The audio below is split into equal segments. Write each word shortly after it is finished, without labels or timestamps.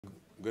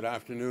Good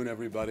afternoon,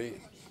 everybody.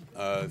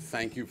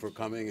 Thank you for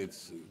coming.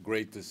 It's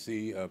great to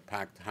see a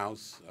packed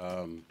house.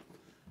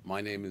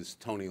 My name is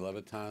Tony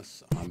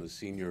Levitas. I'm a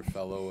senior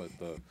fellow at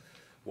the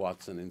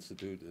Watson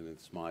Institute, and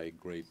it's my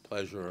great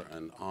pleasure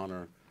and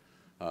honor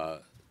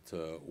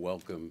to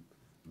welcome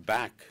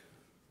back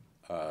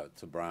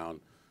to Brown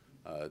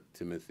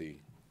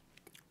Timothy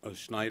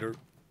Snyder.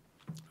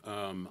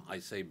 I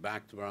say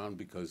back to Brown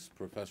because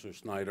Professor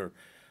Snyder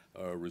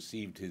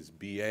received his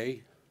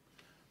BA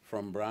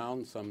from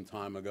Brown some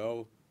time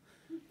ago,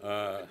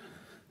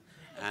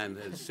 and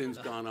has since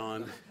gone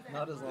on.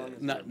 Not as long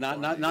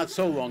as Not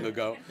so long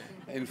ago.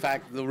 In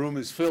fact, the room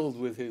is filled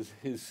with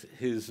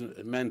his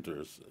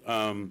mentors.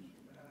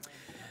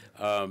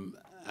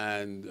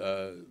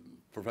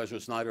 Professor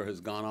Snyder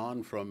has gone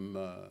on from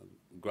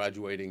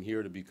graduating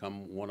here to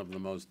become one of the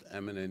most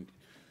eminent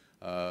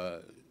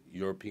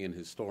European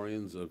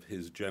historians of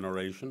his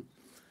generation.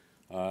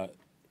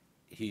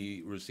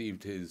 He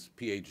received his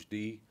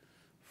PhD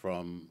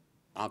from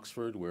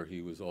Oxford, where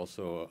he was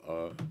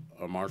also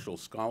a Marshall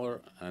Scholar,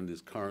 and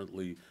is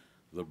currently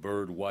the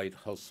Bird White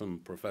Hussam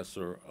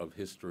Professor of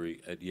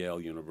History at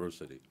Yale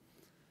University.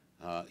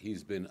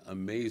 He's been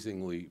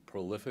amazingly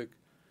prolific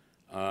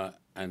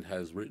and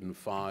has written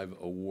 5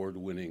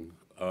 award-winning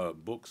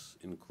books,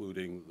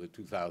 including the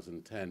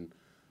 2010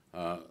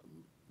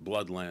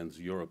 Bloodlands,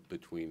 Europe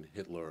Between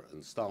Hitler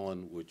and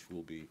Stalin, which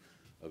will be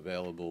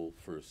available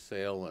for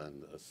sale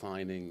and a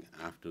signing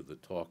after the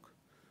talk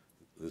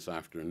this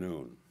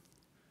afternoon.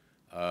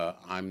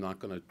 I'm not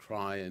going to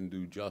try and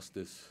do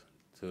justice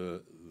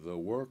to the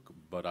work,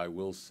 but I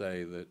will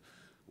say that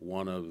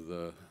one of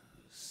the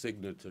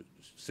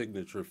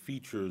signature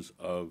features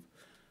of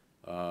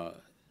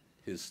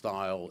his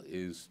style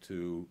is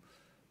to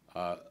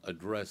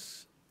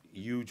address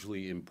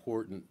hugely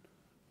important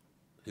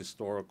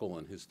historical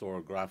and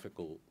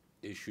historiographical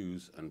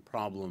issues and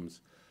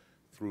problems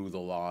through the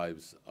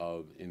lives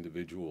of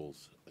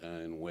individuals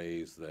in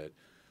ways that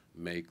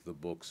make the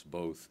books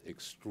both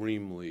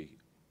extremely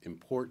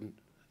important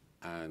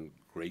and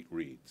great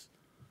reads.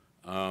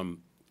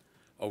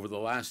 Over the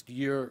last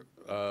year,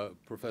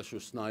 Professor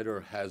Snyder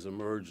has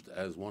emerged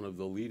as one of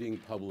the leading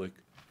public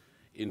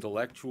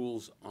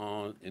intellectuals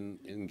in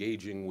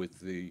engaging with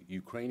the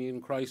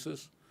Ukrainian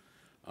crisis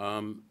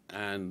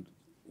and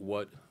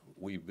what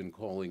we've been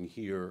calling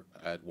here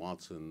at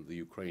Watson the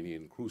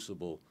Ukrainian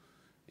crucible,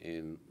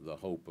 in the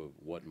hope of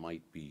what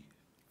might be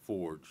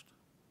forged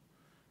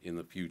in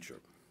the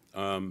future.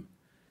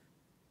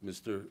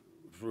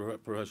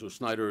 Professor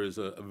Snyder is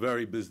a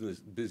very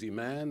busy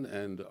man,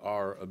 and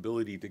our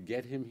ability to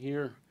get him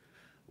here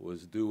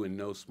was due in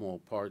no small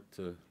part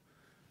to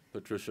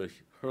Patricia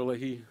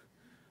Herlihy,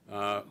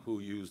 who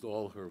used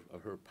all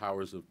her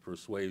powers of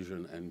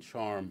persuasion and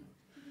charm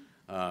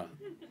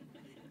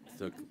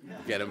to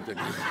get him to,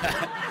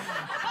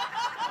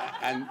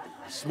 and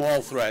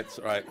small threats,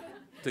 right,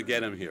 to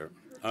get him here.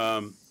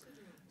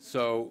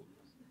 So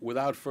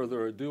without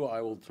further ado,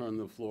 I will turn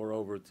the floor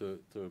over to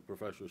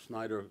Professor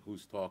Snyder,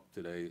 whose talk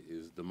today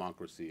is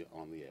Democracy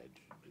on the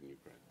Edge in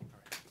Ukraine.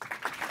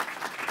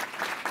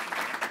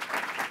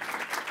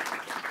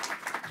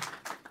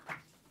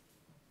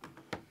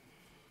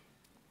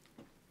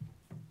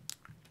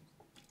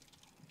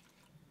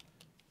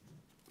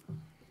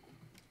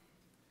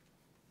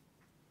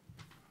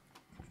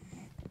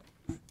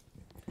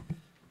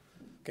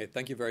 Okay,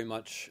 thank you very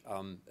much.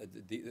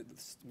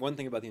 One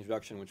thing about the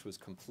introduction, which was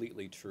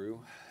completely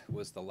true,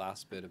 was the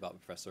last bit about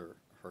Professor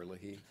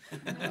Herlihy,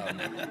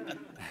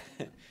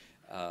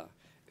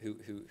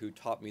 who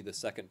taught me the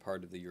second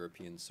part of the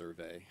European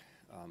survey,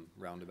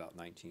 round about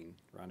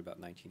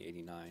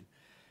 1989.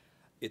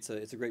 It's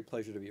a great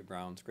pleasure to be at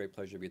Brown. It's a great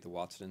pleasure to be at the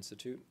Watson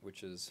Institute,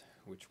 which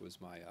was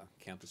my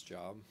campus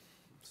job.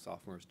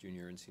 Sophomore,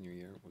 junior, and senior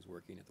year was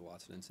working at the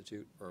Watson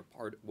Institute, or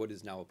what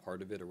is now a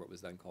part of it, or what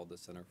was then called the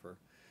Center for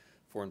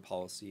Foreign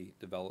Policy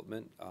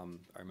Development.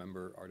 I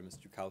remember Artemis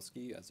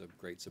Joukowsky as a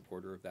great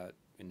supporter of that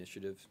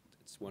initiative.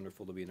 It's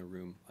wonderful to be in a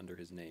room under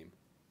his name.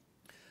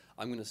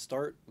 I'm going to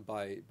start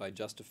by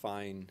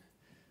justifying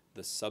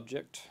the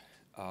subject.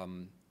 I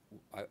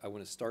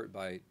want to start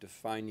by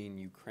defining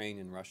Ukraine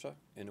and Russia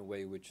in a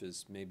way which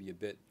is maybe a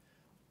bit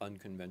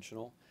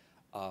unconventional.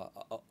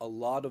 A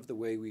lot of the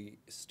way we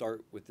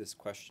start with this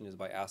question is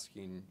by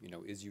asking,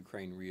 is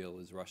Ukraine real?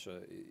 Is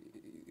Russia,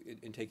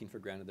 in taking for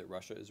granted that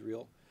Russia is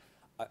real?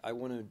 I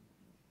want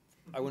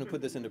to put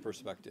this into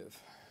perspective,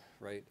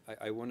 right?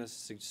 I want to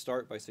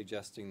start by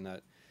suggesting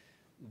that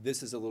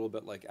this is a little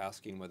bit like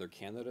asking whether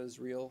Canada is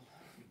real,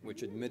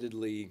 which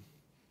admittedly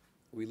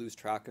we lose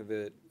track of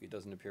it. It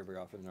doesn't appear very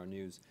often in our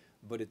news,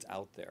 but it's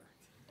out there,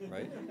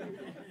 right?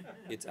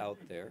 It's out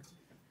there.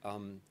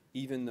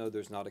 Even though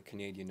there's not a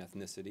Canadian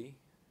ethnicity,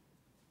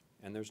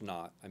 and there's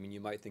not. I mean,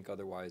 you might think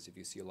otherwise if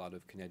you see a lot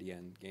of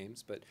Canadian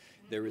games, but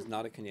there is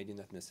not a Canadian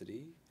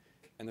ethnicity,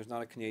 and there's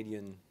not a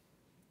Canadian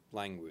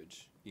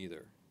language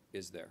either,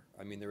 is there?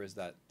 I mean, there is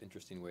that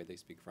interesting way they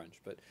speak French,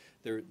 but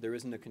there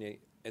isn't a Canadian.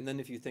 And then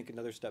if you think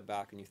another step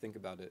back and you think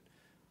about it,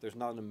 there's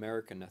not an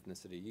American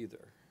ethnicity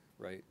either,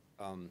 right?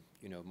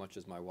 you know, much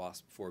as my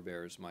WASP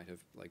forebears might have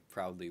like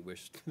proudly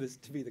wished this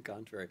to be the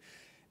contrary.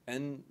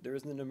 And there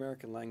isn't an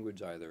American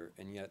language either,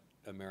 and yet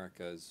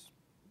America is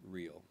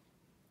real,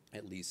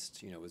 at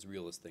least, you know, as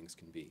real as things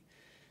can be.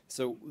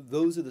 So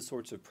those are the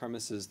sorts of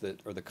premises that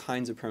are the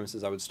kinds of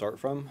premises I would start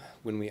from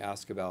when we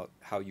ask about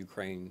how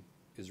Ukraine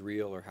is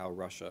real or how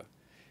Russia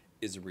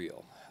is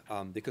real.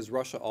 Because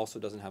Russia also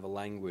doesn't have a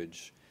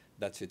language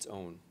that's its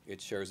own. It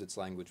shares its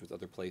language with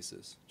other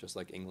places, just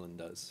like England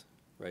does,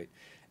 right?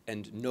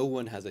 And no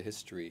one has a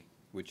history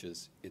which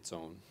is its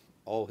own.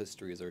 All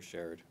histories are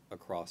shared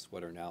across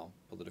what are now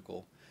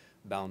political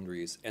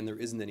boundaries, and there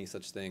isn't any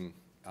such thing.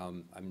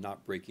 I'm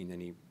not breaking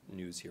any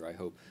news here, I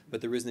hope, but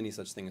there isn't any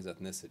such thing as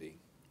ethnicity.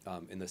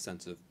 In the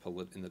sense of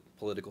in the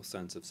political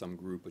sense of some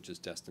group which is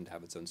destined to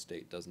have its own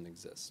state doesn't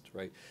exist,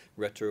 right?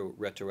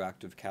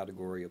 Retroactive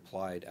category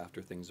applied after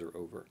things are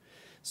over.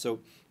 So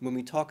when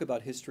we talk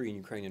about history in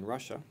Ukraine and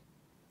Russia,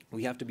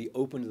 we have to be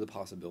open to the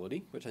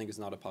possibility, which I think is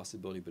not a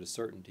possibility but a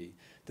certainty,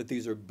 that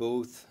these are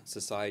both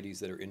societies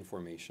that are in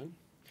formation,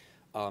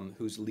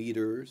 whose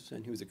leaders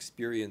and whose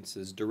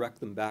experiences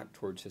direct them back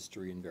towards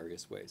history in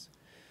various ways.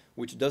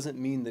 Which doesn't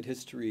mean that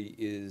history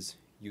is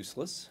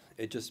useless.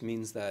 It just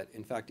means that,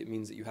 in fact, it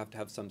means that you have to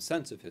have some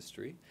sense of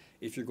history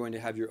if you're going to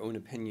have your own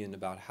opinion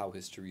about how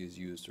history is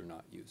used or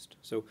not used.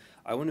 So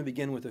I want to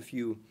begin with a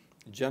few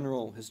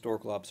general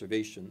historical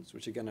observations,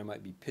 which again I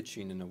might be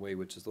pitching in a way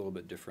which is a little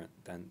bit different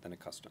than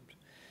accustomed.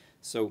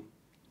 So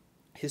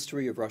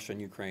history of Russia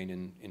and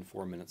Ukraine in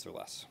 4 minutes or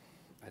less.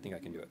 I think I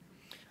can do it.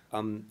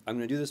 I'm going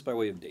to do this by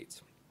way of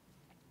dates.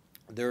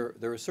 There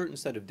are a certain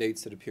set of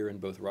dates that appear in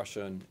both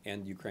Russian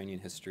and Ukrainian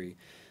history,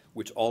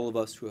 which all of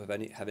us who have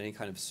any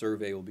kind of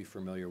survey will be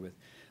familiar with.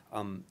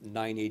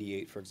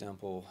 988, for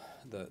example,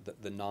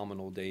 the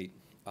nominal date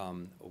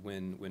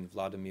when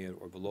Vladimir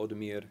or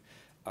Volodymyr,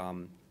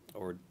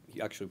 or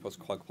he actually was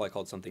probably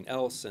called something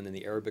else, and in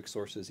the Arabic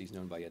sources he's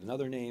known by yet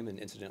another name, and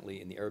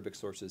incidentally in the Arabic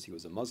sources he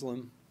was a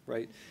Muslim,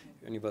 right?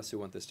 Any of us who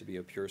want this to be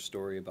a pure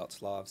story about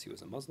Slavs, he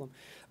was a Muslim.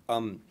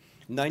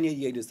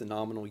 988 is the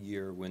nominal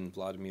year when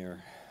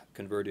Vladimir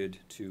converted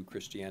to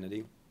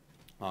Christianity.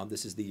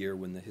 This is the year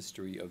when the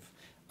history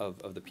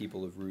of the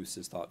people of Rus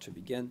is thought to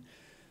begin.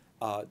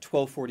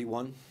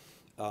 1241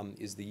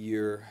 is the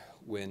year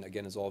when,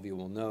 again, as all of you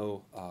will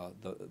know,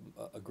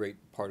 a great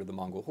part of the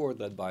Mongol horde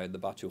led by the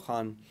Batu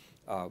Khan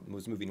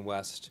was moving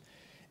west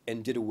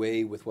and did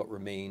away with what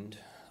remained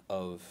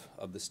of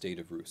the state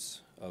of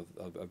Rus,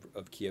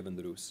 of Kiev and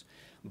the Rus.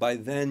 By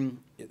then,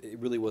 it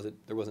really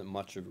there wasn't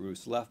much of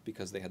Rus left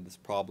because they had this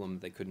problem.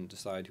 They couldn't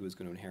decide who was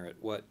going to inherit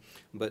what.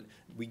 But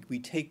we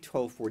take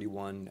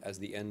 1241 as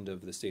the end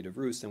of the state of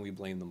Rus and we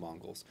blame the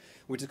Mongols,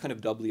 which is kind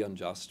of doubly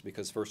unjust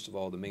because, first of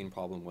all, the main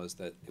problem was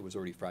that it was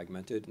already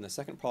fragmented. And the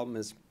second problem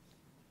is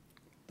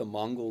the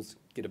Mongols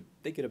get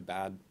a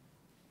bad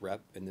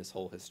rep in this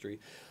whole history.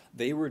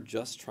 They were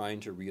just trying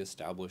to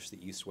reestablish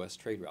the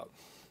east-west trade route.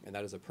 And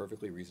that is a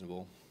perfectly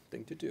reasonable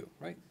thing to do,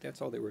 right?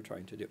 That's all they were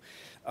trying to do.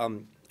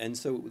 And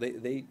so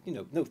they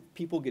no,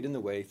 people get in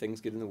the way,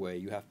 things get in the way,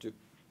 you have to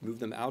move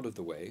them out of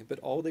the way, but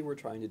all they were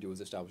trying to do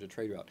was establish a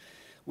trade route,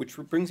 which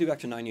brings me back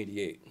to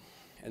 988.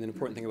 And an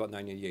important thing about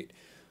 988,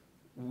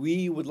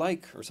 we would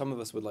like, or some of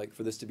us would like,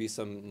 for this to be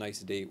some nice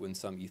date when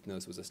some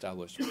ethnos was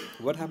established.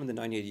 What happened in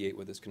 988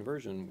 with this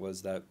conversion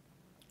was that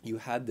you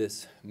had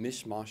this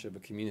mishmash of a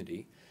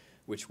community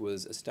which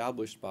was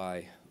established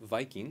by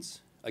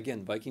Vikings.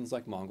 Again, Vikings,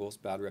 like Mongols,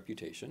 bad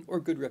reputation,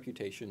 or good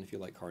reputation if you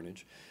like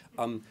carnage.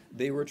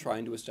 They were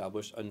trying to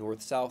establish a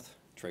north-south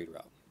trade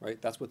route, right?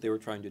 That's what they were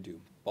trying to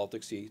do,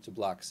 Baltic Sea to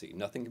Black Sea.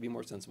 Nothing could be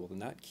more sensible than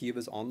that. Kiev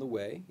is on the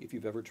way. If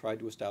you've ever tried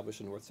to establish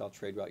a north-south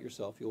trade route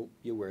yourself, you'll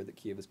be aware that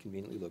Kiev is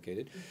conveniently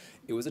located.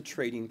 It was a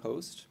trading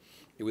post.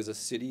 It was a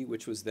city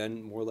which was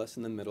then more or less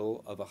in the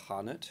middle of a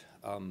Khanate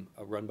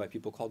run by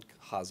people called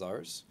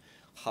Khazars.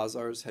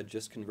 Khazars had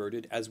just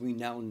converted, as we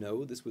now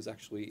know, this was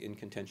actually in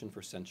contention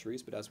for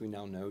centuries, but as we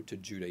now know, to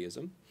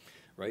Judaism,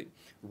 right?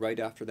 Right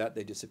after that,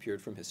 they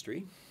disappeared from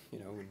history. You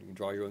know, you can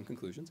draw your own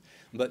conclusions.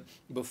 But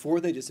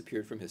before they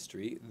disappeared from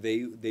history,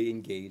 they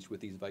engaged with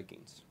these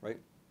Vikings, right?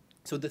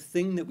 So the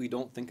thing that we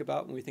don't think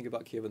about when we think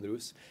about Kiev and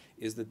Rus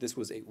is that this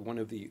was one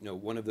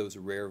of those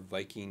rare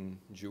Viking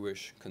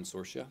Jewish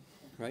consortia,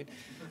 right?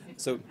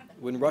 So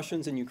when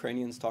Russians and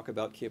Ukrainians talk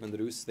about Kiev and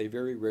Rus, they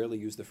very rarely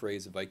use the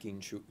phrase Viking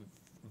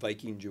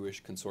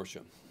Jewish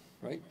consortium,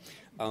 right?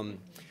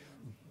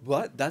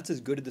 But that's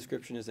as good a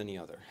description as any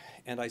other.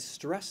 And I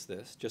stress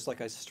this, just like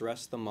I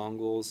stressed the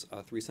Mongols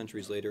 3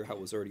 centuries later, how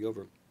it was already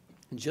over,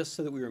 just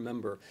so that we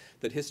remember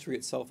that history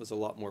itself is a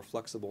lot more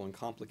flexible and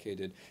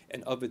complicated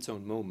and of its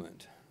own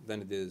moment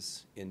than it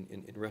is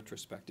in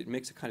retrospect. It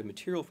makes a kind of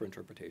material for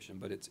interpretation,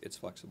 but it's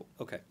flexible.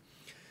 Okay,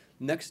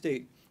 next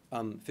date,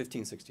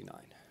 1569.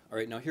 All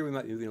right, now here we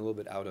might be moving a little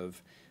bit out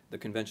of the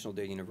conventional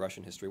dating of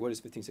Russian history. What is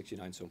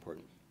 1569 so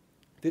important?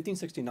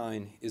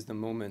 1569 is the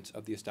moment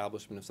of the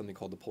establishment of something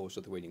called the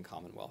Polish-Lithuanian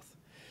Commonwealth.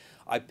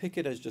 I pick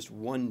it as just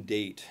one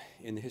date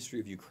in the history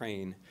of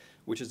Ukraine,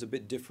 which is a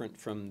bit different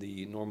from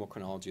the normal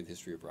chronology of the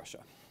history of Russia.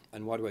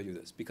 And why do I do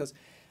this? Because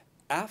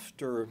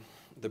after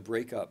the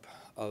breakup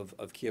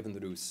of Kiev and the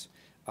Rus,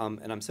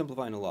 and I'm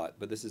simplifying a lot,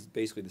 but this is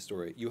basically the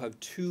story, you have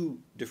two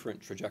different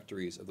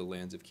trajectories of the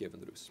lands of Kiev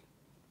and the Rus.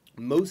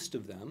 Most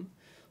of them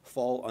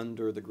fall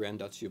under the Grand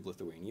Duchy of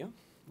Lithuania,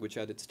 which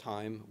at its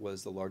time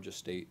was the largest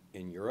state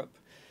in Europe.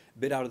 A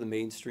bit out of the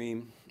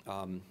mainstream,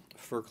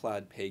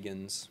 fur-clad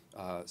pagans,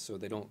 so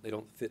they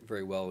don't fit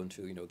very well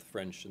into the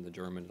French and the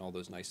German and all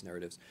those nice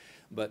narratives.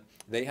 But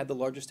they had the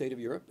largest state of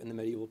Europe in the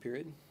medieval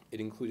period. It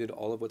included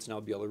all of what's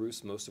now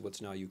Belarus, most of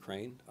what's now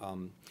Ukraine.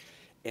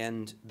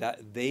 And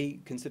that they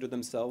consider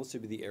themselves to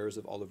be the heirs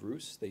of all of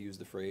Rus. They used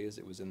the phrase,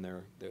 it was in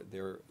their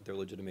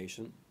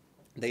legitimation.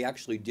 They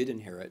actually did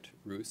inherit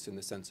Rus in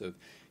the sense of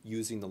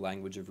using the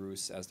language of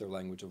Rus as their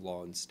language of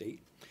law and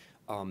state.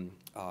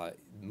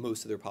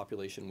 Most of their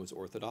population was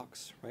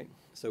Orthodox, right?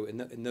 So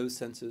in those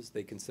senses,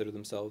 they consider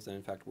themselves, and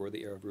in fact were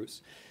the heir of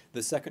Rus.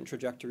 The second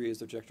trajectory is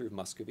the trajectory of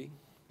Muscovy,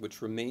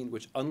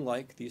 which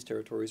unlike these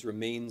territories,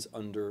 remains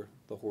under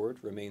the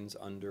Horde, remains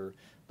under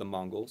the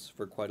Mongols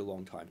for quite a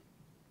long time.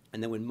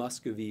 And then when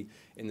Muscovy,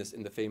 in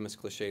the famous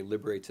cliche,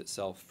 liberates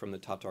itself from the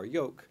Tatar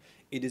yoke,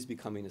 it is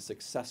becoming a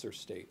successor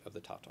state of the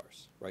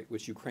Tatars, right?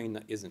 Which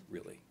Ukraine isn't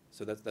really.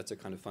 So that's a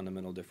kind of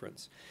fundamental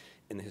difference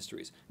in the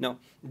histories. Now,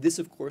 this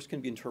of course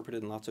can be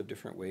interpreted in lots of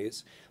different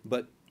ways,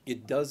 but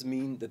it does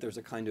mean that there's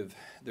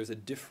a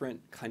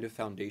different kind of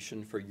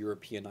foundation for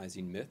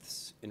Europeanizing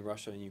myths in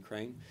Russia and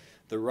Ukraine.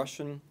 The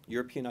Russian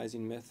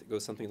Europeanizing myth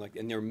goes something like,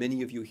 and there are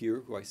many of you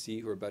here who I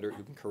see who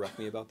can correct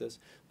me about this,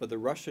 but the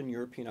Russian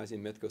Europeanizing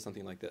myth goes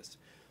something like this.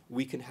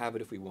 We can have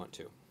it if we want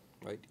to,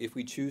 right? If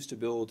we choose to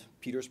build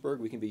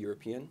Petersburg, we can be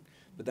European,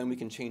 but then we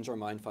can change our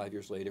mind 5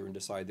 years later and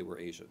decide that we're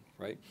Asian,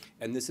 right?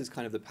 And this is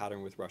kind of the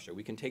pattern with Russia.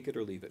 We can take it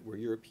or leave it. We're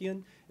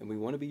European, and we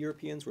want to be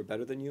Europeans. We're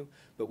better than you,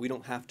 but we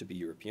don't have to be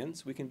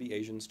Europeans. We can be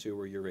Asians too,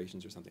 or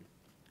Eurasians or something.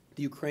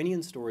 The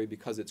Ukrainian story,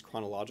 because it's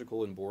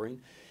chronological and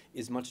boring,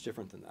 is much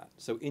different than that.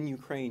 So in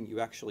Ukraine, you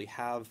actually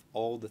have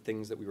all the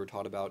things that we were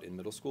taught about in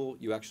middle school.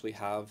 You actually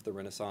have the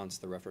Renaissance,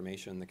 the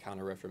Reformation, the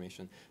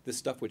Counter-Reformation, this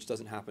stuff which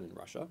doesn't happen in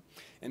Russia.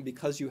 And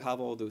because you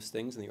have all those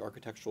things and the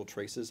architectural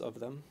traces of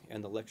them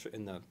and the lecture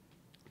and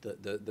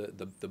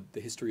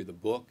the history of the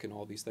book and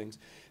all these things,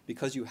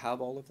 because you have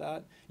all of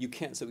that, you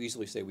can't so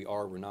easily say we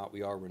are, we're not,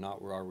 we are, we're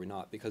not, we are, we're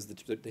not, because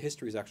the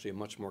history is actually a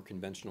much more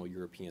conventional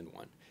European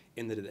one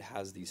in that it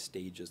has these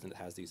stages and it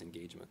has these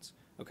engagements.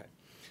 Okay.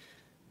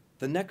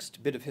 The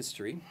next bit of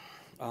history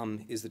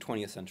is the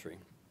 20th century.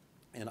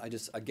 And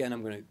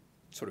I'm going to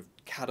sort of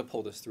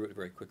catapult us through it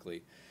very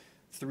quickly.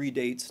 3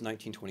 dates: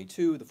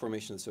 1922, the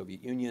formation of the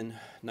Soviet Union;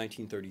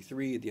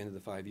 1933, at the end of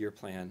the 5-year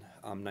plan;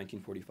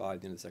 1945,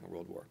 the end of the Second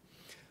World War.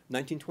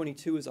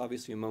 1922 is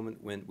obviously a moment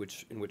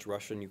in which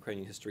Russia and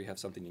Ukrainian history have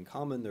something in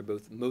common. They're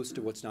both, most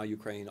of what's now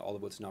Ukraine, all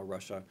of what's now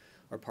Russia,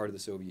 are part of the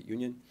Soviet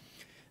Union.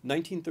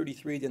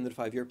 1933, the end of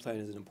the 5-year plan,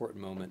 is an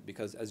important moment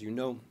because, as you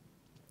know,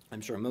 I'm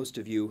sure most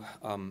of you,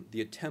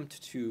 the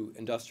attempt to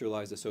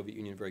industrialize the Soviet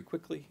Union very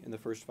quickly in the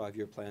first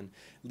 5-year plan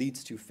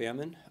leads to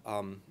famine,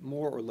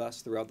 more or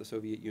less throughout the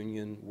Soviet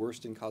Union,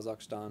 worst in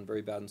Kazakhstan,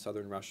 very bad in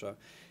southern Russia,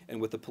 and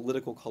with the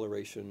political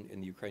coloration in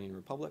the Ukrainian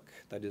Republic.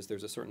 That is,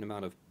 there's a certain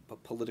amount of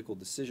political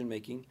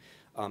decision-making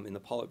in the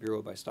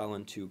Politburo by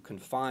Stalin to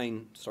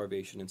confine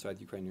starvation inside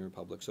the Ukrainian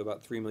Republic. So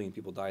about 3 million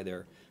people die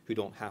there who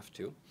don't have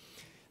to.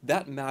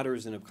 That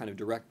matters in a kind of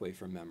direct way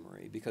for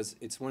memory, because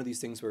it's one of these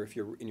things where if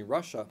you're in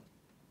Russia,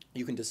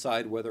 you can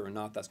decide whether or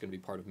not that's going to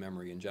be part of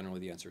memory, and generally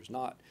the answer is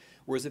not.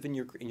 Whereas if in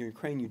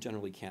Ukraine, you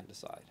generally can't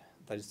decide.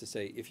 That is to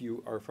say, if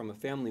you are from a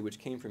family which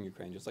came from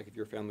Ukraine, just like if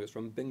your family was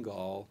from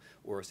Bengal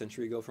or a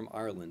century ago from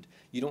Ireland,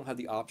 you don't have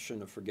the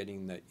option of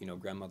forgetting that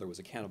grandmother was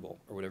a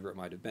cannibal or whatever it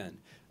might have been.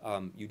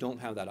 You don't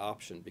have that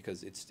option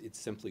because it's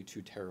simply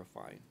too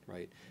terrifying,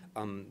 right?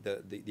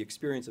 The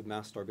experience of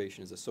mass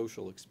starvation is a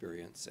social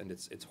experience, and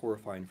it's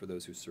horrifying for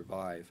those who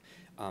survive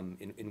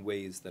in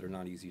ways that are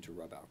not easy to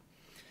rub out.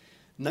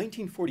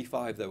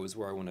 1945, though, is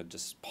where I want to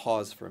just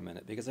pause for a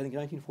minute, because I think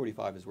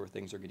 1945 is where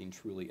things are getting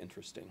truly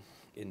interesting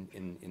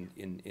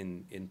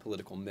in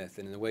political myth,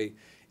 and in a way,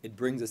 it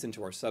brings us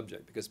into our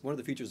subject, because one of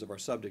the features of our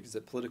subject is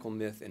that political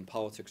myth and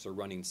politics are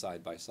running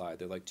side by side.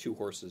 They're like two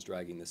horses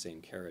dragging the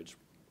same carriage.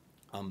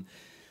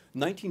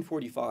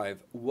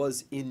 1945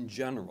 was, in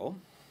general,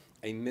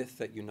 a myth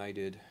that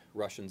united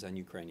Russians and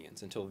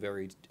Ukrainians until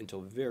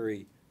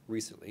very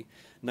recently.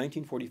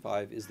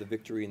 1945 is the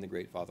victory in the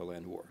Great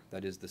Fatherland War.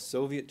 That is the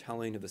Soviet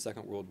telling of the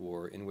Second World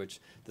War, in which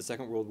the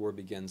Second World War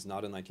begins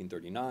not in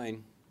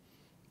 1939.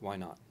 Why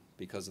not?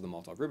 Because of the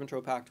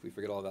Molotov-Ribbentrop Pact. We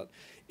forget all that.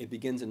 It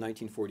begins in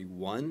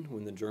 1941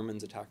 when the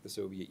Germans attacked the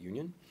Soviet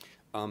Union.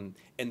 And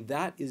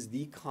that is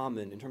the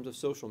common, in terms of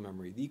social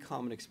memory, the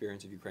common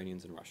experience of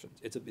Ukrainians and Russians.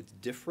 It's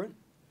different,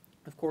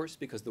 of course,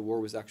 because the war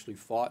was actually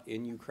fought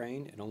in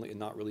Ukraine and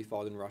not really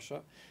fought in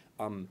Russia.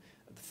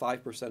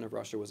 5% of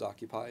Russia was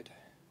occupied,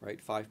 right?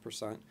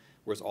 5%,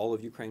 whereas all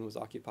of Ukraine was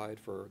occupied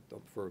for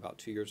about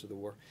 2 years of the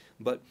war.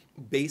 But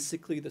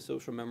basically, the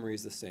social memory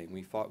is the same.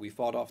 We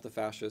fought off the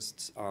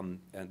fascists, and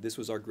this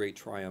was our great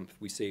triumph.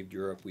 We saved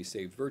Europe. We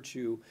saved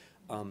virtue.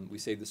 We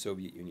saved the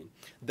Soviet Union.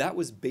 That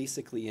was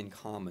basically in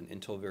common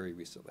until very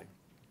recently.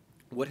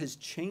 What has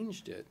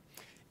changed it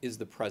is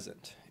the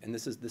present, and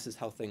this is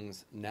how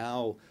things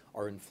now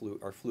are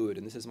fluid.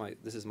 And this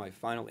is my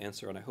final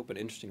answer, and I hope an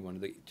interesting one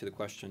to the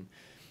question: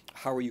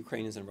 how are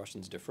Ukrainians and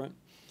Russians different?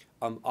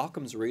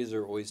 Occam's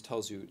razor always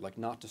tells you like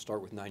not to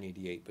start with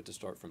 988, but to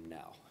start from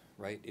now,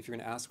 right? If you're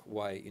going to ask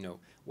why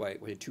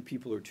two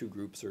people or two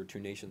groups or two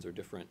nations are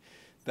different,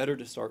 better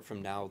to start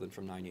from now than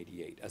from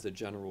 988 as a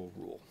general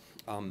rule.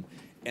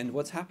 And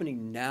what's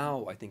happening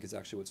now, I think, is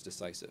actually what's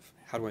decisive.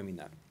 How do I mean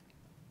that?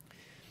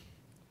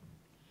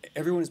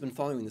 Everyone who's been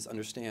following this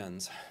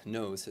understands,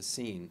 knows, has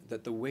seen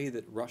that the way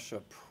that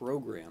Russia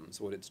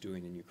programs what it's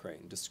doing in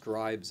Ukraine,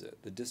 describes it,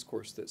 the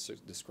discourse that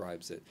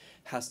describes it,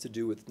 has to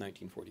do with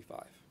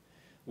 1945.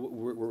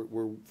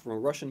 From a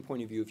Russian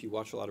point of view, if you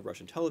watch a lot of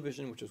Russian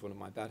television, which is one of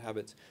my bad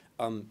habits,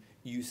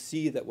 you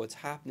see that what's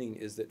happening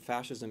is that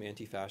fascism,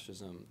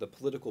 anti-fascism, the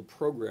political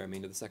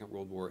programming of the Second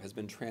World War has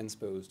been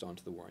transposed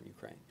onto the war in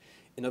Ukraine.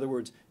 In other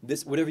words,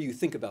 whatever you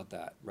think about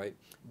that, right,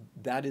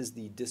 that is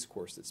the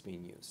discourse that's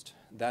being used.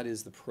 That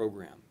is the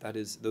program.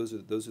 Those are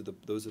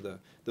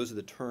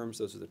the terms.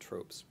 Those are the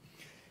tropes.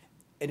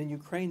 And in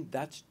Ukraine,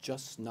 that's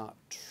just not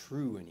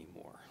true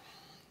anymore.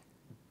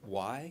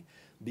 Why?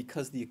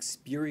 Because the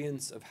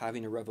experience of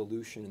having a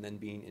revolution and then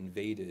being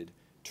invaded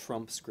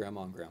trumps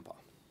grandma and grandpa,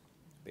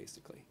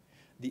 basically.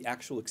 The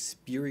actual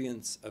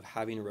experience of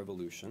having a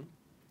revolution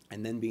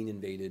and then being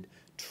invaded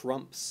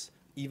trumps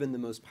even the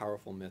most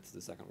powerful myths of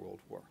the Second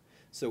World War.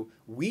 So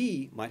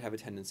we might have a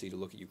tendency to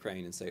look at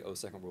Ukraine and say, oh,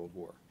 Second World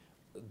War.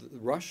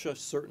 Russia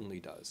certainly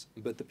does,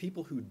 but the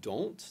people who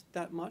don't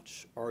that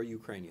much are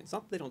Ukrainians.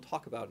 Not that they don't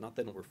talk about it, not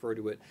that they don't refer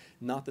to it,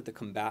 not that the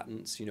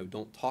combatants,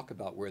 don't talk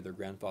about where their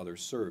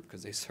grandfathers served,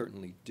 because they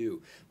certainly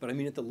do. But I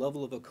mean at the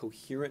level of a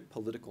coherent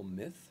political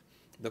myth,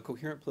 the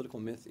coherent political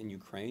myth in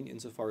Ukraine,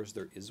 insofar as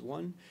there is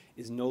one,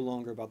 is no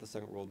longer about the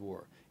Second World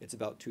War. It's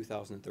about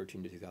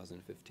 2013 to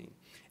 2015.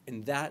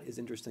 And that is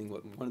interesting,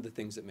 one of the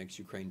things that makes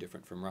Ukraine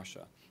different from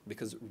Russia.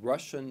 Because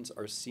Russians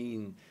are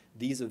seeing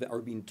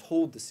are being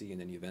told to see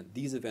in any event,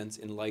 these events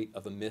in light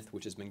of a myth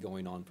which has been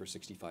going on for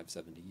 65,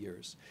 70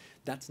 years.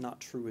 That's not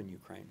true in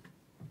Ukraine.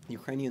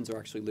 Ukrainians are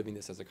actually living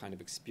this as a kind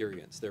of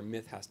experience. Their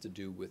myth has to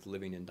do with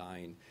living and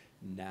dying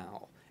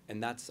now.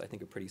 And that's, I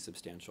think, a pretty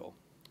substantial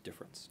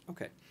difference.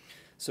 Okay.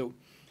 So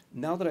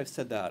now that I've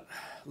said that,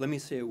 let me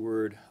say a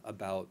word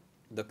about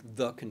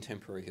the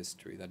contemporary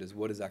history, that is,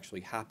 what has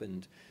actually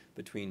happened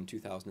between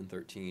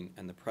 2013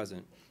 and the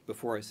present,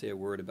 before I say a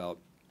word about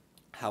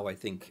how I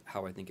think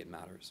it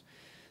matters.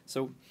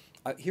 So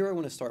here I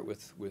want to start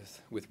with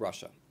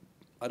Russia.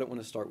 I don't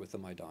want to start with the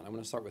Maidan. I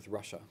want to start with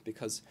Russia,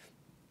 because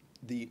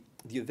the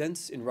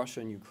events in Russia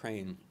and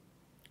Ukraine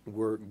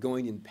were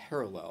going in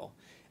parallel,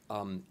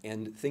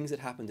 and things that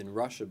happened in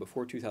Russia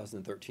before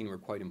 2013 were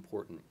quite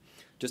important,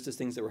 just as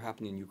things that were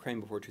happening in Ukraine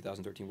before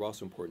 2013 were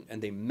also important,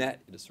 and they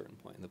met at a certain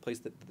point. And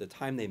the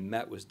time they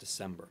met was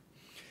December.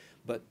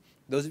 But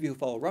those of you who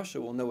follow Russia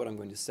will know what I'm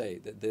going to say,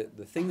 that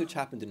the thing which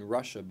happened in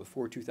Russia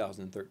before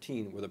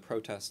 2013 were the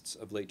protests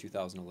of late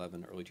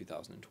 2011, early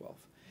 2012.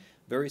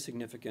 Very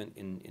significant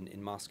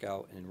in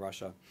Moscow and in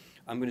Russia.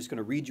 I'm just going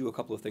to read you a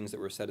couple of things that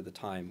were said at the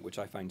time, which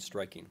I find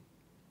striking.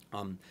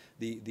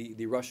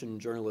 The Russian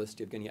journalist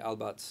Evgeny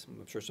Albats,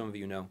 I'm sure some of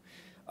you know,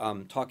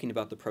 talking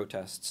about the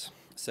protests,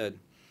 said,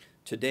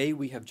 "Today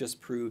we have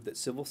just proved that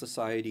civil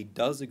society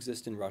does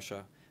exist in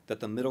Russia, that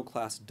the middle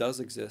class does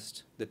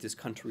exist, that this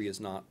country is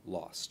not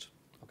lost."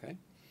 Okay?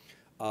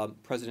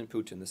 President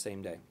Putin, the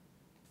same day.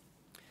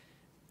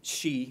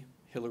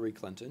 Hillary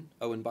Clinton.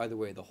 Oh, and by the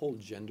way, the whole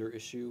gender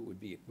issue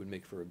would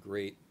make for a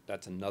great.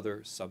 That's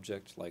another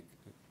subject, like,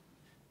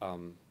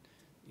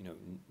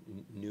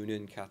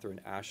 Noonan, Catherine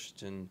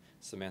Ashton,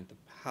 Samantha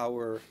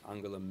Power,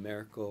 Angela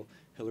Merkel,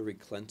 Hillary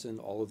Clinton,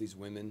 all of these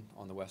women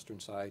on the Western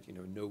side,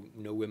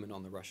 no women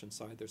on the Russian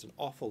side. There's an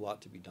awful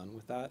lot to be done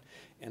with that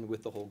and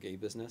with the whole gay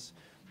business,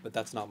 but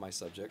that's not my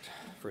subject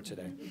for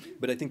today.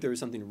 But I think there is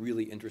something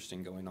really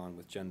interesting going on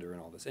with gender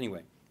and all this.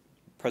 Anyway,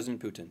 President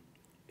Putin.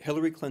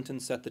 Hillary Clinton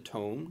set the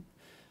tone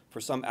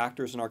for some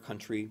actors in our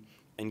country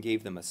and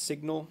gave them a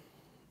signal.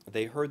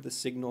 They heard the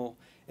signal,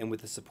 and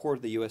with the support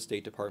of the U.S.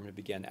 State Department,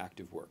 began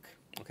active work.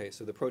 Okay,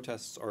 so the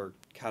protests are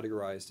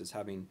categorized as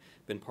having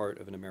been part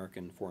of an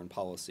American foreign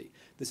policy.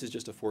 This is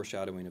just a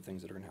foreshadowing of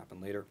things that are going to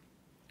happen later.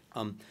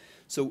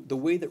 So the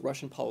way that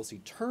Russian policy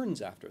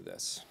turns after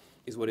this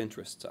is what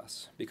interests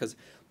us, because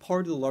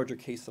part of the larger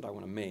case that I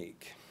want to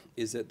make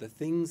is that the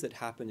things that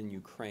happen in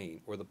Ukraine,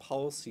 or the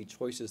policy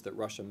choices that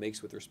Russia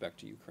makes with respect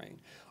to Ukraine,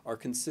 are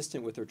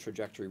consistent with their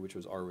trajectory, which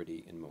was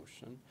already in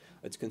motion.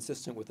 It's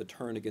consistent with the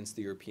turn against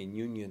the European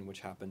Union,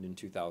 which happened in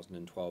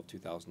 2012,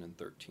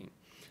 2013.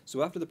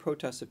 So after the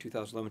protests of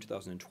 2011,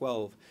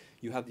 2012,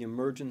 you have the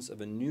emergence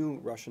of a new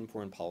Russian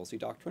foreign policy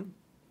doctrine,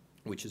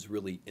 which is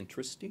really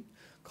interesting,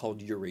 called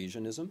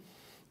Eurasianism.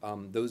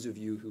 Those of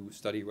you who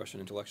study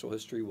Russian intellectual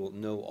history will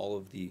know all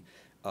of the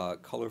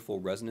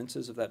colorful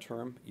resonances of that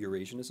term,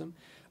 Eurasianism.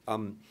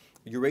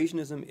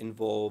 Eurasianism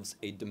involves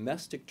a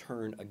domestic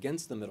turn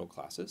against the middle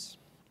classes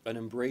an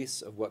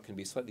embrace of what can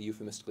be slightly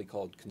euphemistically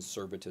called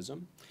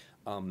conservatism,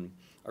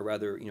 a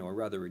rather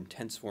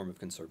intense form of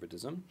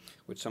conservatism,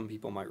 which some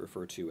people might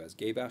refer to as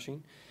gay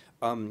bashing.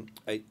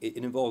 It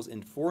involves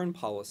in foreign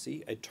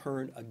policy a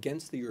turn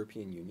against the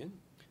European Union.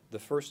 The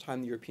first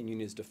time the European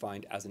Union is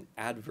defined as an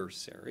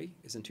adversary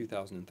is in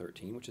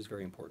 2013, which is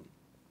very important.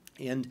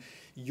 And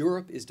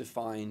Europe is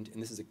defined,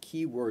 and this is a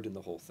key word in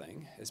the whole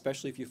thing,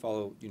 especially if you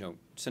follow,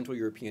 Central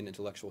European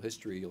intellectual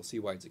history, you'll see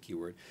why it's a key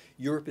word.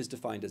 Europe is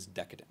defined as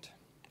decadent,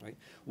 right?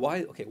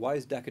 Why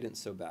is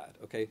decadence so bad?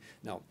 Okay,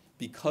 now,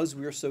 because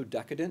we're so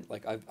decadent,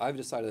 like I've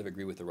decided I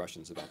agree with the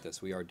Russians about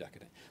this, we are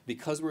decadent.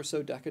 Because we're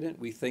so decadent,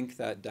 we think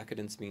that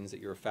decadence means that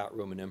you're a fat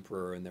Roman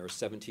emperor and there are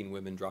 17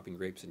 women dropping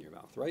grapes in your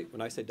mouth, right?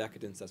 When I say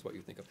decadence, that's what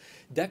you think of.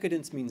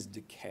 Decadence means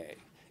decay.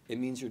 It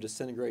means you're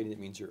disintegrating, it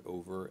means you're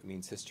over, it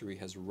means history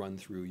has run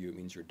through you, it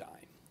means you're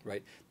dying,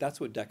 right?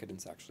 That's what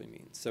decadence actually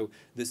means. So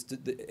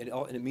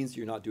and it means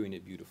you're not doing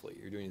it beautifully,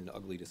 you're doing it in an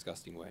ugly,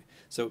 disgusting way.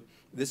 So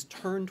this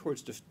turn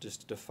towards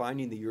just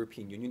defining the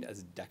European Union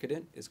as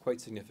decadent is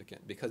quite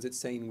significant because it's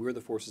saying we're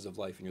the forces of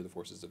life and you're the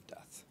forces of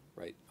death,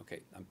 right?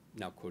 Okay, I'm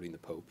now quoting the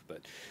Pope,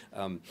 but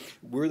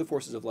we're the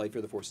forces of life,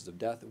 you're the forces of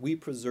death. We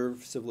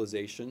preserve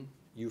civilization,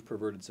 you've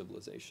perverted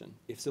civilization.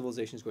 If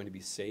civilization is going to be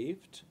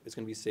saved, it's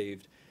going to be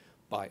saved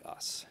by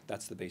us.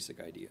 That's the basic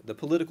idea. The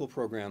political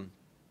program,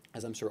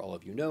 as I'm sure all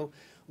of you know,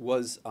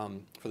 was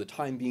for the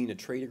time being a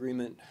trade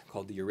agreement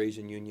called the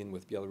Eurasian Union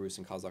with Belarus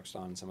and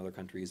Kazakhstan and some other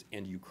countries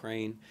and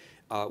Ukraine,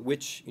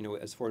 which,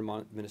 as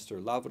Foreign Minister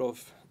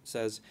Lavrov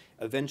says,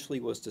 eventually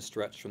was to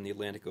stretch from the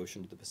Atlantic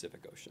Ocean to the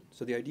Pacific Ocean.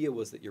 So the idea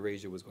was that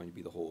Eurasia was going to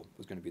be the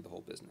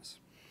whole business.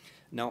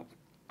 Now,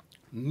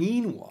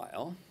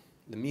 meanwhile,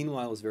 the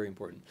meanwhile is very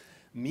important.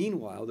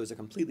 Meanwhile, there's a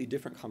completely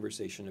different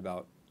conversation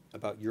about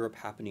Europe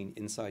happening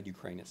inside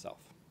Ukraine itself.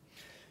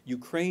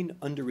 Ukraine,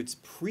 under its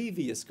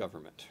previous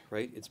government,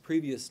 right, its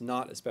previous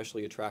not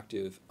especially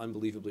attractive,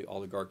 unbelievably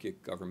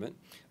oligarchic government,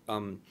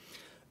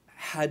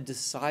 had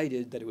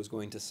decided that it was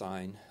going to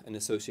sign an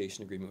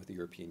association agreement with the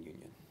European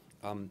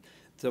Union.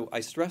 So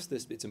I stress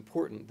this, it's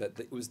important that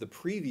it was the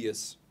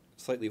previous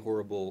slightly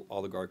horrible,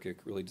 oligarchic,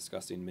 really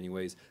disgusting in many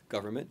ways,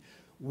 government,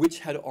 which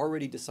had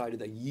already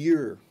decided a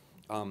year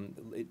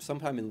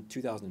sometime in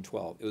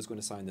 2012, it was going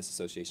to sign this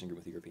association agreement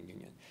with the European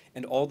Union.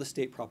 And all the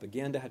state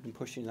propaganda had been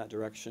pushing in that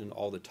direction,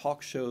 all the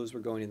talk shows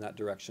were going in that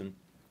direction.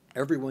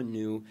 Everyone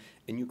knew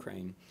in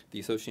Ukraine the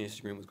association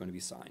agreement was going to be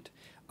signed.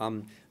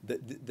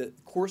 The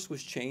course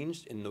was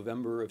changed in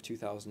November of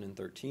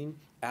 2013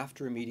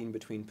 after a meeting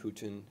between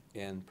Putin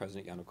and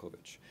President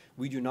Yanukovych.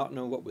 We do not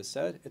know what was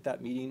said at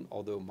that meeting,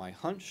 although my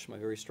hunch, my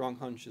very strong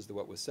hunch, is that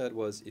what was said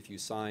was, if you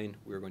sign,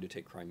 we're going to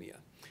take Crimea.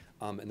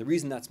 And the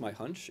reason that's my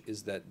hunch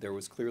is that there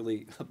was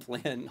clearly a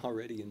plan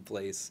already in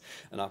place,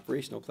 an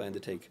operational plan to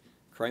take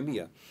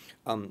Crimea.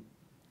 In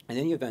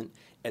any event,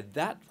 at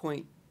that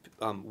point,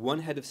 one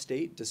head of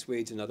state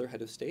dissuades another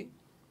head of state,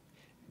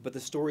 but the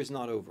story's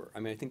not over. I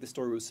mean, I think the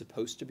story was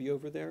supposed to be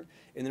over there.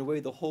 And in a way,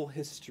 the whole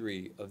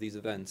history of these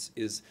events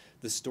is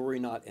the story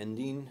not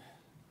ending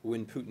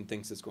when Putin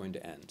thinks it's going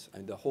to end.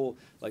 And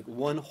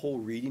one whole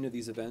reading of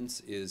these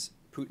events is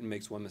Putin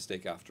makes one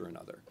mistake after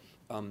another.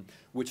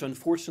 Which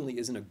unfortunately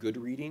isn't a good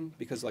reading,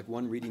 because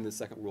one reading of the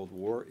Second World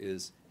War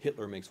is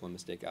Hitler makes one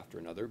mistake after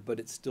another, but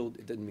it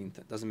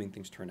doesn't mean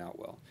things turn out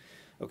well.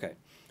 Okay,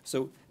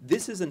 so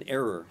this is an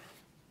error.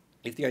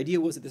 If the idea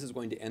was that this is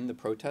going to end the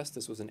protest,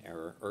 this was an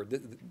error,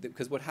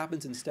 because what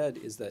happens instead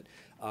is that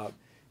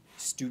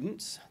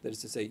students, that is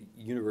to say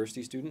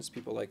university students,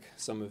 people like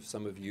some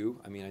of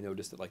you, I mean, I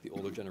noticed that the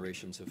older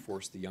generations have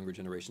forced the younger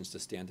generations to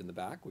stand in the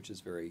back, which is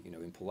very,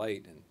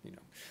 impolite, and,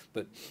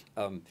 but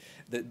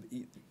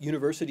the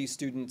university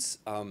students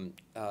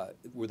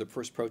were the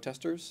first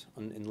protesters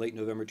in late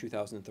November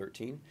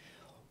 2013.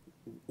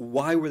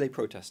 Why were they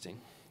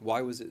protesting?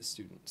 Why was it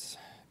students?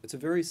 It's a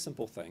very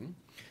simple thing.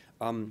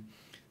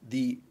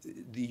 The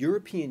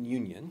European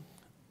Union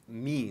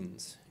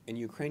means, in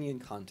Ukrainian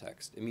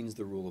context, it means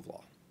the rule of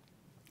law.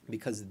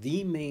 Because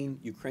the main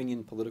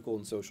Ukrainian political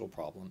and social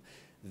problem,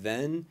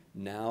 then,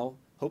 now,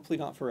 hopefully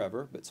not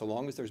forever, but so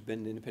long as there's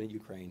been an independent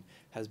Ukraine,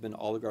 has been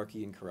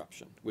oligarchy and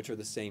corruption, which are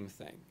the same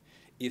thing.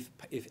 If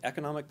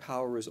economic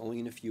power is only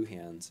in a few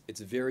hands,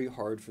 it's very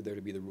hard for there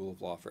to be the rule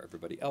of law for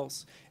everybody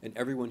else, and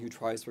everyone who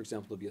tries, for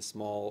example, to be a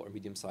small or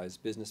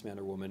medium-sized businessman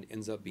or woman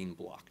ends up being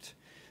blocked.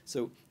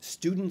 So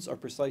students are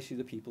precisely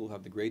the people who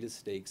have the greatest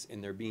stakes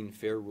in there being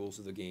fair rules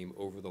of the game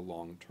over the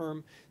long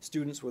term.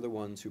 Students were the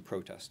ones who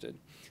protested.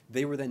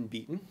 They were then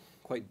beaten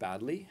quite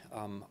badly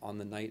on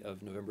the night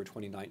of November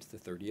 29th to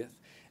 30th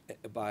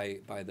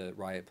by the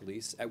riot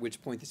police, at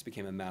which point this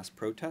became a mass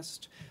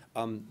protest.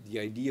 The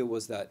idea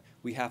was that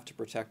we have to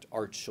protect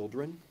our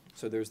children.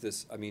 So there's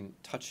this,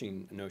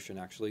 touching notion,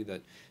 actually,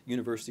 that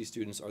university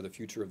students are the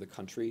future of the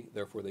country,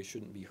 therefore they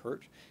shouldn't be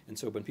hurt. And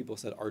so when people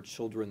said our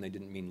children, they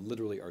didn't mean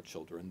literally our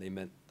children, they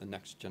meant the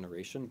next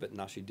generation, but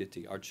nashi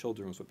diti, our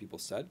children was what people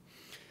said.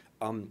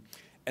 And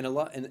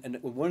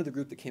one of the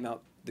group that came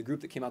out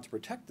to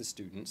protect the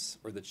students,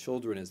 or the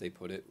children as they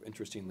put it,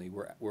 interestingly,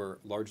 were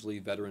largely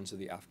veterans of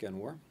the Afghan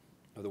war.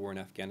 of the war in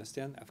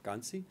Afghanistan,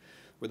 Afghansi,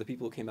 were the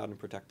people who came out and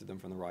protected them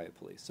from the riot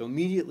police. So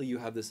immediately you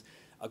have this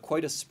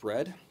quite a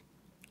spread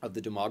of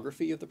the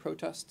demography of the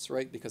protests,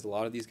 right? Because a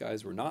lot of these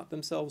guys were not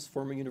themselves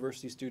former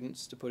university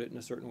students, to put it in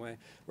a certain way,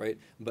 right?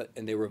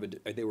 And they were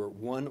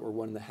 1 or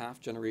 1.5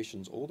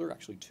 generations older,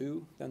 actually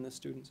 2 than the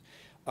students.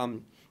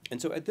 And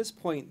so at this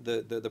point,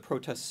 the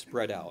protests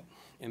spread out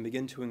and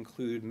begin to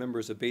include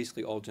members of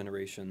basically all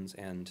generations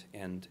and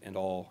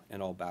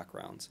all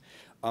backgrounds.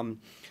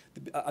 I'm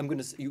going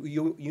to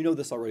you know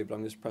this already, but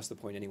I'm going to press the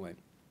point anyway.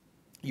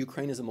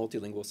 Ukraine is a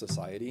multilingual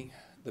society.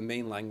 The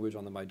main language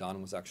on the Maidan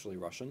was actually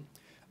Russian.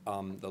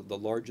 The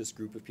largest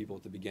group of people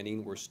at the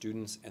beginning were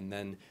students and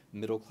then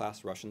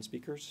middle-class Russian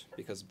speakers,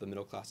 because the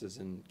middle classes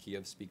in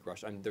Kiev speak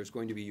Russian. There's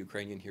going to be a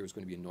Ukrainian here who's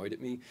going to be annoyed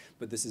at me,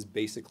 but this is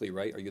basically,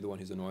 right? Are you the one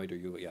who's annoyed? Are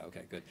you? Yeah,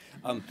 okay, good.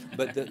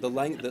 But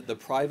the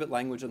private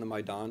language on the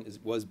Maidan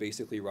was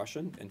basically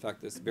Russian. In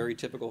fact, this very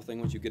typical thing,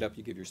 once you get up,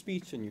 you give your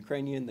speech in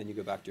Ukrainian, then you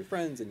go back to your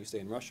friends and you say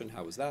in Russian,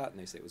 how was that? And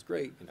they say it was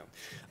great, you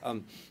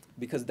know.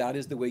 Because that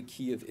is the way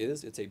Kiev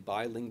is. It's a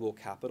bilingual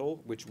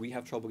capital, which we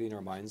have trouble getting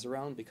our minds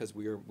around because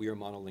we are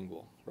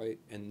monolingual, right?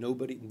 And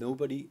nobody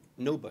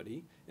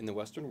in the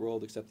Western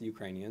world except the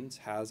Ukrainians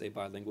has a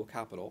bilingual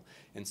capital.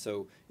 And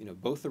so, you know,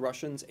 both the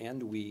Russians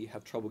and we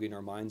have trouble getting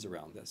our minds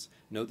around this.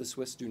 No, the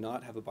Swiss do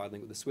not have a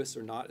bilingual. The Swiss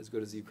are not as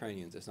good as the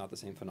Ukrainians. It's not the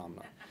same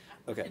phenomenon.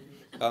 Okay.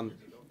 But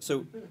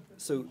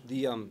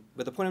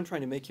the point I'm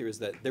trying to make here is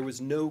that there was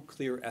no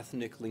clear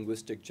ethnic,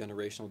 linguistic,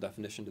 generational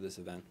definition to this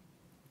event.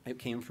 It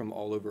came from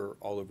all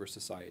over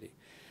society.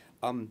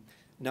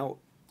 Now,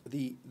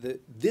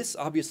 this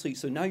obviously,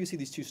 so now you see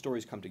these two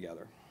stories come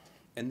together.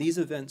 And these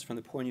events, from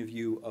the point of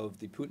view of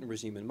the Putin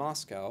regime in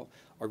Moscow,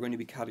 are going to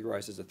be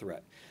categorized as a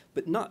threat.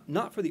 But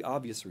not for the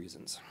obvious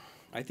reasons.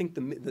 I think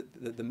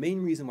the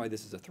main reason why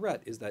this is a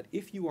threat is that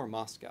if you are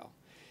Moscow,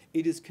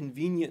 it is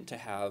convenient to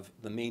have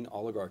the main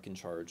oligarch in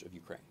charge of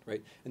Ukraine,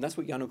 right? And that's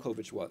what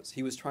Yanukovych was.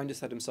 He was trying to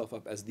set himself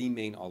up as the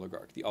main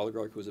oligarch, the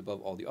oligarch who was above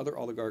all the other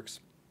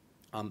oligarchs.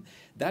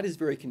 That is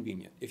very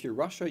convenient. If you're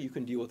Russia, you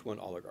can deal with one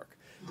oligarch.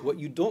 What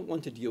you don't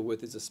want to deal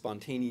with is a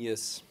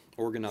spontaneous,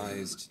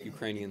 organized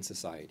Ukrainian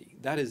society.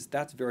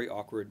 That's very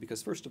awkward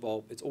because, first of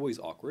all, it's always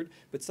awkward,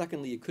 but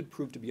secondly, it could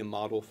prove to be a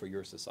model for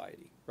your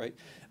society, right?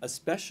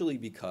 Especially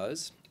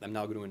because, I'm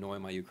now going to annoy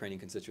my Ukrainian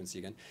constituency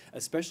again,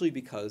 especially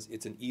because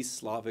it's an East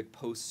Slavic,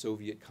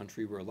 post-Soviet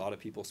country where a lot of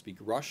people speak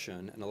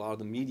Russian and a lot of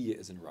the media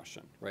is in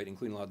Russian, right?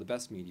 Including a lot of the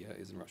best media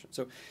is in Russian.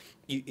 So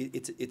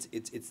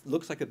it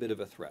looks like a bit of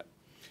a threat.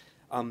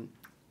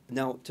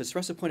 Now, to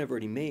stress a point I've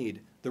already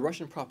made, the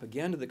Russian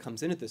propaganda that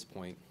comes in at this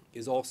point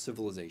is all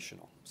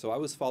civilizational. So I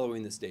was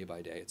following this day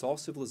by day. It's all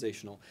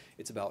civilizational.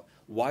 It's about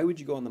why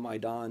would you go on the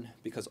Maidan?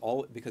 Because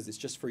it's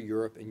just for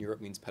Europe, and Europe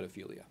means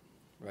pedophilia,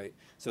 right?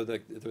 So there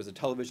was a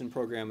television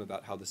program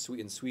about how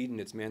in Sweden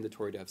it's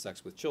mandatory to have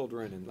sex with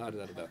children and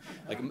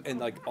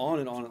like on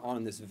and on and on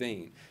in this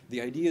vein.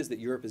 The idea is that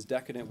Europe is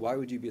decadent. Why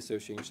would you be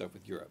associating yourself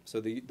with Europe? So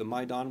the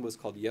Maidan was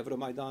called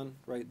Euromaidan,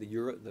 right?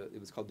 It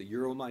was called the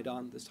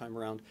Euromaidan this time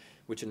around,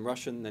 which in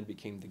Russian then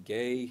became the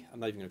gay. I'm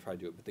not even going to try to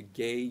do it, but the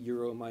gay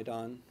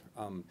Euromaidan.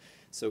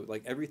 So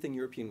like everything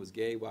European was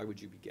gay. Why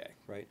would you be gay,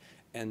 right?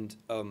 And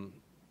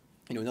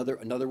you know, another.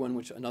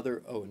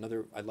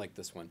 I like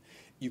this one.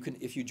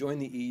 If you join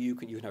the EU,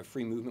 you can have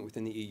free movement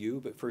within the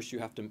EU, but first you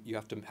have to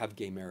have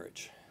gay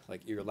marriage.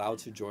 Like you're allowed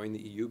to join the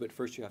EU, but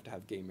first you have to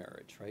have gay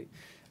marriage, right?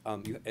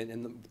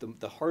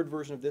 The hard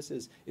version of this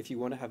is if you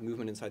want to have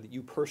movement inside that,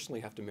 you personally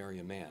have to marry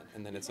a man,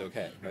 and then it's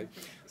okay, right?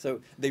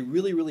 So they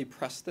really, really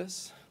press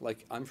this.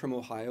 Like I'm from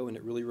Ohio, and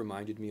it really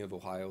reminded me of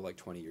Ohio like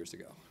 20 years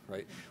ago,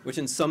 right? Which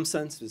in some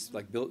sense is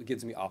like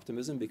gives me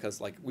optimism because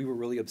like we were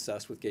really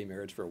obsessed with gay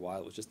marriage for a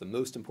while. It was just the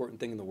most important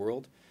thing in the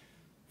world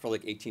for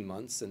like 18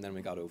 months, and then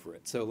we got over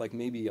it. So like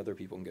maybe other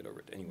people can get over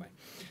it anyway.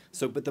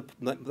 So, but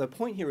the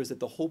point here is that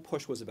the whole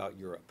push was about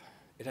Europe.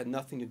 It had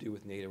nothing to do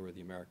with NATO or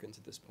the Americans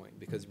at this point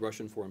because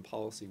Russian foreign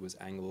policy was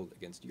angled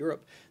against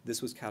Europe.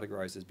 This was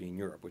categorized as being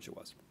Europe, which it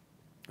was.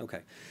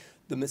 Okay.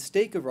 The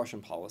mistake of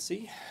Russian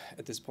policy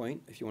at this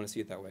point, if you want to see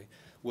it that way,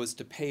 was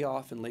to pay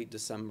off in late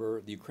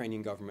December the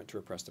Ukrainian government to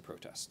repress the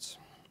protests.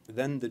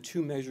 Then the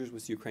two measures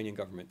which the Ukrainian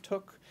government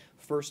took,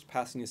 first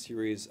passing a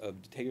series of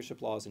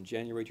dictatorship laws in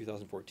January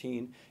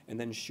 2014, and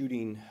then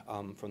shooting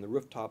from the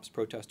rooftops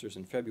protesters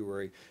in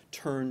February,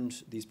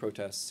 turned these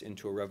protests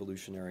into a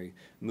revolutionary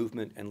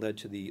movement and led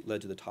to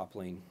the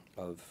toppling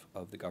of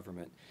the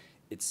government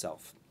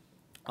itself.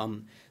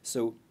 And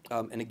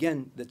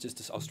again,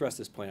 I'll stress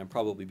this point. I'm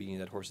probably beating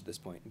that horse at this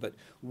point. But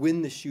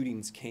when the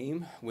shootings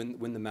came,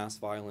 when the mass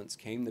violence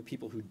came, the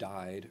people who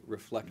died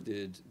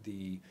reflected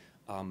the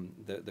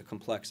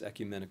complex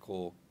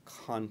ecumenical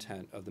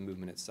content of the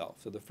movement itself.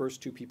 So the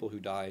first two people who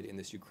died in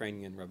this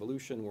Ukrainian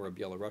revolution were a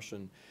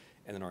Belarusian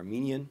and an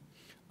Armenian.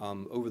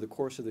 Over the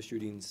course of the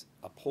shootings,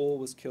 a Pole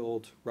was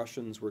killed,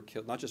 Russians were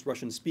killed, not just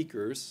Russian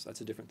speakers,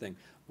 that's a different thing.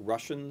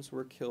 Russians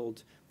were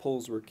killed,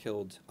 Poles were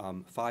killed,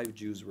 5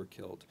 Jews were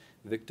killed,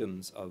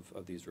 victims of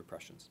these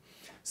repressions.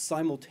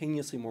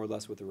 Simultaneously, more or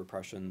less, with the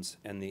repressions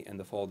and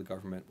the fall of the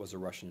government was a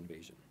Russian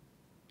invasion.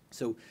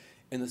 So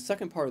In the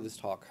second part of this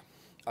talk,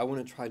 I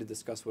want to try to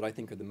discuss what I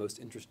think are the most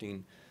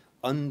interesting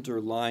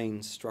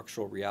underlying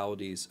structural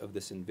realities of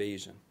this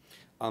invasion.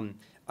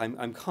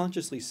 I'm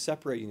consciously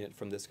separating it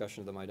from the discussion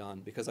of the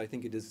Maidan because I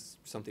think it is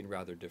something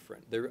rather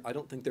different. I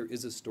don't think there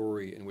is a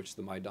story in which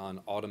the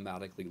Maidan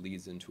automatically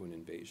leads into an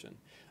invasion.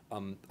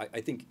 I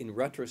think in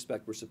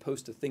retrospect we're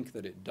supposed to think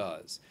that it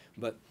does,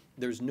 but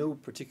there's no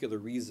particular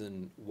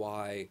reason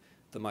why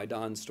the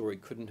Maidan story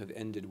couldn't have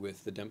ended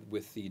with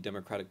the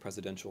democratic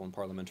presidential and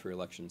parliamentary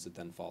elections that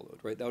then followed,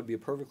 right? That would be a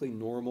perfectly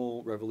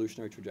normal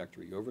revolutionary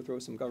trajectory. You overthrow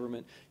some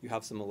government, you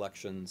have some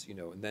elections, you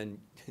know, and then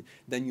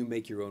then you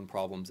make your own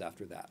problems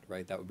after that,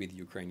 right? That would be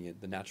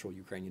the natural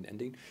Ukrainian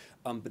ending.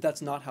 But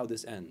that's not how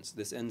this ends.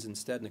 This ends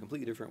instead in a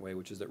completely different way,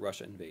 which is that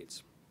Russia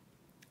invades.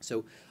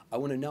 So I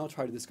want to now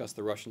try to discuss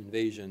the Russian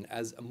invasion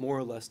as a more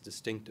or less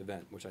distinct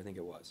event, which I think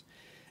it was.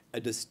 A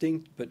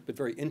distinct but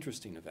very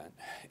interesting event.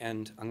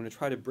 And I'm going to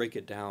try to break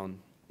it down,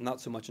 not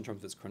so much in terms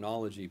of its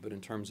chronology, but in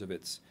terms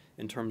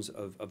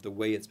of the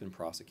way it's been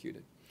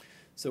prosecuted.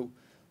 So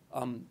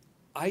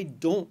I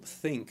don't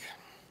think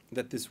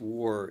that this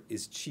war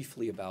is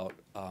chiefly about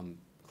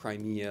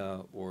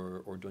Crimea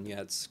or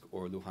Donetsk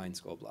or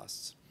Luhansk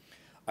oblasts.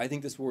 I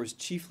think this war is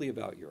chiefly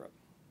about Europe.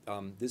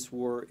 This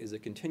war is a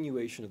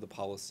continuation of the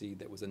policy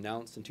that was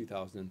announced in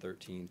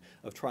 2013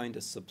 of trying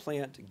to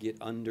supplant, get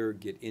under,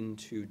 get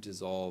into,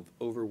 dissolve,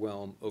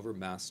 overwhelm,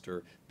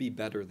 overmaster, be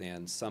better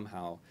than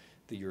somehow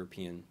the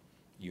European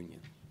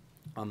Union.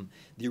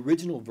 The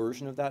original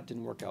version of that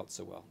didn't work out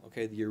so well.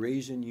 Okay, the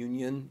Eurasian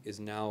Union is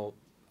now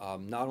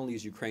not only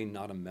is Ukraine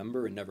not a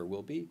member and never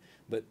will be,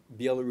 but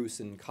Belarus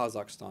and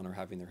Kazakhstan are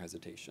having their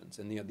hesitations.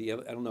 And I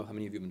don't know how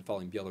many of you have been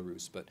following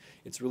Belarus, but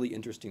it's really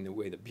interesting the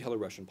way that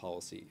Belarusian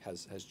policy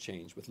has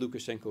changed, with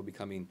Lukashenko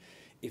becoming,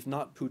 if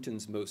not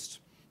Putin's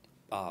most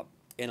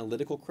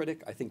analytical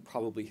critic, I think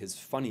probably his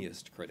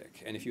funniest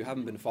critic. And if you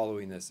haven't been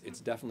following this, it's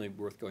definitely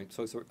worth going.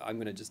 So I'm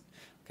going to just,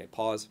 okay,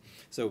 pause.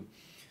 So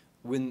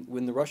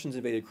when the Russians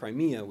invaded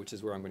Crimea, which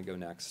is where I'm going to go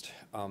next,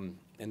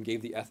 and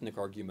gave the ethnic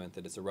argument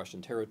that it's a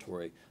Russian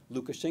territory,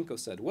 Lukashenko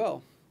said,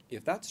 well,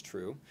 if that's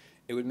true,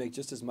 it would make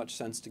just as much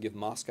sense to give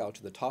Moscow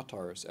to the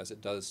Tatars as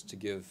it does to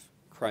give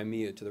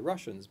Crimea to the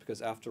Russians,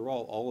 because after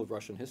all of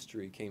Russian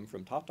history came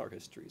from Tatar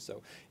history.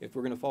 So if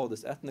we're going to follow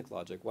this ethnic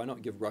logic, why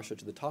not give Russia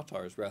to the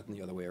Tatars rather than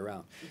the other way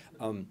around?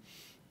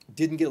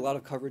 Didn't get a lot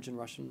of coverage in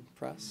Russian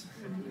press.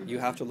 You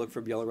have to look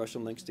for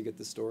Belarusian links to get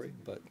this story,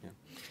 but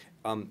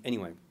yeah.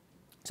 Anyway.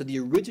 So the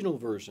original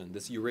version,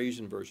 this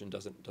Eurasian version,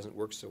 doesn't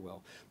work so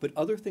well. But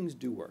other things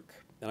do work,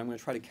 and I'm going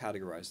to try to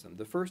categorize them.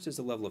 The first is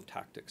the level of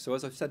tactics. So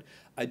as I've said,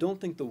 I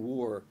don't think the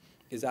war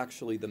is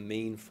actually the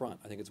main front.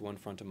 I think it's one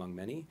front among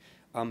many,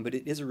 but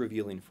it is a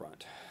revealing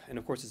front. And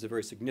of course, it's a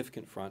very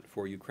significant front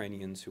for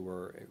Ukrainians who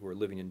are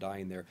living and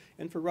dying there,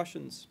 and for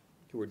Russians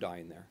who are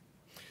dying there.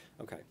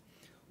 Okay,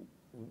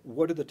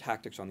 what are the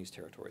tactics on these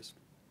territories?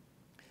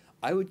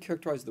 I would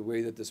characterize the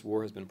way that this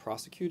war has been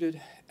prosecuted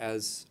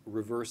as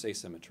reverse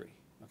asymmetry.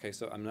 Okay,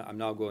 so I'm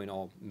now going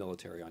all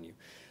military on you.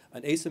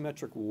 An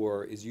asymmetric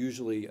war is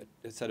usually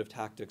a set of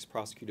tactics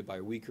prosecuted by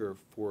a weaker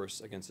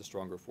force against a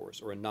stronger force,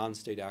 or a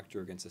non-state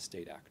actor against a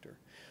state actor.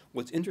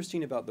 What's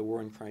interesting about the war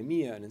in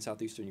Crimea and in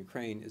southeastern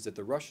Ukraine is that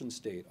the Russian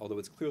state, although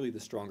it's clearly the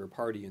stronger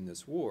party in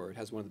this war, it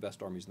has one of the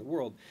best armies in the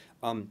world,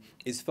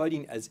 is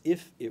fighting as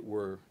if it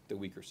were the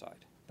weaker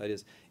side. That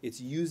is, it's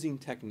using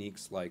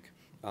techniques like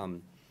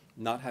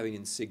not having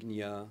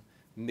insignia,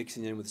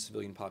 mixing in with the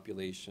civilian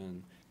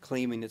population,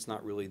 claiming it's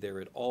not really there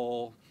at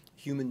all,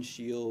 human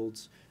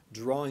shields,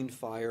 drawing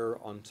fire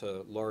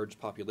onto large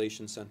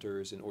population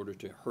centers in order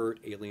to hurt,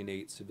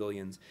 alienate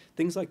civilians,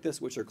 things like this,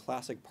 which are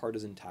classic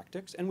partisan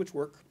tactics and which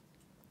work.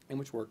 But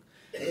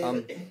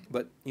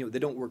you know, they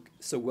don't work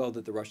so well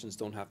that the Russians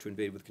don't have to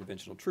invade with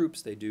conventional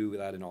troops. They do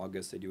that in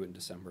August, they do it in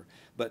December.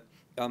 But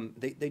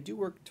they do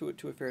work to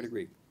a fair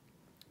degree.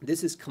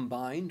 This is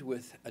combined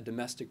with a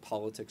domestic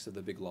politics of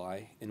the big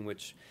lie, in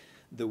which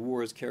the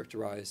war is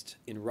characterized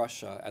in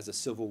Russia as a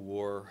civil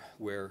war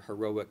where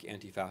heroic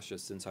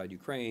anti-fascists inside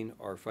Ukraine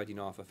are fighting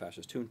off a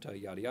fascist junta,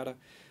 yada yada.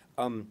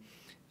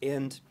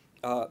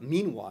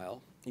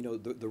 Meanwhile, you know,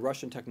 the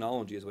Russian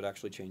technology is what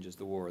actually changes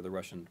the war. The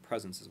Russian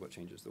presence is what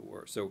changes the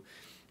war. So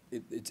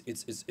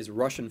it's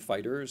Russian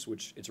fighters,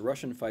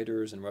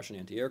 and Russian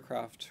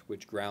anti-aircraft,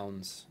 which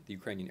grounds the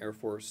Ukrainian Air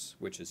Force,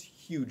 which is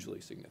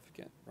hugely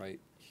significant, right?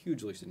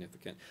 Hugely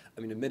significant.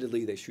 I mean,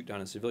 admittedly, they shoot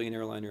down a civilian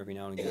airliner every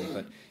now and again,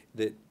 but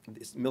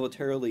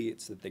militarily,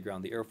 it's that they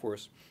ground the Air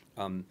Force.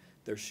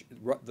 The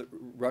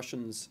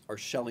Russians are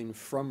shelling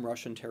from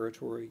Russian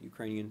territory,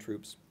 Ukrainian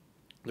troops.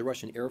 The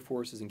Russian Air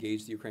Force has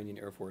engaged the Ukrainian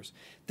Air Force.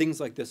 Things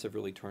like this have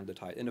really turned the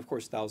tide. And of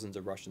course, thousands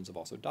of Russians have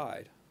also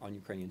died on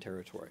Ukrainian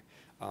territory.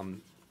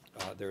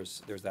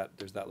 There's that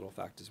little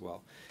fact as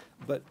well.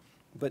 But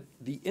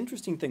the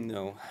interesting thing,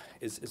 though,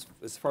 is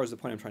as far as the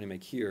point I'm trying to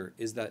make here,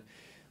 is that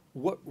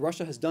what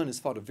Russia has done is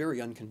fought a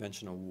very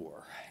unconventional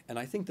war, and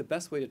I think the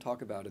best way to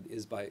talk about it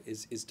is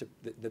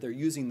that they're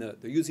using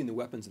the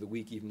weapons of the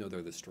weak, even though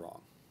they're the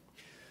strong.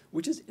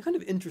 which is kind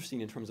of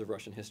interesting in terms of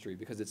Russian history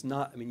because it's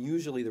not, I mean,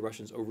 usually the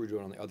Russians overdo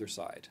it on the other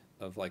side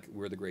of like,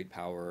 we're the great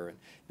power,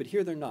 but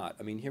here they're not.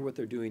 I mean, here what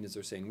they're doing is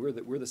they're saying we're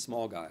the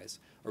small guys,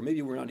 or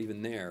maybe we're not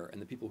even there,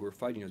 and the people who are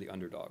fighting are the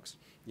underdogs.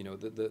 You know,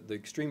 the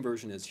extreme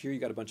version is here you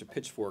got a bunch of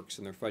pitchforks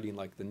and they're fighting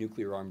like the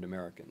nuclear armed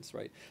Americans,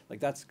 right? Like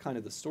that's kind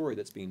of the story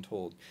that's being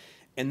told.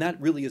 And that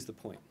really is the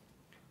point,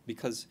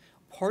 because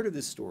part of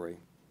this story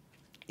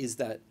is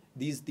that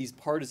these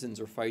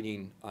partisans are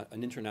fighting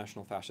an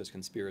international fascist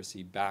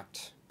conspiracy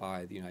backed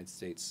by the United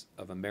States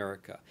of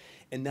America.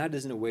 And that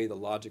is in a way the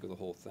logic of the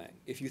whole thing.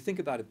 If you think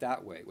about it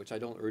that way, which I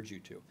don't urge you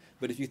to,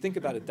 but if you think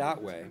about it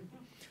that way,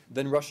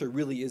 then Russia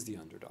really is the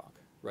underdog,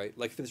 right?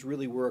 Like if this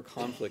really were a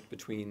conflict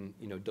between,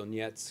 you know,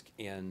 Donetsk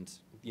and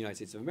the United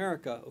States of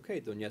America, okay,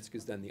 Donetsk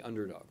is then the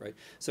underdog, right?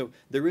 So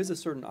there is a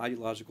certain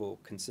ideological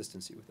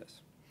consistency with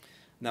this.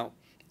 Now,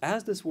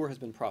 as this war has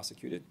been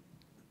prosecuted,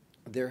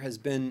 there has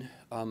been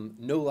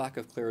no lack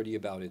of clarity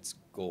about its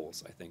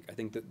goals, I think. I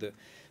think that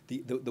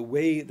the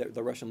way that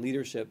the Russian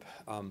leadership,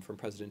 from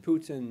President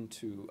Putin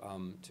to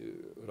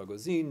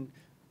Rogozin,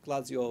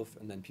 Glaziev,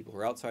 and then people who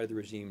are outside of the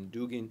regime,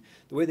 Dugin,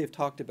 the way they've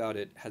talked about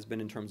it has been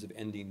in terms of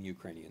ending the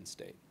Ukrainian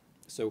state.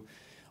 So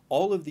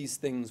all of these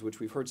things, which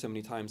we've heard so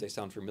many times, they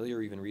sound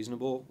familiar, even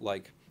reasonable,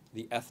 like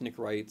the ethnic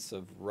rights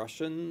of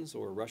Russians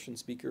or Russian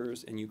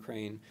speakers in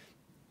Ukraine,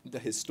 the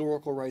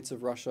historical rights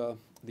of Russia,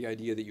 the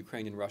idea that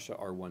Ukraine and Russia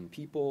are one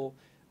people,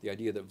 the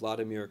idea that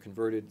Vladimir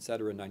converted, et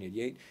cetera, in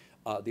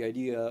 1988, the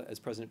idea, as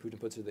President Putin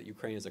puts it, that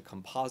Ukraine is a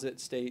composite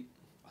state.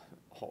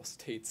 All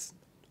states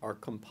are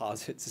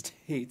composite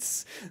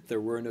states.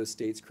 There were no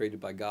states created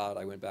by God.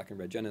 I went back and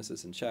read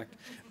Genesis and checked.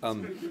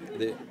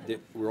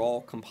 We're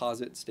all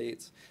composite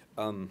states.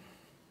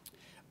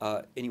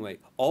 Anyway,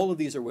 all of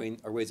these are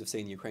ways of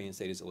saying the Ukrainian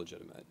state is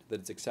illegitimate,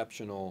 that it's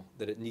exceptional,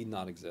 that it need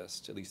not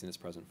exist, at least in its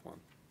present form.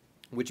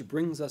 Which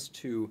brings us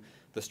to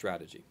the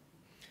strategy.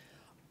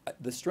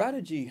 The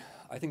strategy,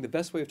 I think the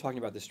best way of talking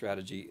about this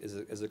strategy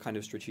is a kind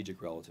of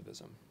strategic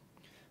relativism.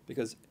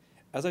 Because,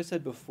 as I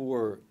said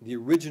before, the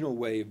original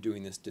way of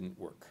doing this didn't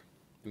work.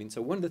 I mean,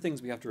 so one of the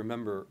things we have to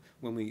remember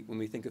when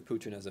we think of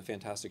Putin as a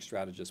fantastic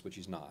strategist, which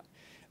he's not,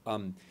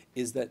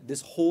 is that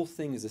this whole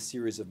thing is a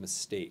series of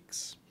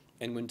mistakes.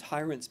 And when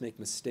tyrants make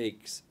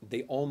mistakes,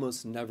 they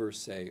almost never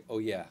say, oh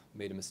yeah,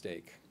 made a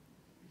mistake.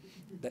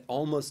 That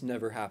almost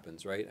never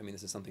happens, right? I mean,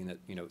 this is something that,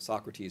 you know,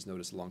 Socrates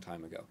noticed a long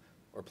time ago,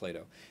 or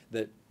Plato,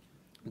 that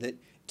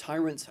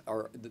tyrants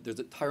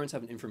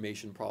have an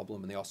information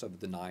problem, and they also have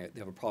they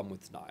have a problem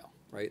with denial,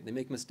 right? They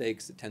make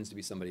mistakes, it tends to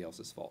be somebody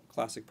else's fault.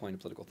 Classic point of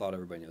political thought,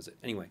 everybody knows it.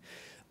 Anyway,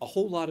 a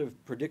whole lot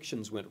of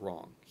predictions went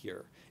wrong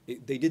here.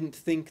 They didn't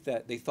think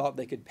that, they thought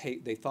they could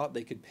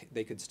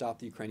stop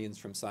the Ukrainians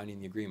from signing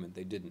the agreement.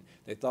 They didn't.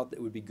 They thought that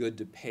it would be good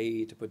to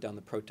pay to put down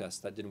the protests.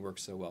 That didn't work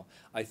so well.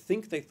 I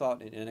think they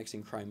thought in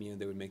annexing Crimea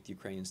they would make the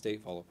Ukrainian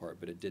state fall apart,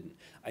 but it didn't.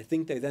 I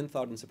think they then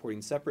thought in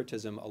supporting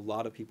separatism a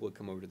lot of people would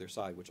come over to their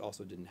side, which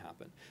also didn't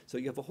happen. So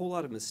you have a whole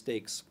lot of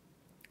mistakes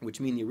which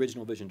mean the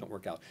original vision don't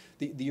work out.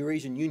 The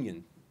Eurasian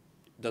Union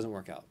doesn't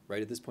work out,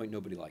 right? At this point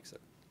nobody likes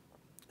it.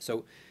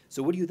 So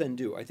what do you then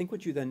do? I think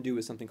what you then do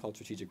is something called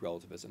strategic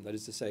relativism. That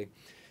is to say,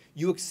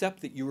 you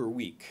accept that you are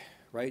weak,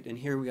 right? And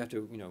here we have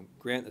to, you know,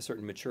 grant a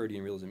certain maturity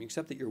and realism. You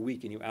accept that you're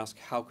weak and you ask,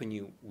 how can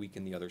you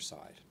weaken the other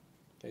side?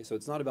 Okay, so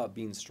it's not about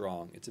being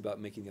strong, it's about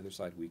making the other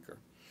side weaker.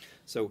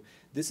 So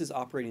this is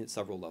operating at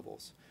several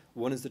levels.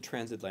 One is the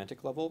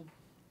transatlantic level.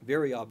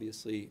 Very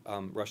obviously,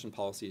 Russian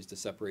policy is to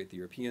separate the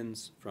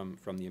Europeans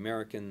from the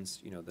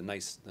Americans. You know, the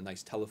nice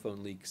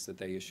telephone leaks that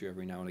they issue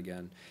every now and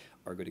again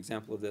are a good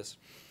example of this.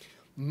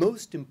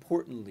 Most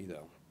importantly,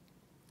 though,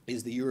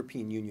 is the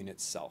European Union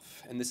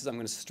itself. And this is, I'm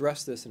going to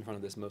stress this in front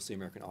of this mostly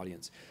American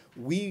audience.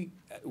 We,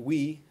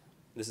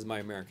 this is my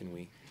American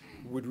we,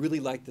 would really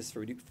like this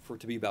for it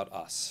to be about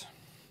us.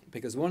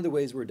 Because one of the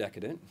ways we're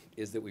decadent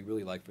is that we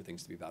really like for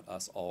things to be about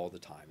us all the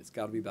time. It's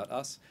got to be about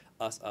us,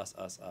 us, us,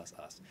 us, us,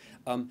 us.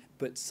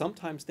 But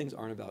sometimes things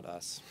aren't about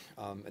us.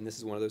 And this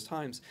is one of those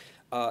times.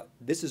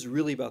 This is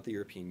really about the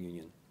European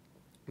Union.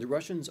 The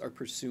Russians are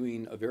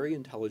pursuing a very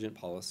intelligent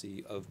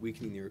policy of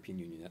weakening the European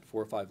Union at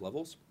 4 or 5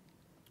 levels.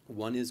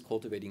 One is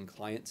cultivating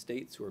client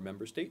states who are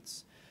member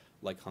states,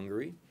 like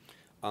Hungary.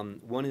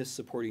 One is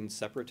supporting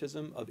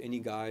separatism of any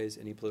guise,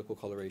 any political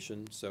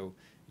coloration. So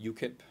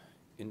UKIP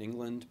in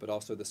England, but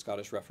also the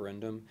Scottish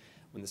referendum.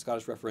 When the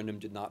Scottish referendum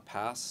did not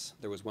pass,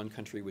 there was one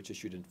country which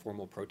issued a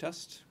formal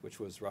protest, which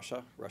was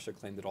Russia. Russia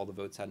claimed that all the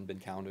votes hadn't been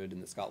counted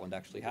and that Scotland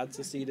actually had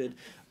seceded.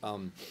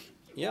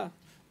 Yeah.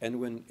 And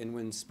when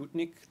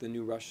Sputnik, the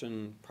new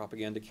Russian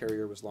propaganda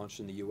carrier, was launched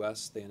in the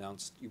US, they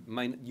announced,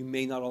 you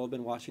may not all have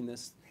been watching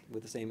this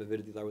with the same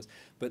avidity that I was,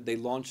 but they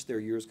launched their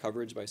year's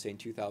coverage by saying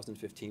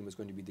 2015 was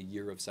going to be the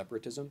year of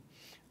separatism.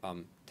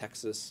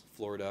 Texas,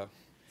 Florida,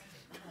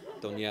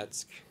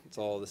 Donetsk, it's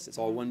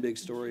all one big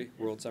story,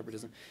 world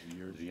separatism. The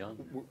year's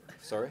young.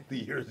 Sorry? The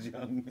year's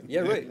young.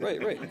 Yeah, right.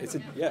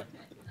 Yeah,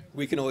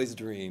 we can always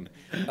dream.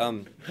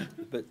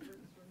 But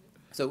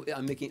So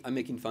I'm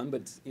making fun,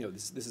 but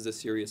this is a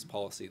serious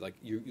policy. Like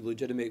you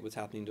legitimate what's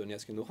happening in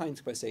Donetsk and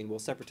Luhansk by saying, well,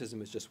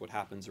 separatism is just what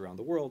happens around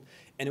the world,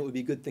 and it would be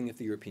a good thing if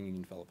the European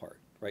Union fell apart,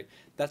 right?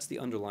 That's the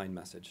underlying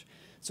message.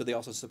 So they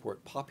also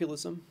support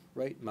populism,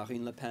 right?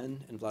 Marine Le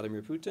Pen and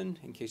Vladimir Putin,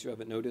 in case you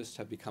haven't noticed,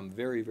 have become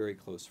very, very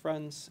close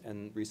friends,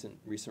 and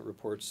recent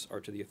reports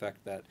are to the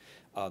effect that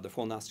the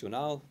Front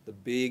National, the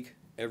big,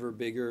 ever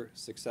bigger,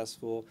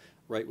 successful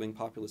right-wing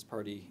populist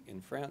party in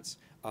France,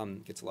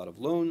 gets a lot of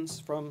loans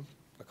from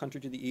a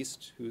country to the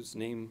east whose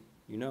name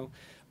you know.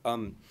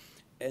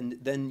 And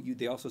then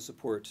they also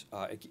support,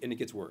 and it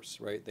gets worse,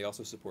 right? They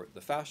also support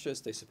the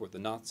fascists, they support the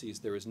Nazis.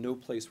 There is no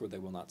place where they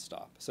will not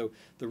stop. So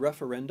the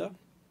referenda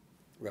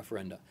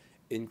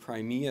in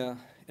Crimea,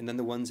 and then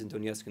the ones in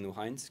Donetsk and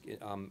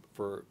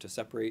Luhansk to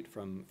separate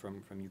from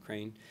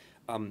Ukraine,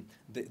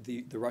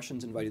 the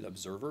Russians invited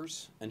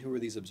observers, and who are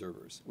these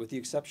observers? With the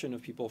exception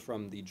of people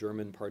from the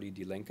German party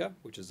Die Linke,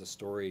 which is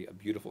a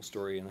beautiful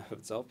story in and of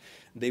itself,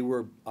 they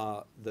were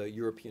the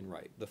European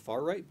right, the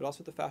far right, but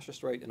also the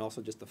fascist right, and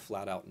also just the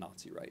flat-out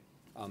Nazi right.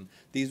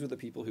 These were the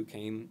people who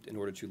came in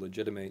order to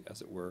legitimate,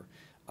 as it were,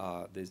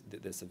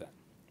 this event.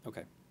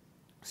 Okay.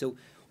 So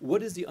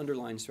what is the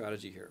underlying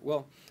strategy here?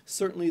 Well,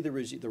 certainly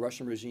the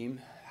Russian regime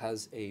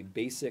has a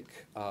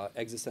basic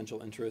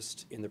existential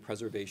interest in the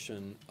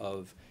preservation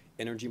of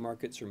energy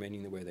markets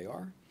remaining the way they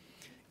are.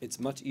 It's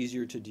much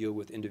easier to deal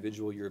with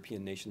individual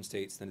European nation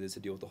states than it is to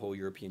deal with the whole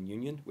European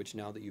Union, which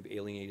now that you've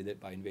alienated it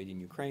by invading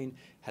Ukraine,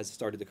 has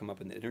started to come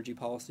up in the energy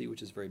policy,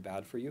 which is very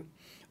bad for you.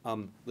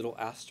 Little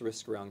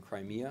asterisk around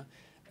Crimea.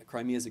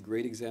 Crimea is a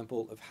great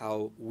example of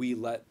how we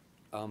let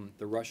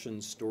the Russian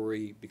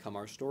story become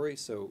our story.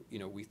 So,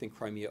 we think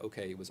Crimea,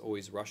 okay, it was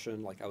always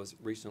Russian. Like I was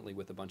recently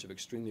with a bunch of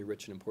extremely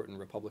rich and important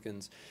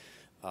Republicans,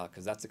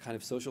 because that's the kind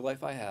of social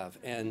life I have.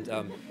 And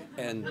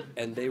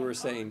they were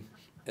saying,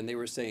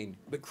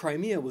 but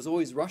Crimea was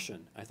always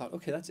Russian. I thought,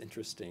 okay, that's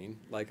interesting.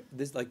 Like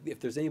if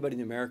there's anybody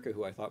in America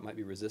who I thought might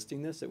be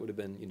resisting this, it would have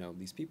been,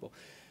 these people.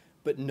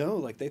 But no,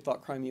 like they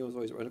thought Crimea was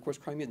always, and of course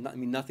Crimea,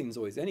 nothing's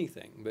always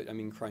anything, but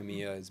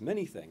Crimea is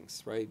many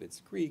things, right?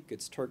 It's Greek,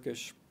 it's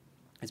Turkish.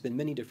 It's been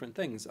many different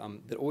things.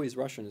 That always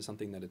Russian is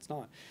something that it's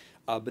not.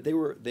 But they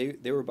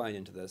were buying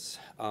into this.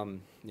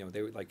 They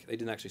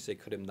didn't actually say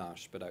Krim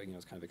Nash, but I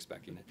was kind of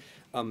expecting it.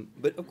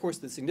 But of course,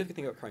 the significant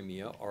thing about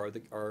Crimea are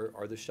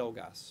the shell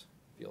gas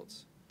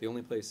fields. The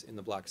only place in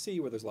the Black Sea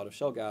where there's a lot of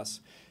shell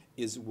gas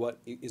is what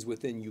is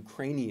within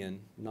Ukrainian,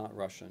 not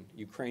Russian,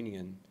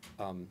 Ukrainian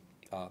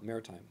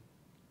maritime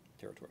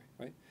territory,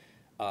 right?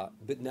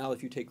 But now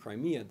if you take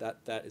Crimea,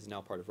 that is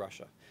now part of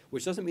Russia,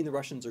 which doesn't mean the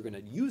Russians are going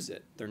to use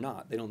it. They're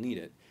not. They don't need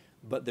it.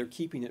 But they're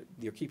keeping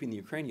the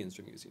Ukrainians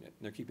from using it.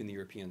 And they're keeping the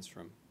Europeans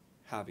from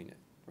having it,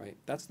 right?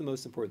 That's the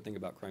most important thing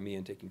about Crimea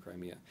and taking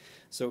Crimea.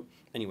 So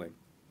anyway,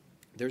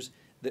 there's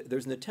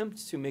an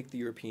attempt to make the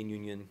European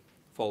Union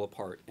fall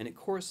apart. And it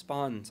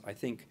corresponds, I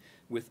think,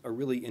 with a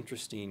really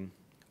interesting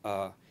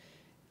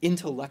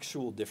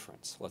intellectual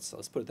difference.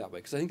 Let's put it that way,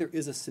 because I think there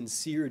is a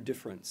sincere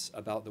difference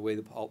about the way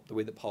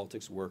that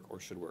politics work or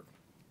should work.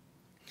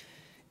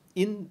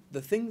 In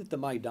the thing that the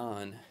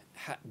Maidan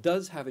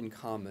does have in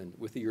common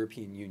with the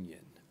European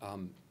Union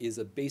is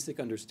a basic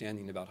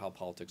understanding about how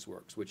politics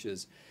works, which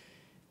is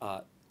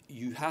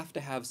you have to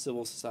have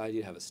civil society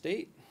to have a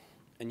state,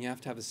 and you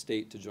have to have a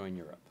state to join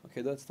Europe.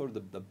 Okay, that's sort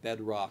of the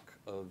bedrock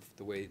of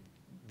the way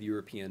the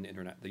European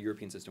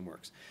system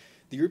works.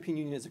 The European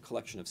Union is a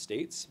collection of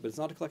states, but it's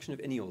not a collection of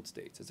any old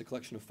states. It's a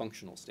collection of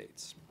functional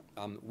states.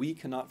 We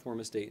cannot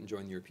form a state and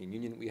join the European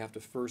Union. We have to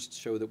first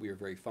show that we are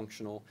very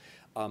functional.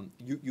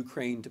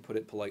 Ukraine, to put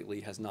it politely,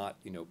 has not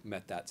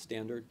met that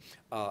standard.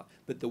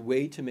 But the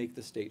way to make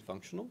the state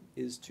functional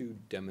is to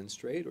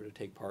demonstrate or to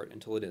take part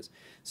until it is.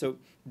 So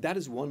that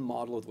is one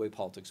model of the way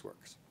politics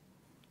works.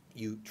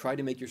 You try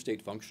to make your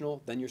state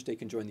functional, then your state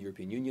can join the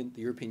European Union.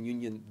 The European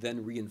Union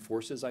then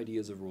reinforces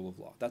ideas of rule of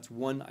law. That's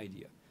one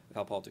idea of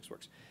how politics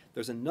works.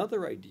 There's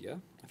another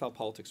idea of how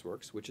politics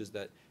works, which is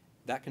that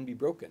can be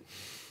broken.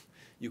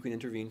 You can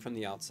intervene from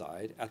the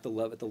outside at the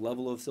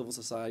level of civil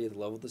society, at the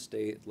level of the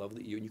state, at the level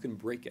of the EU, and you can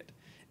break it.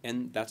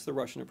 And that's the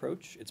Russian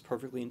approach. It's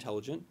perfectly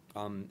intelligent.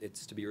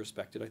 It's to be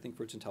respected, I think,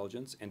 for its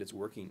intelligence, and it's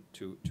working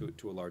to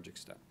a large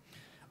extent.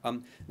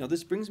 Now,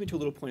 this brings me to a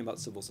little point about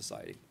civil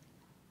society,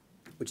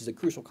 which is a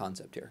crucial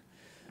concept here.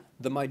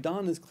 The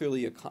Maidan is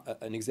clearly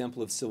an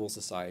example of civil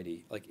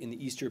society, like in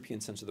the East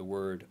European sense of the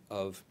word,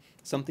 of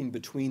something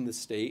between the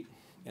state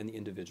and the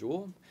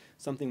individual,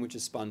 something which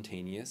is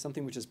spontaneous,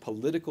 something which is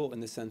political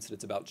in the sense that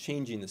it's about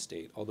changing the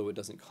state, although it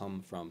doesn't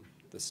come from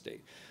the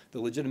state. The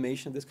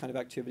legitimation of this kind of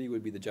activity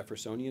would be the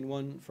Jeffersonian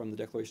one from the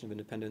Declaration of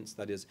Independence.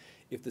 That is,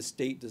 if the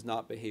state does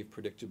not behave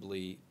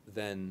predictably,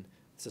 then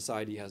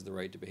society has the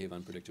right to behave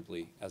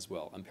unpredictably as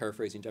well. I'm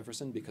paraphrasing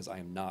Jefferson because I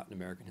am not an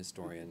American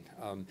historian,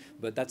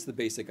 but that's the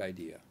basic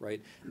idea,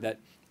 right? That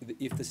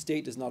if the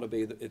state does not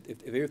obey,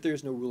 if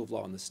there's no rule of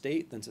law in the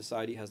state, then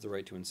society has the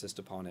right to insist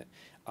upon it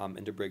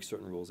and to break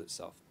certain rules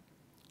itself.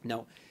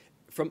 Now,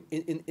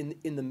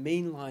 in the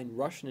mainline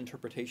Russian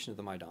interpretation of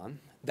the Maidan,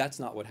 that's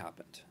not what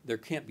happened. There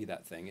can't be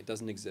that thing. It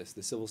doesn't exist.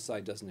 The civil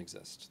society doesn't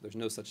exist. There's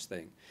no such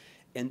thing.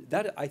 And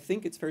that, I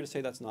think it's fair to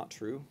say that's not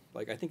true.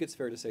 Like, I think it's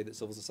fair to say that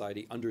civil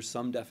society, under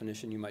some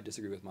definition, you might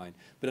disagree with mine,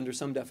 but under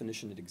some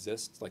definition it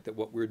exists, like that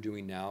what we're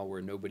doing now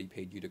where nobody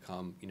paid you to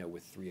come, you know,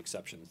 with 3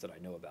 exceptions that I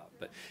know about,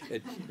 but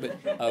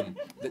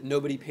that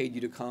nobody paid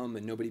you to come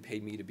and nobody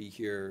paid me to be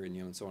here, and,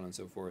 you know, and so on and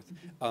so forth,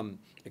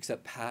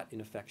 except pat in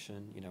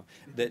affection, you know,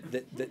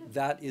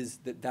 that is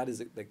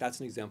like, that's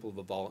an example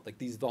of like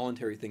these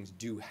voluntary things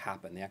do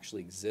happen. They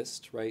actually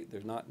exist, right?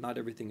 There's not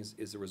everything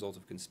is a result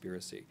of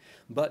conspiracy,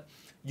 but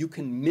you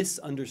can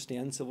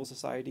misunderstand civil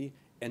society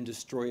and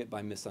destroy it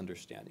by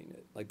misunderstanding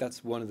it. Like,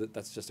 that's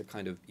that's just a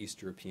kind of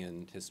East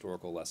European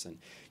historical lesson.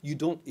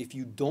 If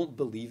you don't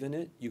believe in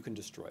it, you can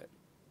destroy it.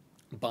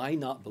 By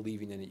not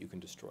believing in it, you can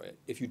destroy it.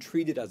 If you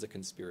treat it as a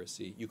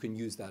conspiracy, you can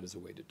use that as a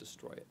way to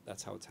destroy it.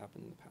 That's how it's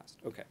happened in the past.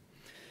 Okay.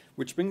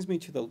 Which brings me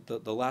to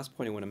the last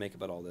point I want to make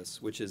about all this,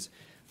 which is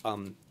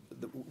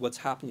what's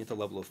happening at the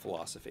level of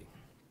philosophy.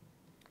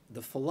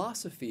 The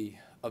philosophy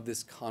of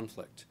this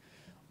conflict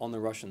on the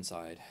Russian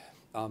side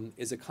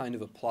is a kind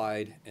of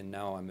applied, and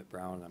now I'm at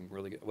Brown, and I'm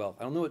really good. Well,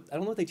 I don't know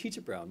what they teach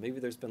at Brown. Maybe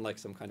there's been like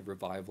some kind of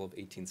revival of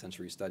 18th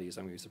century studies.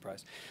 I'm going to be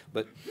surprised.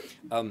 But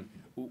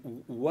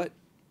what,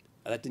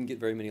 that didn't get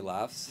very many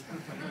laughs.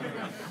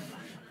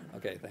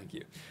 Okay, thank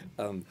you.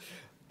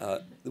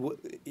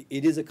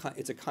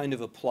 It's a kind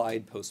of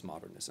applied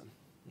postmodernism.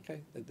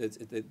 Okay,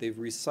 they've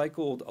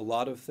recycled a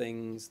lot of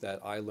things that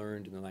I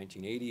learned in the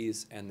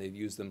 1980s, and they've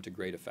used them to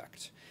great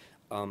effect.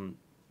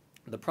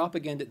 The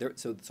propaganda,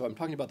 so I'm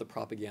talking about the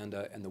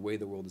propaganda and the way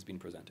the world is being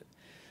presented.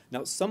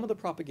 Now, some of the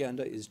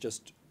propaganda is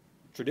just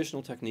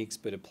traditional techniques,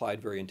 but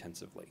applied very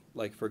intensively.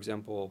 Like, for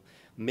example,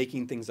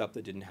 making things up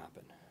that didn't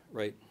happen,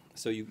 right?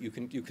 So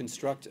you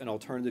construct an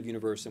alternative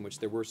universe in which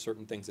there were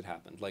certain things that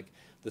happened, like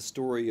the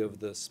story of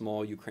the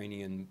small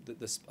Ukrainian,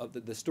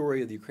 the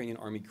story of the Ukrainian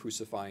army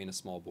crucifying a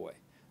small boy.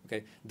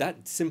 Okay,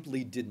 that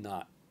simply did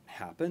not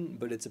happen,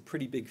 but it's a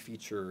pretty big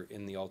feature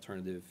in the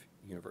alternative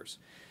universe.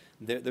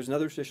 There's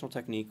another traditional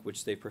technique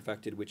which they've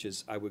perfected, which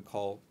is, I would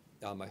call,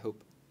 I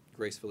hope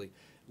gracefully,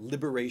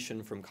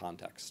 liberation from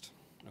context.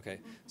 Okay,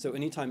 so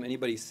anytime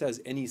anybody says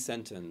any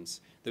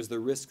sentence, there's the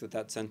risk that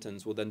that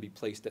sentence will then be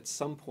placed at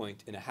some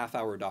point in a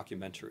half-hour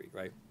documentary,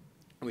 right?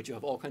 In which you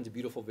have all kinds of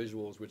beautiful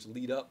visuals which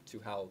lead up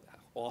to how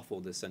awful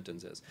this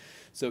sentence is.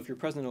 So if you're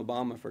President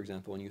Obama, for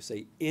example, and you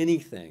say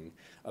anything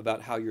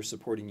about how you're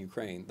supporting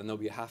Ukraine, then there'll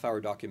be a half-hour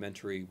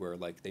documentary where,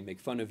 like, they make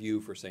fun of you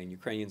for saying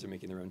Ukrainians are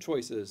making their own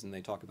choices, and they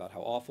talk about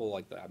how awful,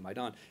 like, the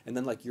Maidan, and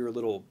then, like, your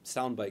little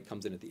soundbite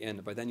comes in at the end,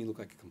 and by then you look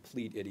like a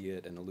complete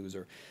idiot and a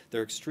loser.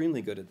 They're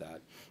extremely good at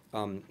that.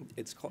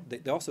 It's called,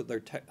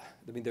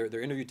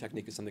 their interview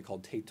technique is something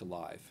called tape to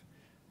live,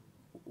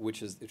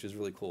 which is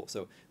really cool.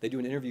 So they do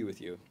an interview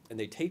with you, and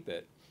they tape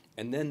it,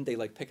 and then they,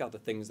 like, pick out the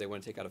things they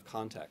want to take out of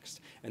context,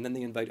 and then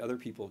they invite other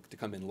people to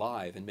come in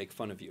live and make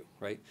fun of you,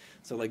 right?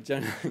 So, like,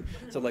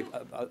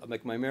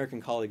 like my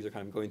American colleagues are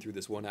kind of going through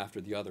this one after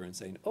the other and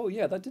saying, "Oh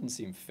yeah, that didn't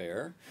seem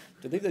fair.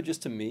 Did they do that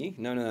just to me?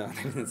 No.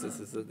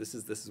 this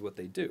is what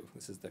they do.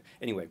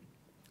 Anyway.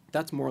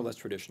 That's more or less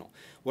traditional.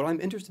 What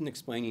I'm interested in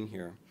explaining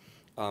here,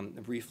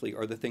 briefly,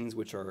 are the things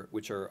which are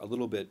a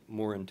little bit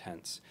more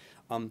intense.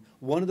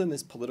 One of them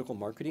is political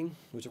marketing,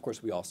 which of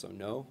course we also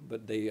know,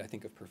 but they, I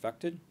think, have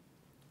perfected.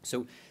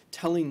 So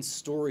telling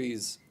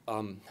stories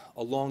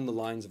along the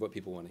lines of what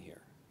people want to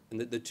hear.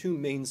 And the two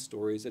main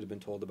stories that have been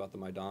told about the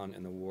Maidan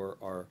and the war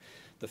are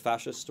the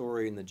fascist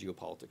story and the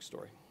geopolitics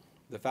story.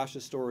 The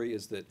fascist story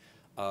is that,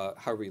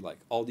 however you like,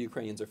 all the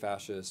Ukrainians are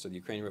fascists, or the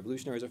Ukrainian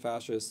revolutionaries are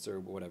fascists, or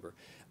whatever.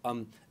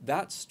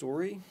 That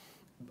story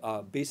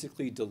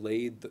basically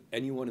delayed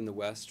anyone in the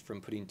West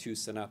from putting 2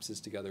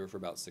 synapses together for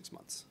about 6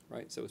 months,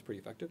 right? So it was pretty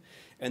effective.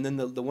 And then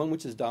the one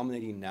which is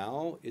dominating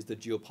now is the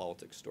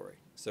geopolitics story.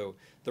 So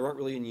there aren't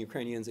really any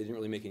Ukrainians. They didn't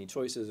really make any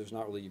choices. There's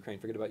not really Ukraine.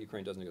 Forget about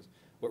Ukraine. Doesn't exist.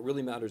 What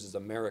really matters is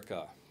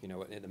America. You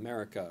know, in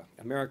America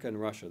and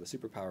Russia, the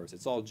superpowers.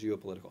 It's all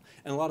geopolitical.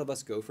 And a lot of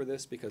us go for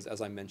this because, as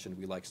I mentioned,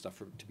 we like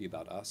stuff to be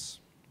about us.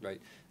 Right?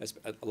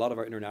 A lot of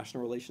our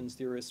international relations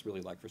theorists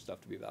really like for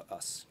stuff to be about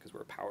us because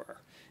we're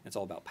power. It's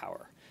all about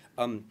power.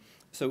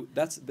 So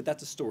that's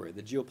a story.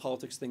 The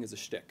geopolitics thing is a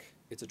shtick.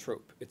 It's a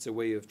trope. It's a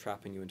way of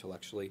trapping you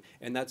intellectually,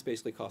 and that's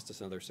basically cost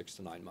us another 6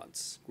 to 9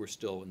 months. We're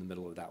still in the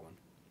middle of that one.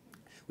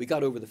 We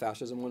got over the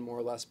fascism one more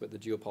or less, but the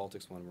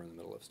geopolitics one we're in the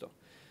middle of still.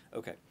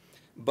 Okay,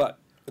 but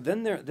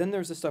then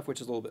there's the stuff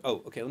which is a little bit.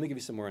 Oh, okay. Let me give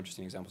you some more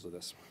interesting examples of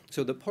this.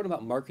 So the part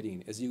about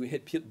marketing is you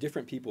hit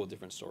different people with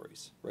different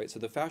stories, right? So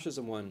the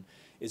fascism one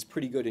is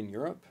pretty good in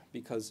Europe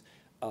because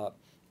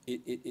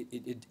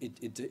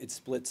it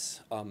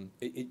splits.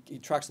 It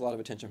attracts a lot of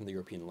attention from the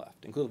European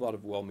left, including a lot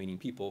of well-meaning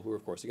people who are,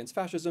 of course, against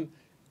fascism,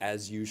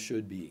 as you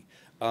should be.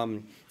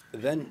 But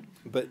the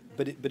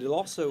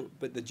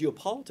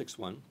geopolitics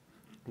one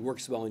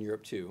works well in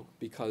Europe too,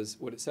 because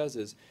what it says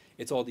is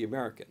it's all the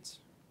Americans,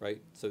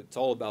 right? So it's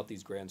all about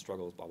these grand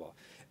struggles, blah, blah.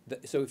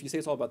 So if you say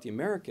it's all about the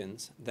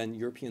Americans, then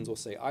Europeans will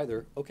say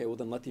either, okay, well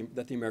then let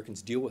the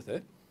Americans deal with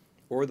it,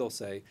 or they'll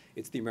say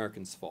it's the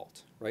Americans'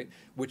 fault, right?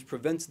 Which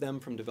prevents them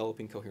from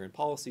developing coherent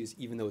policies,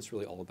 even though it's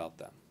really all about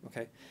them,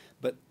 okay?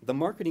 But the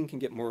marketing can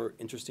get more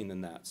interesting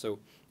than that. So,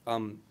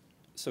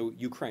 so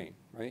Ukraine,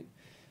 right?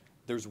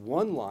 There's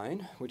one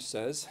line which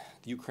says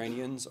the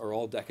Ukrainians are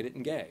all decadent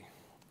and gay.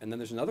 And then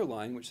there's another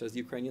line which says the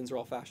Ukrainians are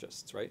all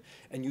fascists, right?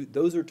 And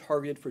those are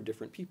targeted for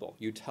different people.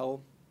 You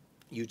tell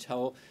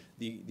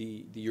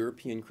the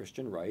European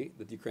Christian right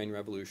that the Ukrainian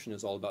Revolution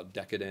is all about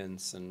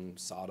decadence and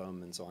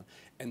Sodom and so on,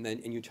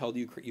 and you tell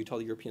the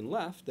European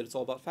left that it's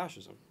all about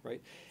fascism,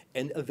 right?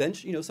 And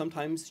eventually,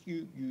 sometimes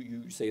you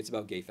say it's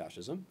about gay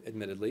fascism.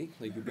 Admittedly,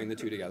 like you bring the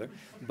two together,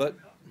 but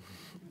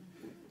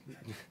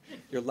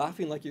you're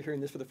laughing like you're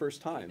hearing this for the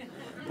first time,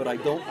 but I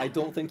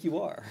don't think you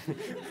are.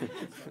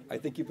 I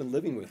think you've been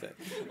living with it.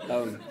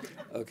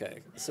 Okay,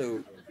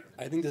 so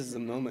I think this is a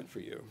moment for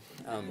you.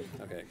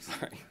 Okay,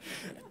 sorry.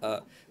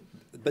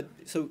 But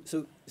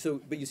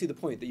you see the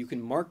point that you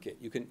can market,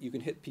 you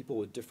can hit people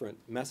with different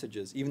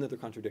messages, even though they're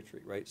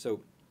contradictory, right?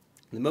 So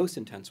the most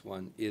intense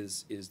one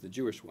is the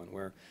Jewish one,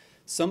 where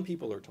some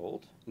people are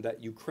told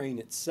that Ukraine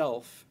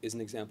itself is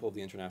an example of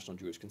the international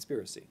Jewish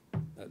conspiracy.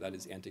 That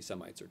is,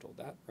 anti-Semites are told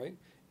that, right?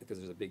 Because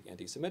there's a big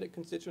anti-Semitic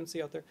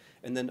constituency out there.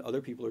 And then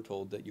other people are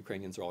told that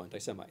Ukrainians are all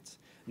anti-Semites.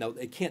 Now,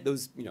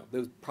 those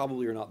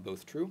probably are not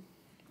both true,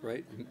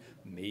 right?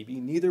 Maybe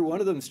neither one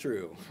of them is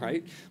true,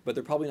 right? But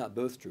they're probably not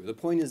both true. The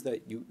point is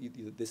that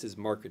this is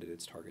marketed,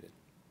 it's targeted.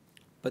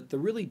 But the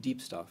really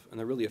deep stuff and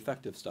the really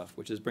effective stuff,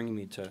 which is bringing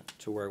me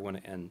to where I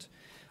want to end,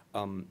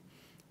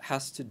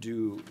 has to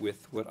do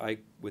with what I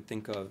would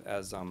think of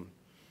as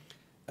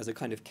a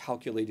kind of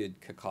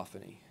calculated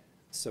cacophony.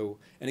 So,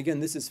 and again,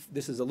 this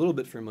is a little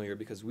bit familiar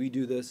because we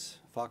do this.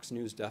 Fox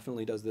News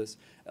definitely does this.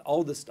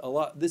 All this, a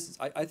lot.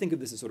 I think of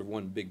this as sort of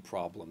one big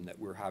problem that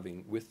we're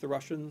having with the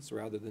Russians,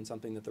 rather than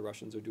something that the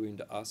Russians are doing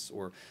to us,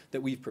 or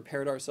that we've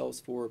prepared ourselves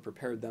for,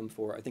 prepared them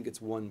for. I think it's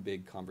one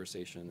big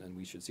conversation, and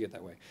we should see it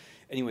that way.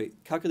 Anyway,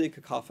 calculated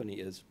cacophony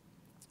is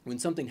when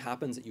something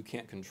happens that you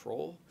can't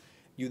control.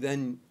 You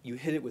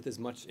hit it with as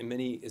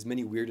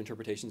many weird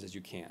interpretations as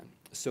you can,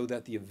 so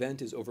that the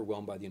event is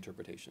overwhelmed by the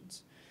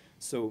interpretations.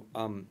 So.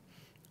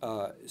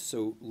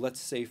 So let's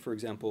say, for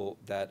example,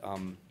 that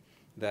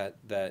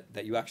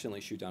you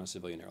accidentally shoot down a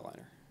civilian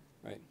airliner,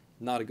 right?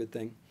 Not a good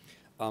thing.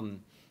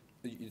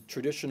 The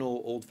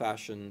traditional,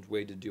 old-fashioned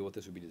way to deal with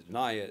this would be to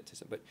deny it,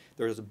 but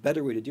there is a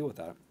better way to deal with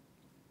that,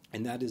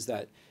 and that is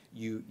that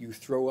you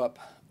throw up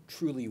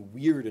truly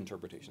weird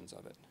interpretations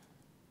of it.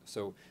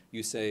 So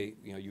you say,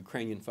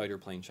 Ukrainian fighter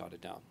plane shot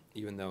it down,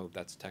 even though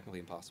that's technically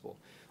impossible.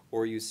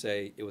 Or you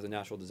say it was a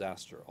natural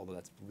disaster, although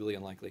that's really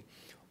unlikely.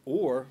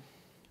 Or,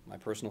 my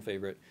personal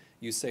favorite,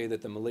 you say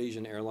that the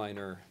Malaysian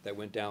airliner that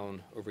went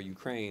down over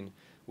Ukraine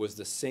was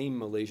the same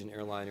Malaysian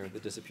airliner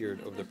that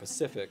disappeared over the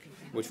Pacific,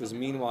 which was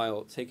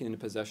meanwhile taken into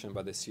possession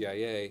by the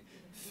CIA,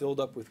 filled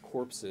up with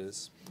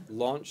corpses,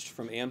 launched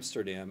from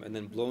Amsterdam, and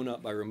then blown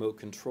up by remote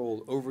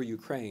control over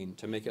Ukraine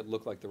to make it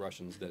look like the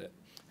Russians did it,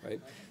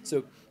 right?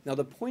 So now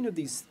the point of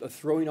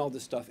throwing all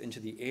this stuff into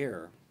the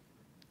air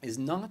is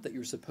not that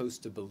you're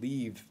supposed to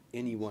believe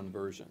any one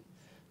version.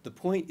 The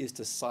point is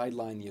to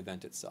sideline the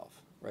event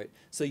itself. Right?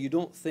 So you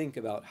don't think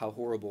about how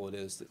horrible it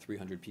is that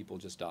 300 people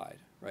just died,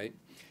 right?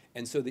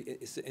 And so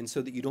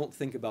that you don't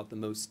think about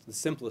the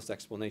simplest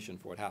explanation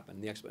for what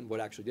happened. What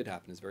actually did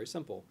happen is very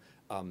simple,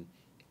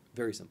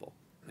 very simple.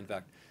 In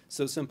fact,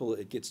 so simple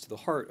it gets to the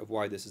heart of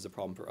why this is a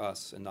problem for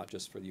us and not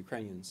just for the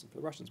Ukrainians and for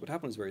the Russians. What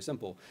happened is very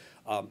simple.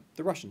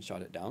 The Russians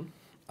shot it down,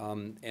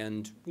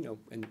 and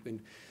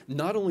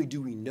not only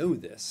do we know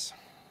this,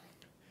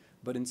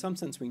 but in some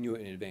sense we knew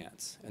it in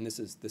advance. And this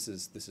is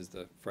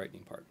the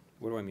frightening part.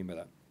 What do I mean by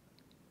that?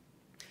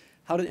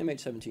 How did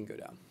MH17 go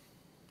down?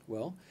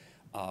 Well,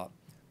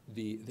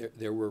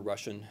 there were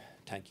Russian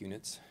tank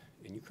units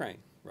in Ukraine.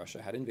 Russia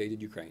had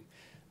invaded Ukraine.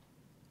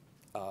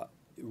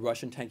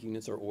 Russian tank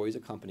units are always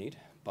accompanied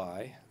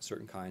by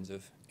certain kinds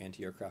of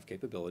anti-aircraft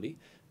capability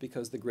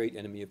because the great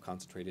enemy of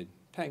concentrated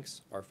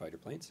tanks are fighter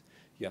planes.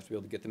 You have to be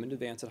able to get them in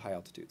advance at high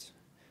altitudes.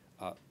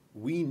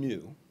 We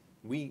knew,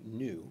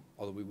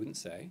 although we wouldn't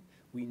say,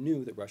 we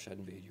knew that Russia had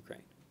invaded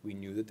Ukraine. We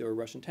knew that there were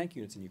Russian tank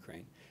units in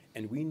Ukraine,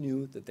 and we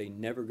knew that they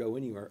never go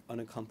anywhere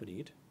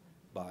unaccompanied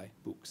by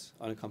Buks,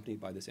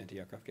 unaccompanied by this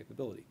anti-aircraft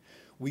capability.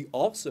 We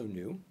also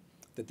knew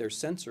that their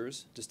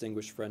sensors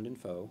distinguish friend and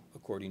foe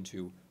according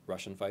to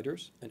Russian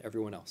fighters and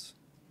everyone else,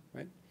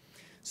 right?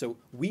 So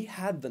we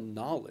had the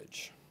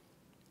knowledge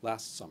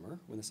last summer,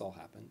 when this all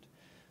happened,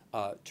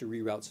 to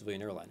reroute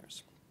civilian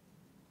airliners.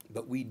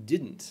 But we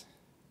didn't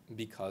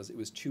because it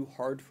was too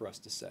hard for us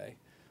to say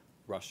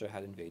Russia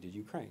had invaded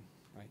Ukraine,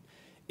 right?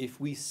 If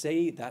we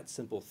say that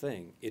simple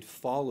thing, it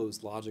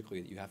follows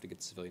logically that you have to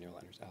get civilian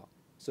airliners out.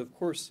 So of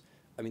course,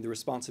 I mean, the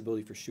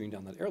responsibility for shooting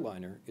down that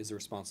airliner is the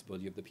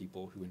responsibility of the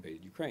people who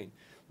invaded Ukraine.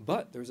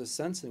 But there's a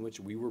sense in which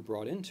we were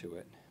brought into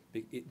it,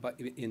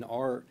 in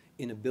our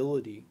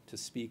inability to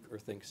speak or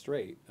think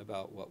straight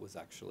about what was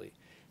actually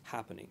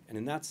happening. And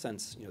in that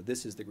sense,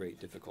 this is the great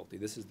difficulty.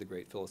 This is the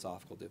great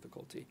philosophical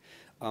difficulty.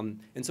 And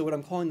so what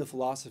I'm calling the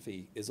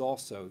philosophy is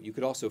also, you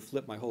could also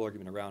flip my whole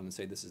argument around and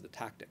say this is the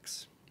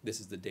tactics. This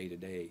is the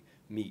day-to-day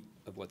meat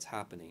of what's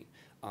happening.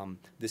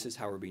 This is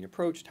how we're being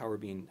approached, how we're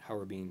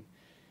being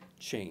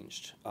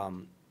changed.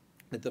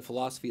 That the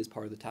philosophy is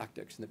part of the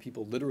tactics, and that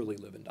people literally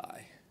live and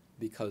die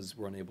because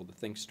we're unable to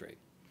think straight.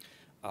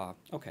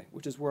 Okay,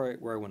 which is where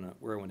I want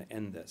to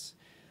end this.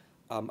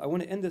 I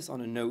want to end this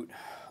on a note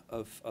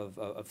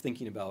of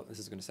thinking about, this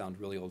is going to sound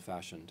really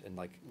old-fashioned, and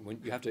like when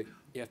you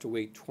have to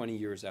wait 20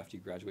 years after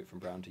you graduate from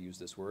Brown to use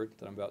this word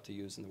that I'm about to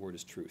use, and the word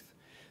is truth.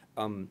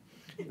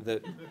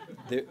 There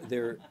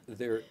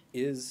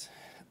is.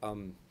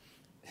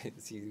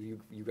 See,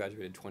 you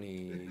graduated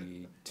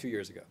 22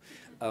 years ago.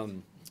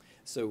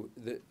 So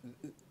the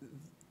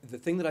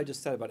thing that I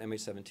just said about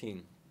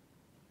MH17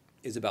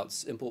 is about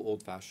simple,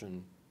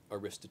 old-fashioned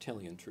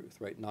Aristotelian truth,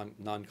 right?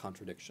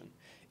 Non-contradiction.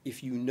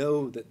 If you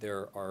know that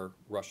there are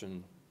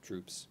Russian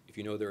troops, if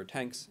you know there are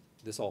tanks,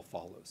 this all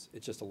follows.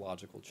 It's just a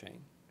logical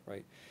chain,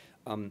 right?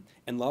 And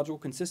logical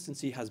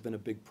consistency has been a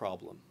big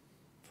problem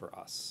for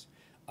us.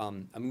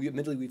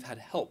 Admittedly, we've had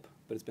help,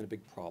 but it's been a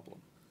big problem,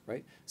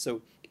 right?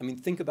 So,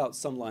 think about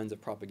some lines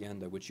of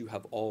propaganda which you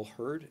have all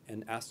heard,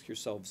 and ask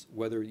yourselves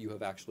whether you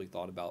have actually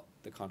thought about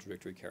the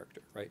contradictory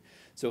character, right?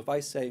 So if I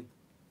say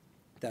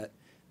that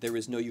there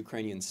is no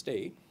Ukrainian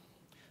state,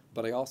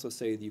 but I also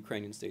say the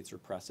Ukrainian state's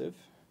repressive,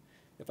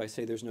 if I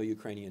say there's no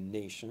Ukrainian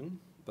nation,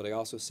 but I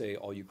also say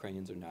all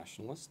Ukrainians are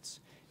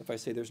nationalists, if I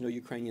say there's no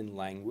Ukrainian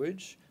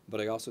language,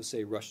 but I also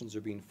say Russians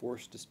are being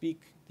forced to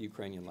speak the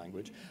Ukrainian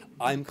language,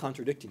 I'm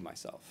contradicting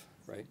myself,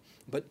 right?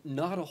 But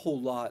not a whole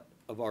lot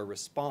of our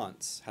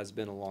response has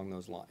been along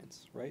those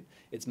lines, right?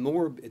 It's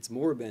more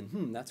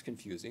been, that's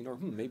confusing, or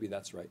maybe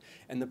that's right.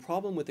 And the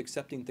problem with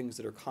accepting things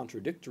that are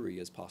contradictory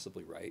as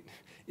possibly right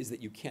is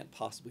that you can't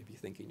possibly be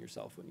thinking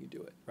yourself when you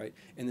do it, right?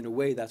 And in a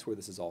way, that's where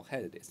this is all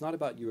headed. It's not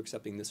about you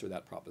accepting this or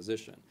that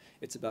proposition.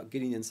 It's about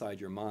getting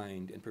inside your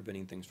mind and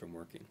preventing things from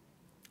working.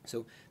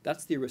 So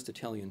that's the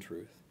Aristotelian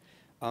truth.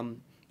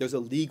 There's a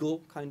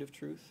legal kind of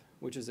truth,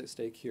 which is at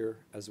stake here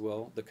as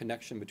well, the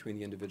connection between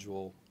the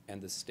individual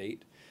and the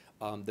state.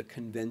 The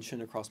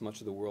convention across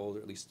much of the world, or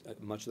at least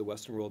much of the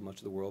Western world, much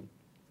of the world,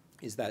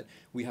 is that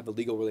we have a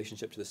legal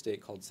relationship to the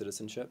state called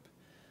citizenship.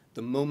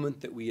 The moment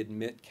that we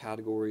admit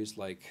categories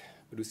like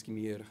Ruski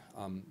mir,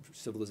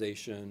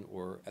 civilization,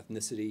 or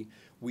ethnicity,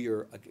 we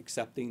are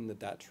accepting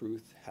that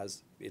truth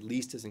at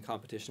least is in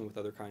competition with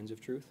other kinds of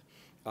truth.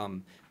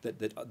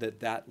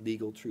 That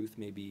legal truth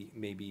may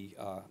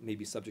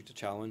be subject to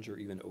challenge or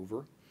even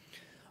over.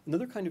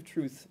 Another kind of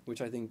truth which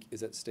I think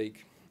is at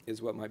stake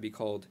is what might be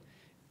called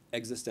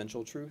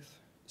existential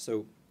truth.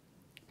 So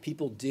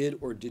people did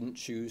or didn't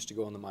choose to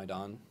go on the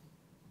Maidan,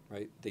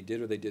 right? They did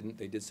or they didn't.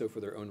 They did so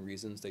for their own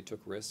reasons. They took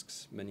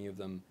risks. Many of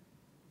them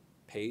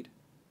paid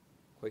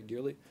quite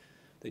dearly.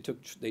 They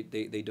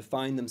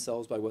defined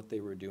themselves by what they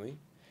were doing.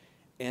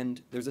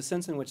 And there's a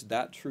sense in which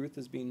that truth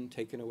is being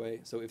taken away.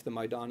 So if the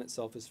Maidan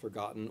itself is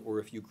forgotten, or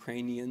if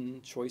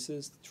Ukrainian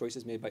choices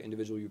made by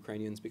individual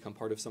Ukrainians become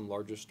part of some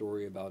larger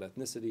story about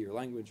ethnicity or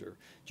language or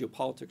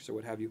geopolitics or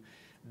what have you,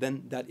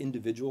 then that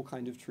individual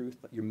kind of truth,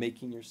 you're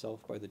making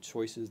yourself by the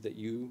choices that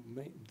you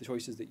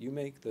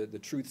make, the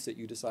truths that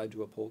you decide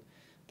to uphold,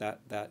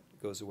 that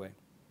goes away.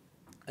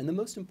 And the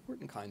most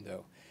important kind,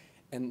 though,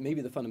 and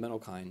maybe the fundamental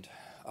kind,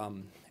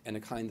 and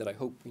a kind that I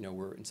hope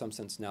we're in some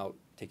sense now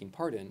taking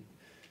part in,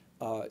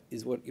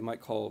 is what you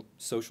might call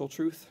social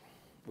truth,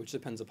 which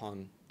depends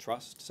upon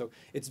trust. So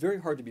it's very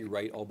hard to be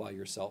right all by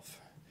yourself.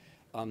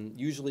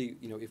 Usually,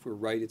 if we're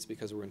right, it's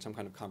because we're in some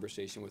kind of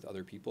conversation with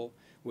other people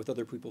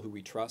who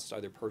we trust,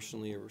 either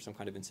personally or some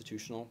kind of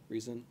institutional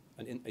reason.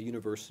 A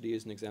university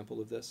is an example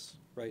of this,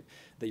 right?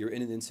 That you're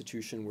in an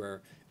institution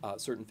where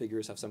certain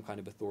figures have some kind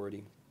of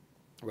authority,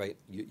 right?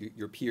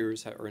 Your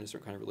peers are in a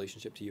certain kind of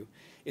relationship to you.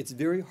 It's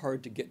very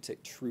hard to get to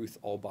truth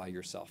all by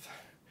yourself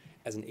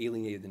as an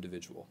alienated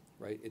individual,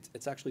 right?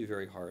 It's actually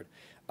very hard.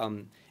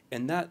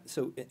 And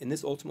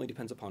this ultimately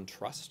depends upon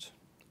trust.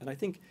 And I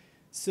think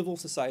civil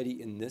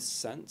society in this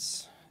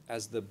sense,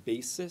 as the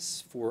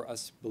basis for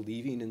us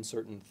believing in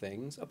certain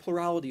things, a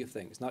plurality of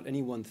things, not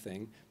any one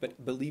thing,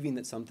 but believing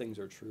that some things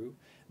are true,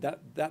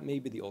 that may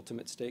be the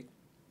ultimate stake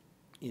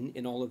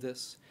in all of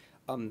this.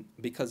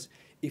 Because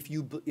if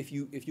you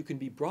can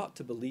be brought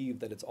to believe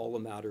that it's all a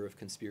matter of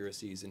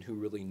conspiracies and who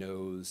really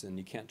knows and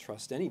you can't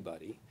trust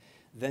anybody,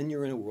 then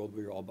you're in a world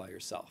where you're all by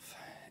yourself.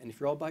 And if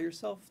you're all by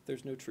yourself,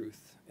 there's no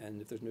truth.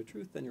 And if there's no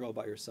truth, then you're all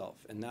by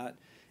yourself. And that,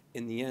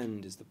 in the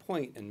end, is the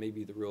point and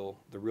maybe the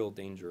real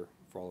danger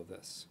for all of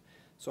this.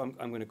 So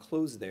I'm going to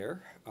close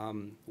there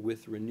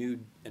with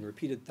renewed and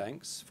repeated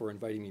thanks for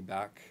inviting me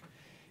back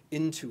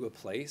into a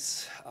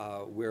place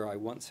where I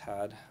once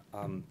had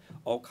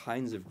all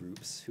kinds of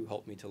groups who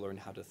helped me to learn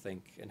how to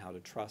think and how to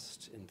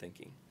trust in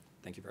thinking.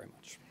 Thank you very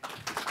much.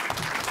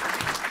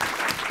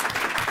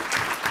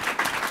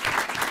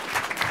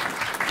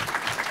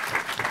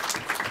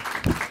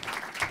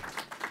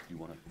 You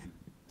want to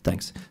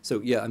Thanks.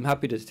 So yeah, I'm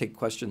happy to take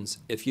questions.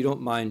 If you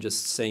don't mind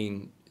just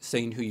saying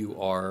who you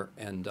are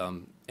and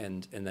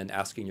then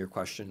asking your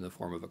question in the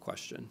form of a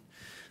question.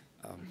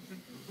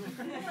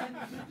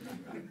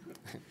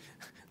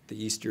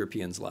 The East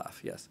Europeans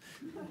laugh, yes.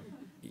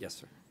 Yes,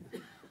 sir.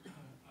 I'm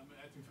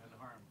Edwin van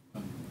Harm, a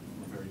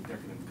very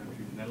decadent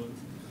country, the Netherlands.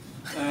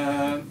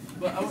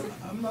 But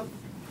I'm not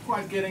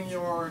quite getting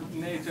your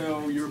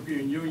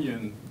NATO-European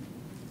Union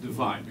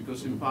divide,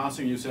 because in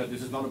passing you said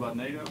this is not about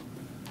NATO,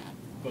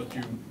 but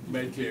you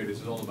made clear this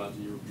is all about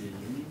the European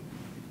Union.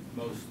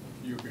 Most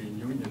European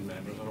Union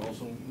members are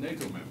also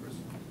NATO members.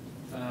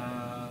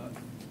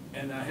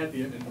 And I had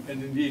and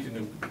indeed in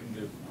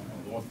the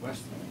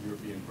northwestern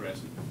European press,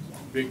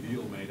 a big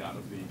deal made out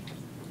of the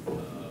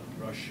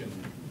Russian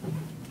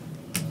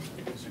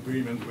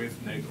disagreement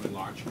with NATO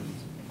enlargement,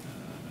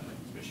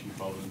 especially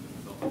Poland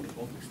and the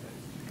Baltic states.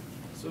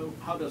 So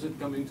how does it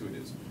come into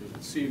this? Because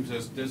it seems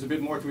there's a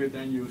bit more to it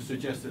than you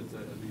suggested,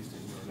 at least in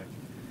your lecture.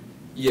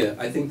 Yeah,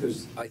 I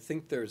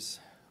think there's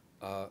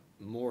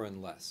more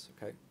and less.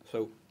 Okay,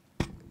 so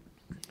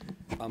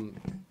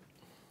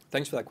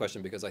thanks for that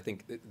question, because I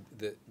think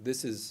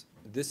this is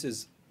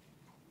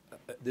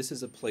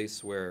a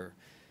place where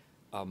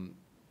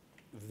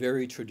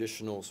very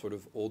traditional, sort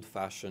of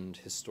old-fashioned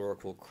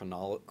historical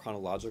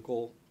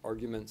chronological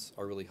arguments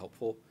are really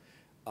helpful.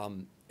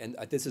 And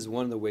this is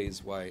one of the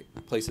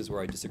places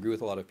where I disagree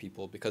with a lot of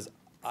people, because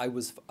I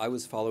was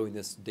following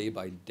this day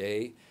by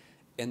day,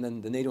 and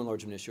then the NATO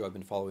enlargement issue I've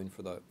been following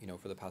for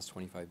the past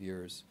 25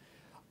 years.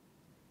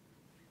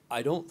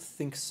 I don't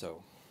think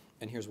so,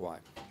 and here's why.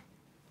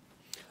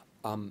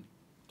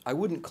 I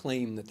wouldn't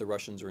claim that the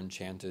Russians are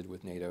enchanted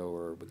with NATO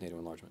or with NATO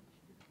enlargement.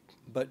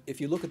 But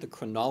if you look at the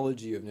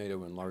chronology of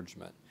NATO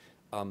enlargement,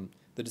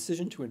 the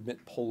decision to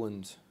admit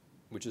Poland,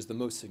 which is the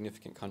most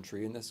significant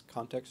country in this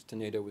context, to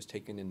NATO was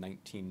taken in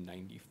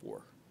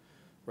 1994,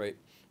 right?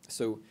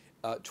 So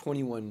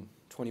 21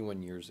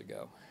 years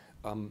ago.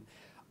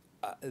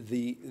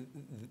 The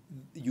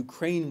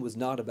Ukraine was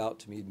not about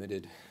to be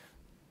admitted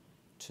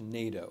to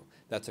NATO.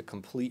 That's a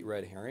complete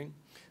red herring.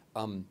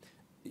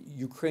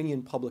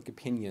 Ukrainian public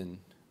opinion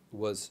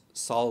was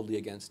solidly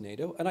against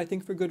NATO, and I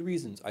think for good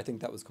reasons. I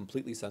think that was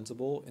completely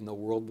sensible in the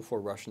world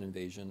before Russian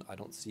invasion. I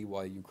don't see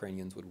why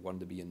Ukrainians would want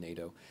to be in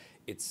NATO.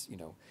 It's,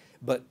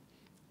 but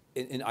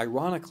and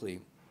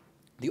ironically,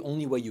 the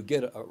only way you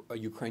get a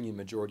Ukrainian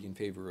majority in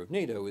favor of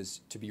NATO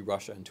is to be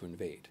Russia and to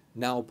invade.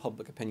 Now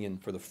public opinion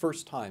for the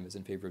first time is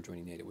in favor of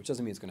joining NATO, which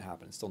doesn't mean it's going to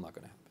happen. It's still not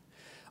going to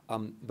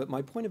happen. But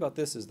my point about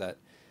this is that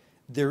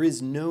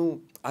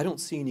I don't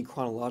see any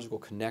chronological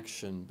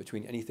connection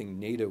between anything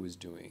NATO is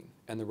doing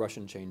and the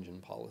Russian change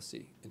in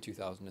policy in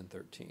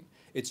 2013.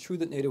 It's true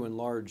that NATO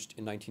enlarged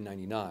in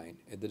 1999,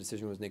 and the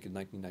decision was made in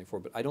 1994,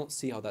 but I don't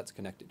see how that's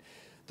connected.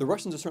 The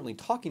Russians are certainly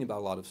talking about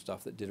a lot of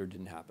stuff that did or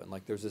didn't happen.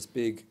 Like there's this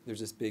big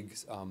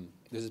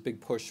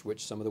push,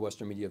 which some of the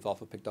Western media have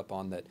also picked up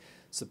on, that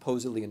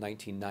supposedly in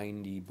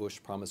 1990 Bush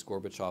promised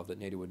Gorbachev that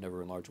NATO would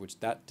never enlarge, which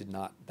that did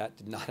not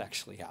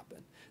actually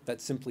happen. That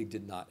simply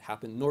did not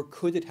happen, nor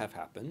could it have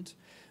happened,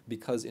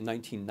 because in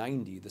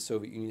 1990 the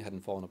Soviet Union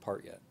hadn't fallen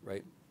apart yet,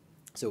 right?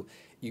 So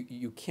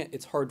you can't.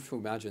 It's hard to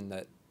imagine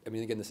that. I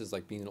mean, again, this is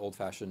like being an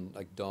old-fashioned,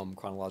 like dumb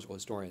chronological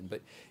historian,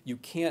 but you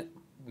can't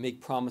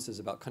make promises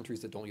about countries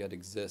that don't yet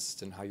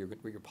exist and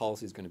what your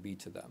policy is going to be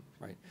to them,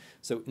 right?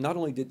 So not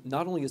only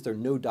is there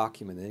no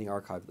document in any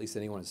archive, at least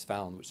anyone has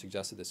found, which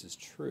suggests that this is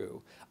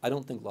true, I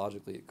don't think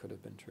logically it could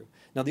have been true.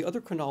 Now the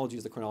other chronology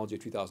is the chronology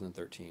of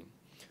 2013,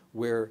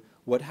 where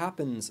what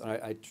happens, and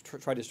I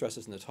try to stress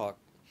this in the talk,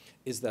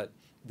 is that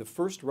the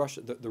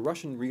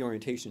Russian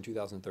reorientation in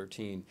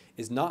 2013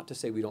 is not to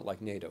say we don't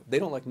like NATO. They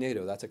don't like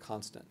NATO, that's a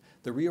constant.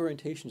 The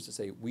reorientation is to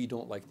say we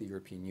don't like the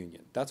European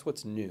Union. That's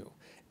what's new.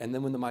 And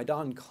then when the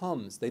Maidan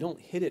comes, they don't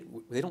hit it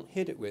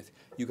with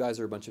you guys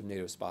are a bunch of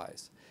NATO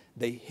spies.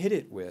 They hit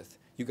it with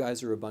you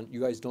guys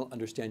don't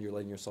understand you're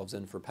letting yourselves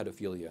in for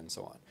pedophilia and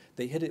so on.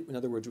 They hit it, in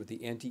other words, with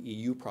the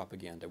anti-EU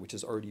propaganda, which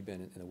has already been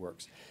in the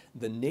works.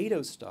 The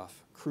NATO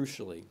stuff,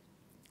 crucially,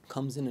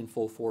 comes in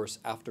full force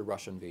after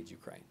Russia invades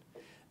Ukraine.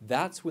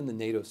 That's when the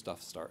NATO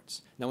stuff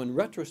starts. Now, in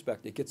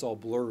retrospect, it gets all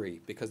blurry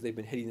because they've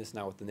been hitting this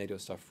now with the NATO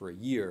stuff for a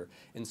year,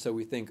 and so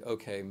we think,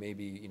 okay,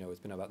 maybe it's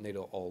been about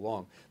NATO all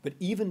along. But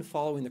even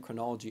following the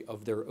chronology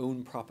of their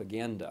own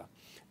propaganda,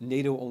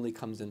 NATO only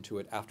comes into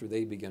it after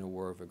they begin a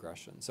war of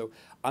aggression. So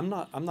I'm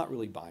not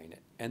really buying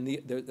it. And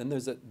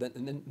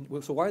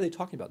so why are they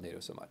talking about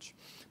NATO so much?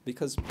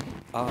 Because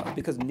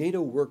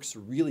NATO works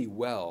really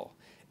well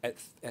at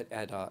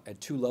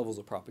two levels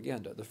of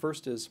propaganda. The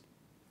first is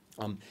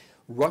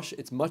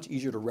it's much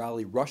easier to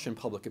rally Russian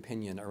public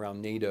opinion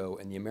around NATO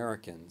and the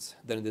Americans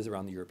than it is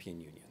around the European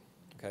Union.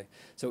 Okay?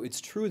 So it's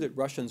true that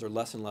Russians are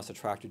less and less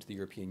attracted to the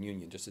European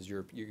Union, just as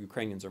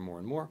Ukrainians are more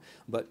and more,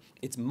 but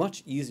it's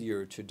much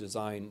easier to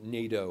design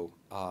NATO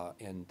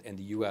and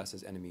the US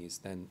as enemies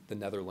than the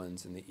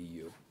Netherlands and the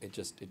EU.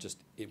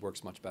 It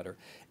works much better.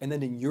 And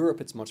then in Europe,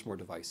 it's much more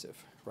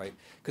divisive, right?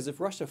 Because if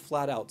Russia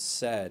flat out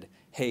said,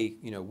 hey,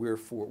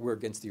 we're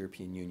against the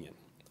European Union,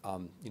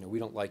 we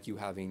don't like you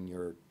having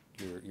your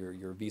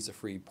your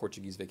visa-free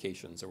Portuguese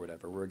vacations or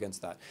whatever. We're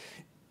against that.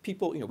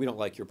 People, we don't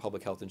like your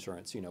public health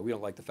insurance. We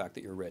don't like the fact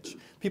that you're rich.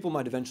 People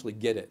might eventually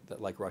get it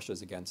that like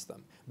Russia's against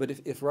them. But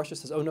if Russia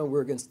says, oh no,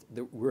 we're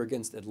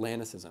against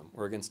Atlanticism,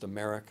 we're against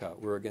America,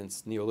 we're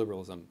against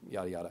neoliberalism,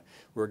 yada yada,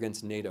 we're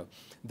against NATO,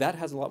 that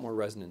has a lot more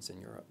resonance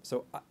in Europe.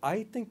 So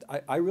I think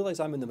I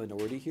realize I'm in the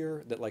minority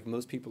here. That like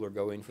most people are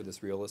going for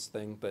this realist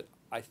thing, but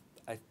I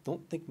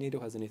don't think NATO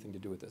has anything to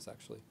do with this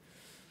actually.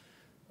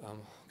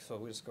 So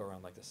we'll just go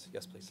around like this.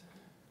 Yes, please.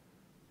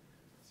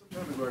 Some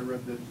time ago, I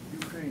read that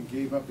Ukraine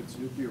gave up its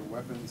nuclear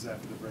weapons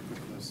after the breakup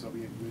of the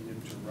Soviet Union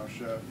to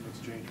Russia in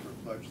exchange for a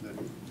pledge that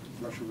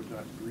Russia would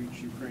not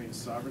breach Ukraine's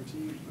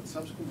sovereignty. But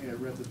subsequently, I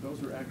read that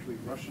those were actually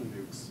Russian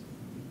nukes,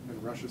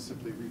 and Russia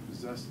simply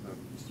repossessed them,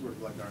 sort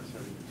of like ours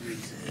having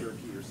nukes in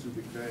Turkey or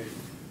Subic Bay.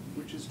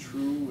 Which is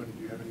true, and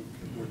do you have any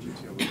more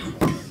detail about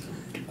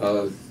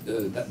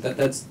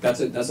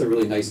that? That's a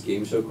really nice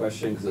game show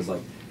question, because it's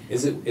like,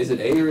 is it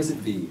A or is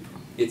it B?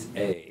 It's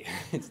A.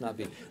 It's not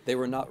B. They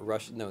were not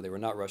Russian. No, they were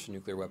not Russian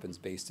nuclear weapons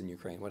based in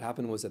Ukraine. What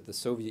happened was that the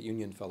Soviet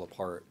Union fell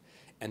apart,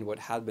 and what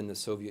had been the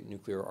Soviet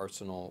nuclear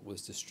arsenal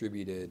was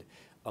distributed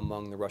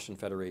among the Russian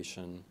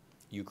Federation,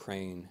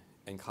 Ukraine,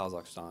 and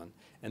Kazakhstan.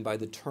 And by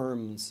the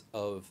terms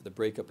of the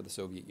breakup of the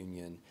Soviet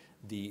Union,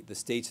 the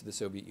states of the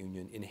Soviet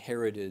Union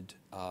inherited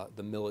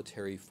the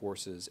military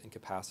forces and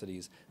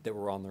capacities that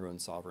were on their own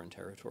sovereign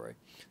territory.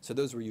 So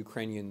those were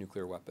Ukrainian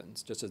nuclear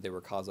weapons, just as they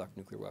were Kazakh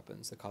nuclear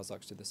weapons. The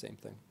Kazakhs did the same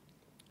thing.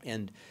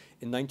 And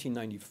in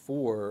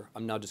 1994,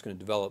 I'm now just going to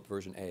develop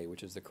version A,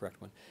 which is the correct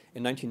one.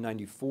 In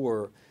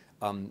 1994,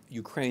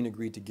 Ukraine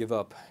agreed to give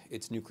up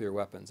its nuclear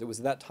weapons. It was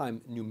at that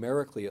time,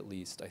 numerically at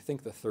least, I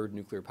think the third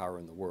nuclear power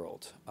in the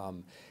world.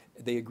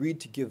 They agreed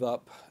to give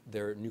up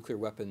their nuclear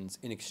weapons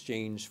in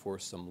exchange for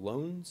some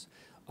loans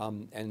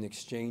and in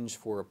exchange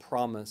for a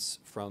promise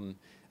from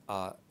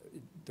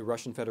the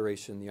Russian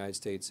Federation, the United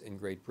States, and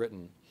Great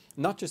Britain.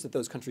 Not just that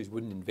those countries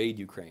wouldn't invade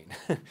Ukraine.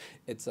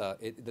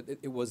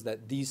 It was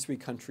that these three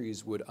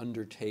countries would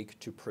undertake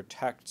to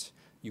protect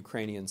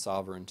Ukrainian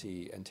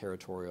sovereignty and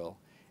territorial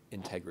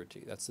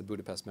integrity. That's the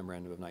Budapest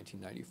Memorandum of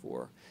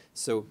 1994.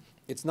 So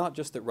it's not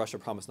just that Russia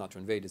promised not to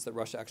invade, it's that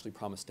Russia actually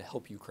promised to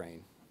help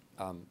Ukraine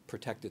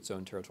protect its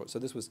own territory. So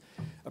this was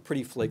a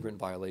pretty flagrant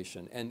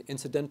violation. And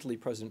incidentally,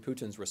 President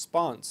Putin's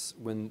response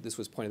when this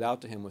was pointed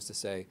out to him was to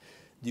say,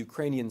 the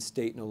Ukrainian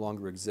state no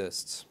longer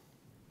exists.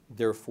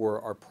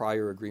 Therefore, our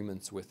prior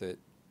agreements with it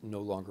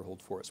no longer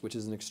hold force, which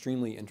is an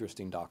extremely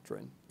interesting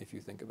doctrine, if you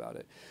think about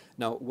it.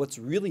 Now, what's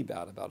really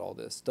bad about all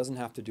this doesn't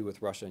have to do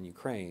with Russia and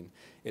Ukraine.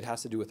 It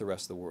has to do with the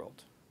rest of the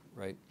world,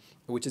 right?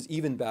 Which is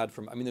even bad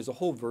from, there's a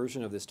whole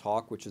version of this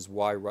talk, which is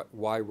why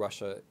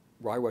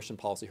Russian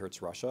policy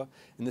hurts Russia,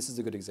 and this is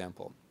a good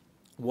example.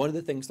 One of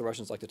the things the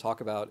Russians like to talk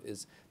about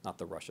is, not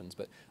the Russians,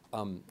 but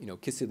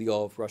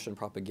Kisilyov, Russian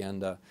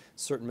propaganda,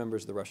 certain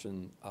members of the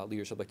Russian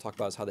leadership like to talk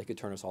about is how they could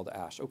turn us all to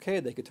ash. Okay,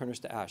 they could turn us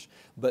to ash,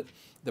 but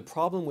the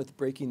problem with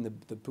breaking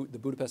the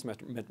Budapest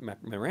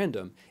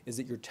Memorandum is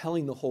that you're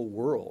telling the whole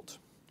world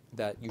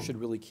that you should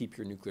really keep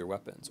your nuclear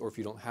weapons, or if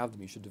you don't have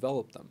them, you should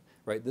develop them,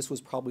 right? This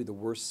was probably the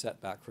worst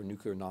setback for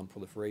nuclear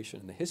nonproliferation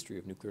in the history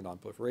of nuclear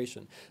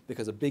nonproliferation,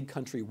 because a big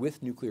country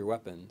with nuclear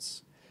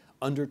weapons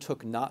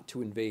undertook not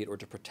to invade or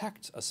to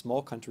protect a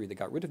small country that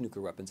got rid of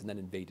nuclear weapons and then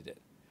invaded it.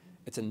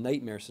 It's a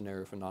nightmare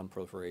scenario for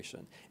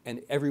nonproliferation.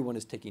 And everyone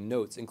is taking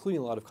notes, including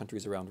a lot of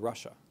countries around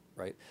Russia,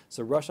 right?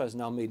 So Russia has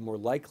now made more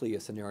likely a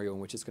scenario in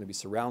which it's going to be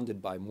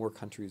surrounded by more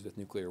countries with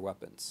nuclear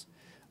weapons.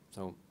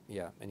 So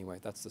yeah, anyway,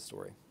 that's the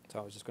story. So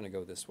I was just going to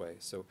go this way.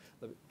 So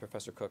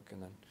Professor Cook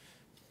and then.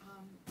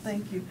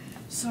 Thank you.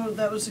 So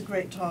that was a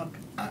great talk.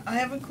 I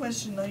have a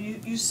question though.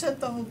 You set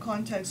the whole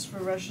context for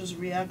Russia's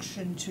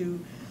reaction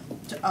to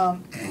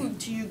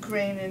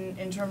Ukraine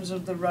in terms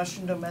of the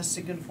Russian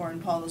domestic and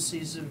foreign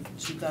policies of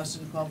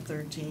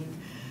 2012-13.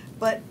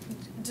 But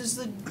does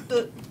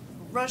the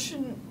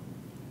Russian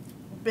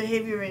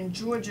behavior in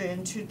Georgia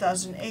in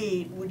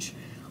 2008, which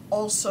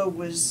also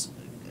was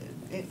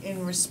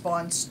in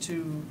response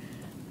to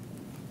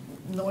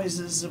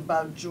noises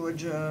about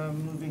Georgia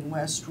moving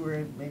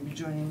westward, maybe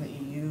joining the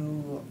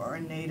EU or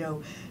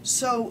NATO.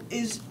 So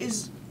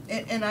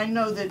and I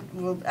know that,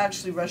 well,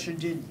 actually Russia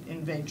did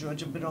invade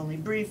Georgia, but only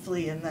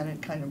briefly, and then it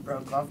kind of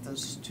broke off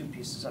those two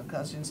pieces,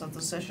 Abkhazia and South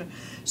Ossetia.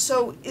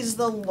 So is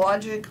the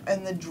logic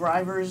and the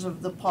drivers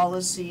of the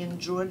policy in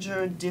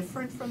Georgia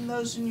different from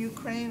those in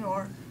Ukraine,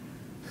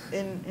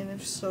 and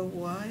if so,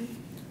 why?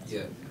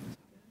 Yeah.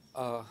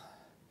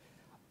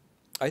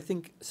 I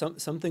think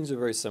some things are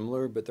very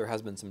similar, but there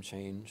has been some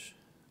change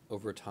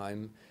over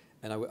time,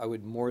 and I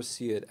would more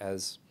see it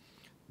as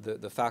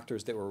the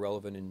factors that were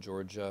relevant in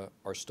Georgia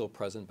are still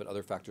present, but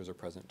other factors are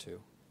present too.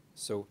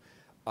 So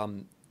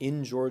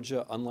in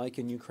Georgia, unlike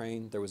in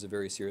Ukraine, there was a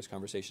very serious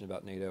conversation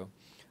about NATO.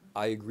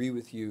 I agree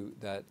with you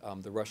that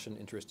the Russian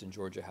interest in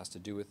Georgia has to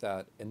do with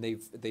that, and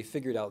they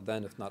figured out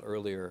then, if not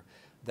earlier,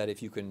 that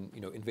if you can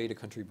invade a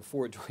country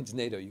before it joins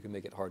NATO, you can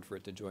make it hard for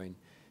it to join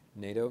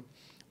NATO.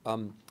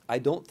 I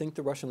don't think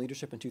the Russian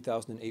leadership in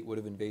 2008 would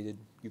have invaded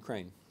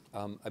Ukraine.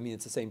 I mean,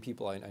 it's the same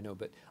people, I know,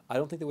 but I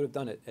don't think they would have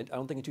done it. And I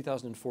don't think in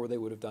 2004 they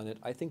would have done it.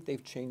 I think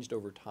they've changed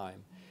over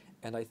time.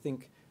 And I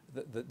think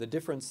the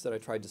difference that I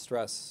tried to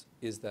stress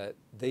is that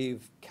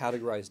they've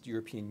categorized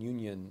European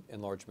Union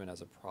enlargement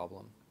as a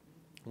problem,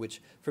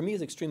 which for me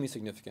is extremely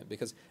significant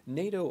because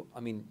NATO, I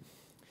mean,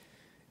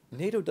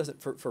 NATO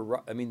doesn't,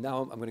 I mean,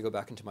 now I'm going to go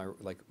back into my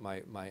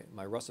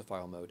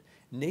Russophile mode.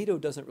 NATO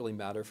doesn't really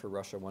matter for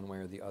Russia one way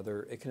or the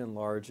other. It can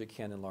enlarge, it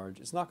can enlarge.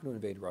 It's not going to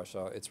invade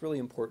Russia. It's really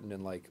important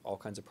in like all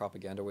kinds of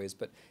propaganda ways,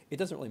 but it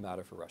doesn't really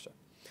matter for Russia.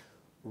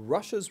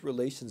 Russia's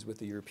relations with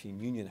the European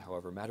Union,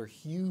 however, matter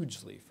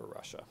hugely for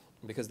Russia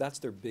because that's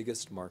their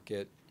biggest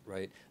market,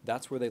 right?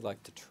 That's where they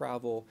like to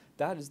travel.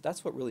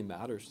 That's what really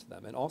matters to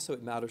them. And also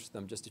it matters to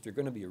them just if you're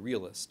going to be a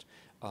realist,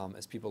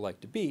 as people like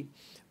to be,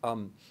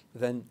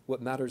 then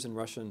what matters in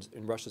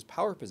Russia's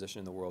power position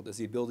in the world is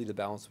the ability to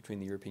balance between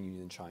the European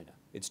Union and China.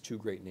 It's two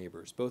great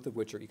neighbors, both of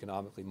which are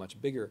economically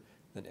much bigger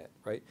than it,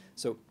 right?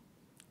 So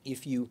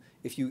if you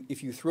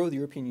throw the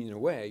European Union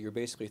away, you're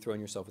basically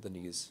throwing yourself at the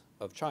knees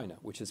of China,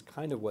 which is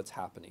kind of what's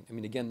happening. I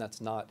mean, again,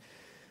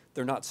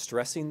 they're not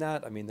stressing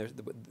that. I mean,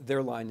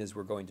 their line is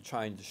we're going to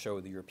China to show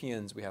the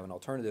Europeans we have an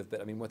alternative,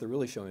 but I mean, what they're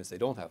really showing is they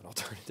don't have an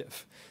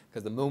alternative.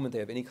 Because the moment they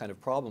have any kind of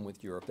problem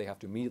with Europe, they have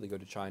to immediately go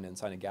to China and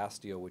sign a gas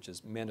deal, which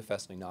is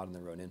manifestly not in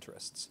their own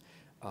interests.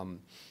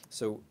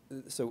 So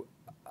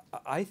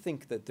I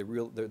think that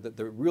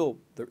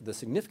the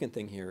significant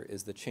thing here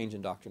is the change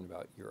in doctrine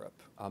about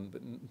Europe.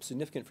 But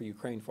significant for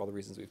Ukraine for all the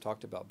reasons we've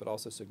talked about, but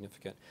also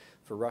significant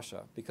for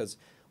Russia, because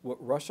what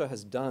Russia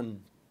has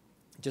done,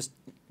 just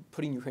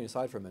putting Ukraine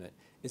aside for a minute,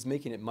 is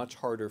making it much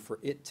harder for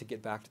it to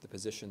get back to the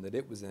position that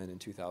it was in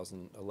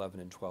 2011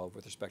 and 12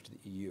 with respect to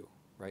the EU,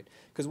 right?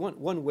 Because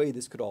one way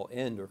this could all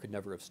end or could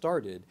never have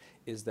started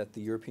is that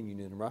the European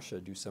Union and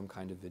Russia do some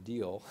kind of a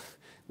deal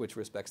which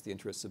respects the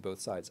interests of both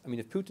sides. I mean,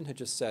 if Putin had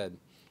just said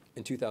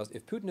if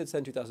Putin had said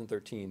in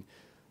 2013,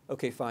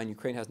 okay, fine,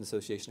 Ukraine has an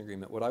association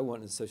agreement, what I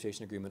want is an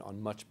association agreement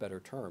on much better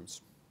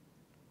terms,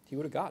 he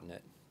would have gotten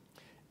it.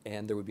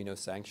 And there would be no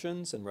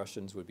sanctions, and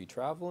Russians would be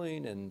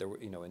traveling, and there were,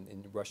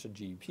 and Russian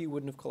GDP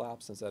wouldn't have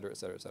collapsed, et cetera, et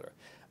cetera, et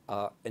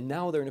cetera. And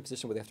now they're in a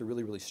position where they have to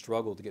really, really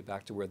struggle to get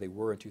back to where they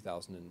were in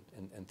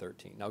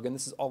 2013. Now, again,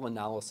 this is all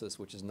analysis,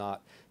 which is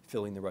not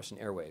filling the Russian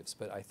airwaves,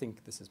 but I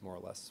think this is more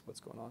or less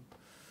what's going on.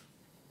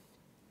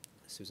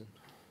 Susan.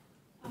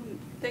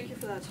 Thank you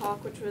for that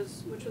talk, which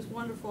was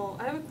wonderful.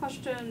 I have a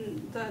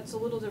question that's a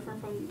little different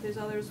from these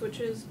others, which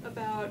is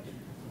about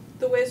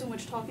the ways in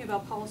which talking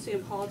about policy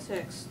and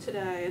politics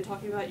today and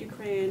talking about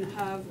Ukraine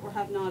have or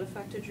have not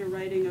affected your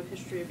writing of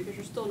history, because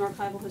you're still an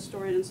archival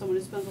historian and someone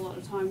who spends a lot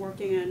of time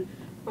working in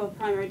both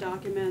primary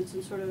documents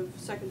and sort of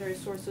secondary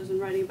sources and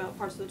writing about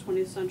parts of the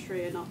 20th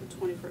century and not the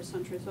 21st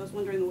century. So I was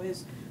wondering the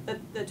ways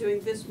that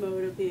doing this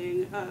mode of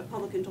being a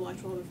public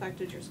intellectual have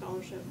affected your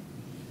scholarship.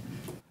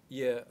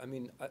 Yeah, I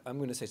mean, I'm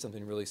going to say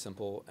something really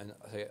simple and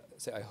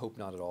say I hope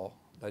not at all.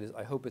 That is,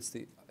 I hope it's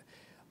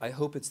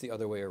the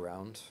other way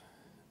around.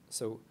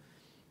 So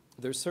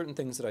there's certain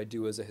things that I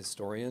do as a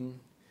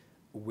historian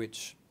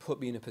which put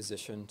me in a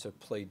position to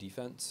play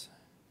defense.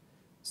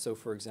 So,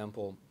 for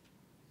example,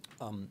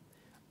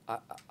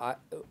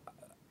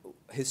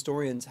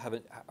 historians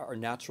are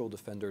natural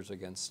defenders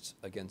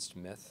against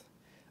myth,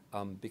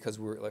 because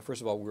we're like,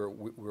 first of all,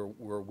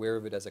 we're aware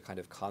of it as a kind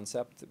of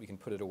concept that we can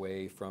put it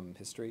away from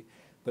history,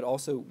 but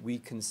also we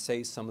can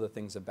say some of the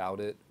things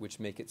about it which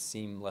make it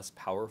seem less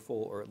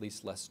powerful or at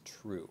least less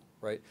true,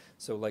 right?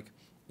 So, like,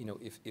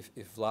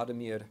 if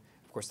Vladimir,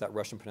 of course, that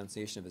Russian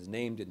pronunciation of his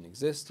name didn't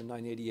exist in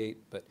 988,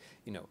 but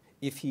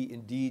if he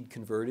indeed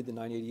converted in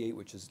 988,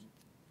 which is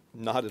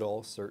not at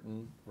all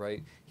certain,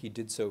 right? He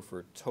did so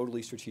for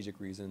totally strategic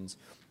reasons,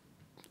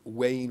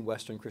 weighing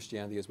Western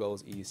Christianity as well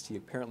as East. He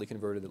apparently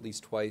converted at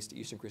least twice to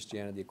Eastern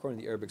Christianity. According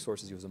to the Arabic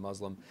sources, he was a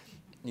Muslim.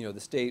 The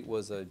state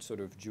was a sort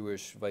of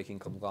Jewish Viking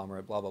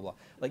conglomerate, blah, blah, blah.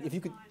 Like,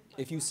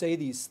 if you say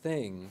these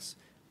things,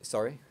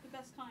 sorry? The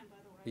best time, by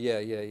the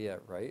way. Yeah,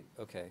 right,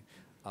 okay.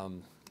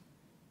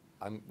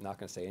 I'm not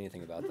going to say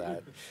anything about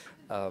that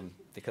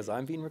because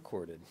I'm being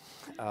recorded.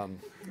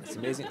 It's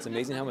amazing. It's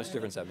amazing how much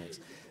difference that makes.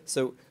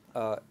 So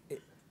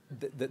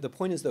the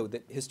point is, though,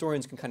 that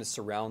historians can kind of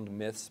surround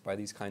myths by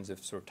these kinds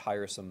of sort of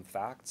tiresome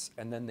facts,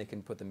 and then they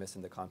can put the myths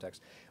into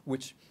context,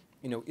 which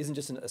isn't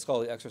just a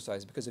scholarly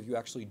exercise, because if you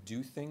actually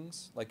do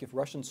things, like if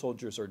Russian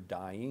soldiers are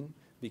dying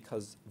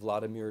because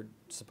Vladimir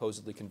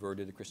supposedly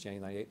converted to Christianity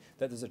in 98,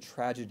 that there's a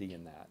tragedy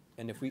in that.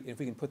 And if we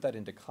can put that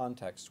into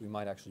context, we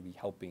might actually be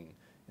helping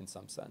in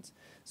some sense.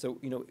 So,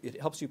 it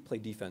helps you play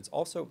defense.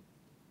 Also,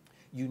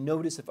 you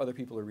notice if other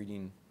people are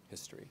reading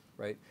history,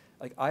 right?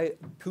 Like,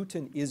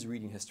 Putin is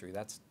reading history.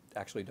 That's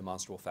actually a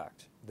demonstrable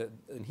fact.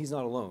 And he's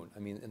not alone. I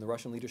mean, in the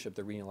Russian leadership,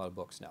 they're reading a lot of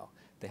books now.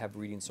 They have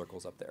reading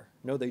circles up there.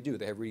 No, they do.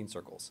 They have reading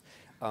circles.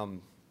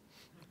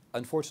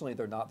 Unfortunately,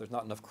 there's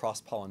not enough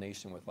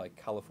cross-pollination with, like,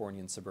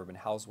 Californian suburban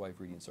housewife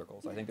reading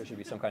circles. I think there should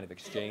be some kind of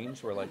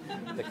exchange where, like,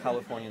 the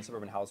Californian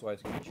suburban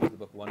housewives get to choose the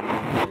book one week,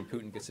 and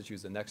Putin gets to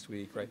choose the next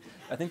week, right?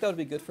 I think that would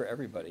be good for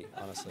everybody,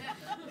 honestly.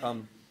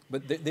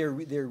 But they're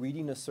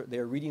reading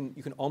they're reading.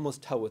 You can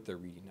almost tell what they're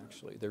reading.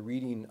 Actually, they're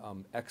reading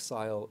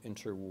exile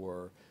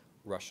interwar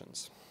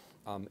Russians,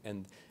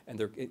 and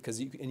they're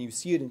because you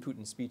see it in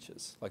Putin's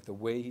speeches, like the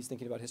way he's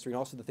thinking about history, and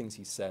also the things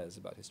he says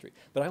about history.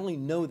 But I only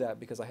know that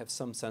because I have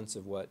some sense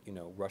of what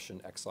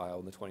Russian exile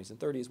in the 20s and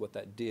 30s, what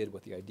that did,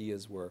 what the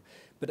ideas were.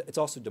 But it's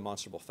also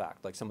demonstrable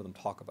fact. Like some of them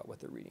talk about what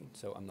they're reading.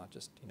 So I'm not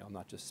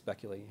just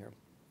speculating here.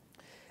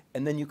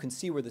 And then you can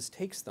see where this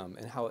takes them,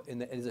 and how,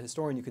 as a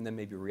historian, you can then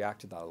maybe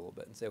react to that a little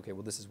bit and say, okay,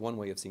 well, this is one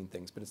way of seeing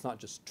things, but it's not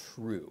just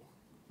true,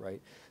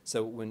 right?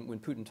 So when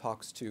Putin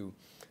talks to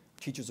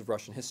teachers of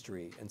Russian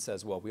history and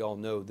says, well, we all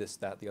know this,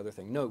 that, the other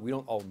thing. No, we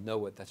don't all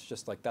know it. That's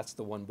just like, that's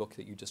the one book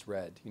that you just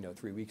read,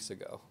 3 weeks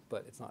ago,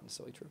 but it's not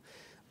necessarily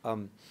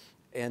true.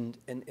 And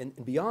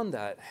beyond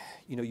that,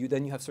 you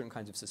have certain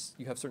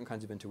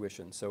kinds of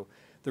intuition. So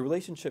the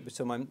relationship.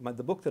 So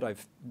the book that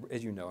I've,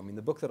 as you know,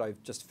 the book that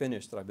I've just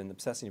finished that I've been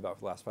obsessing about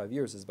for the last 5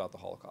 years is about the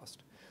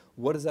Holocaust.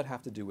 What does that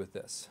have to do with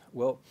this?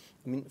 Well,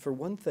 for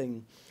one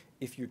thing,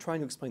 if you're trying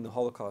to explain the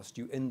Holocaust,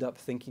 you end up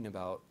thinking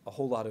about a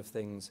whole lot of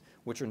things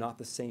which are not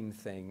the same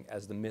thing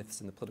as the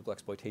myths and the political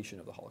exploitation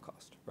of the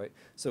Holocaust, right?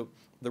 So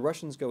the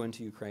Russians go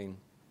into Ukraine.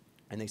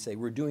 And they say,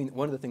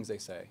 one of the things they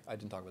say, I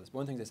didn't talk about this,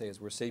 one of the things they say is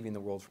we're saving the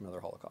world from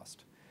another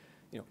Holocaust.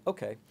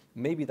 Okay,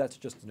 maybe that's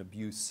just an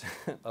abuse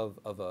of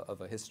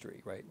a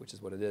history, right, which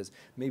is what it is.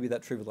 Maybe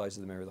that trivializes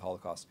the memory of the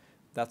Holocaust.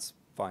 That's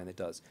fine, it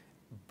does.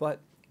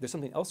 But there's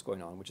something else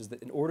going on, which is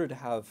that in order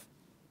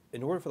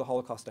for the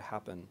Holocaust to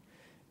happen,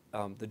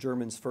 the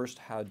Germans first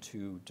had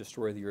to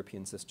destroy the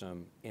European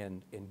system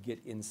and get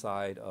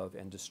inside of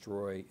and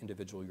destroy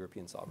individual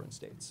European sovereign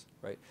states,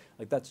 right?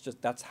 Like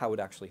that's how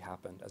it actually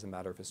happened as a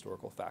matter of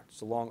historical fact.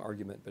 It's a long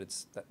argument, but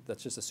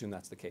let's just assume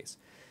that's the case.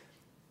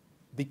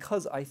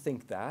 Because I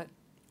think that,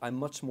 I'm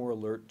much more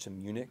alert to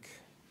Munich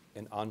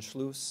and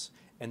Anschluss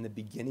and the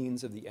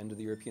beginnings of the end of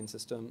the European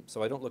system.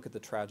 So I don't look at the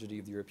tragedy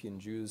of the European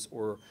Jews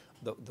or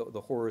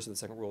the horrors of the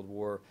Second World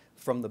War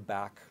from the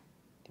back.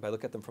 But I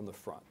look at them from the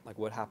front, like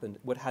what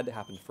had to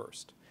happen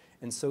first.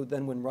 And so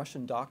then when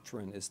Russian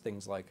doctrine is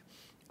things like,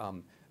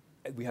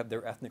 we have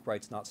their ethnic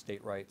rights, not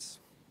state rights,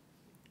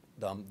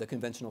 the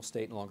conventional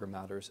state no longer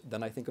matters,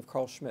 then I think of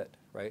Carl Schmitt,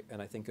 right?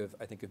 And I think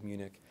of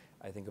Munich,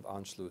 I think of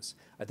Anschluss,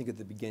 I think of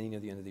the beginning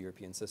of the end of the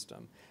European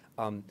system.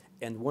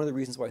 And one of the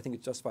reasons why I think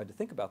it's justified to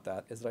think about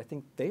that is that I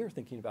think they are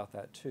thinking about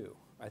that too.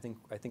 I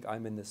think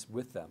I'm in this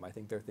with them. I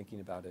think they're thinking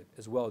about it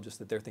as well, just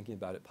that they're thinking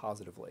about it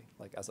positively,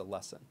 like as a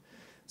lesson.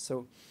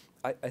 So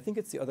I think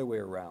it's the other way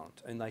around,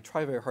 and I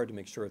try very hard to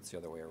make sure it's the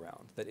other way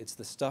around, that it's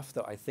the stuff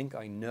that I think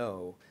I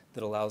know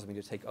that allows me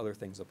to take other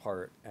things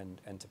apart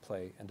and to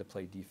play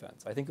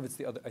defense. I think if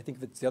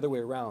it's the other way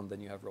around,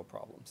 then you have real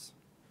problems.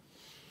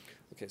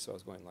 Okay, so I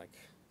was going like,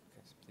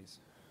 okay, so please.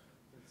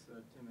 It's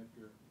Tim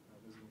Edgar,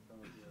 visiting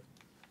fellow here.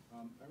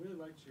 I really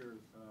liked your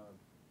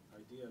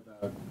idea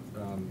about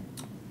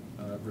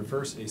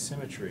reverse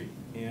asymmetry,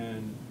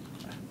 and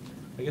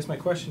I guess my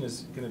question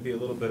is going to be a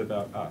little bit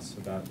about us,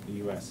 about the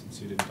U.S., since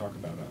you didn't talk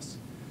about us.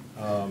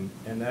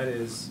 And that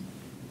is,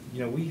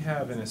 we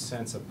have, in a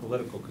sense, a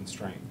political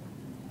constraint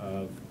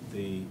of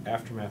the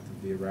aftermath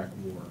of the Iraq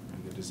War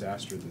and the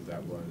disaster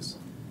that was,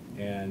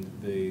 and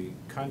the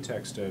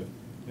context of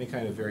any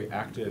kind of very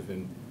active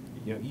and,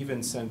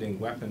 even sending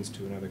weapons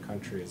to another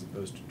country as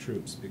opposed to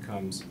troops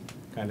becomes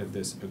kind of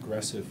this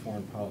aggressive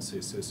foreign policy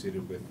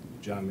associated with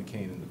John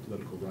McCain and the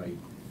political right.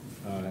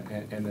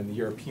 And then the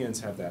Europeans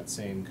have that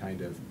same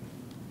kind of,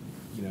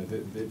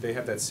 they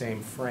have that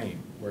same frame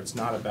where it's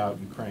not about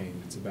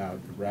Ukraine, it's about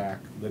Iraq,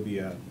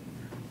 Libya,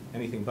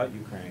 anything but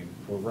Ukraine,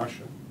 or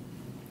Russia.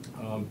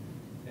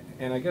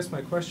 And I guess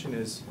my question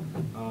is,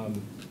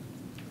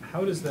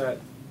 how does that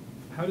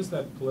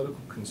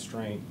political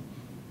constraint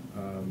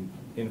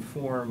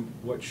inform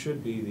what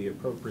should be the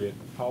appropriate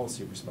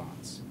policy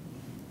response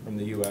from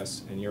the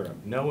U.S. and Europe,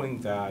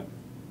 knowing that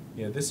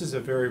this is a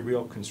very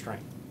real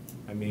constraint?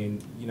 I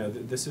mean,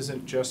 this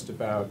isn't just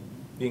about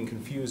being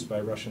confused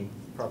by Russian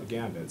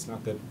propaganda. It's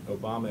not that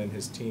Obama and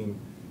his team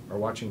are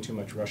watching too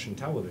much Russian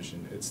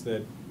television. It's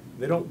that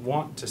they don't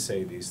want to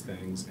say these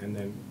things and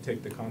then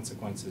take the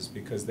consequences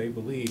because they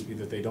believe,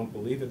 either they don't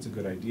believe it's a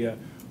good idea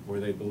or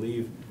they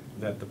believe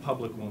that the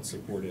public won't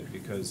support it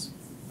because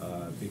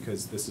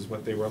this is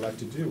what they were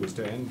elected to do, was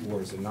to end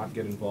wars and not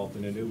get involved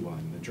in a new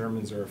one. The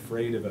Germans are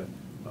afraid of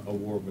a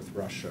war with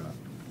Russia.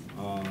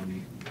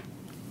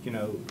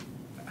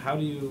 How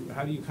do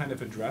you kind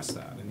of address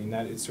that? I mean,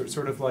 that it's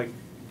sort of like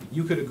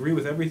you could agree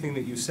with everything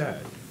that you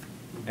said,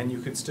 and you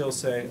could still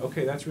say,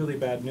 okay, that's really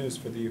bad news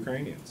for the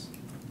Ukrainians.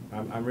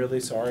 I'm really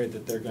sorry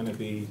that they're going to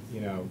be,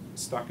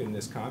 stuck in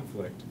this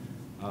conflict.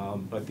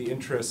 But the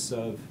interests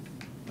of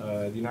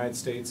the United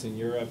States and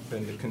Europe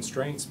and the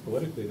constraints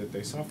politically that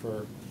they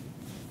suffer,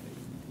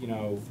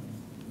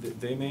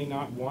 they may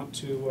not want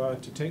to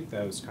take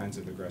those kinds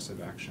of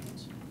aggressive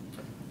actions.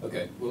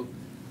 Okay, well,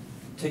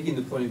 taking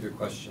the point of your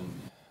question,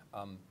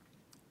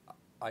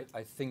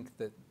 I think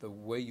that the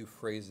way you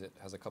phrase it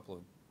has a couple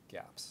of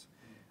gaps.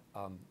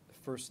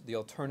 First, the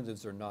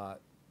alternatives are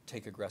not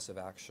take aggressive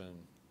action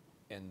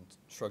and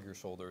shrug your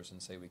shoulders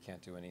and say we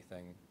can't do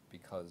anything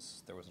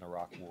because there was an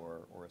Iraq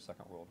War or a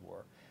Second World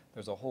War.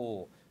 There's a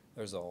whole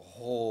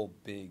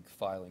big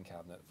filing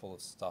cabinet full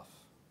of stuff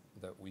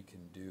that we can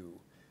do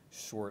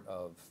short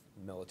of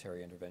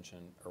military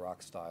intervention,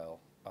 Iraq style,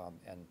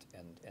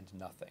 and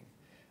nothing.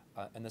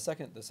 And the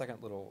second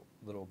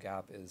little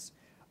gap is,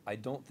 I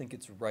don't think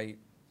it's right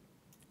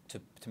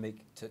to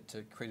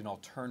create an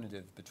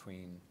alternative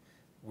between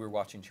we're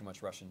watching too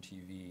much Russian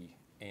TV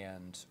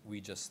and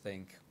we just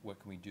think, what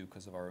can we do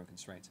because of our own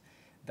constraints?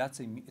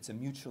 It's a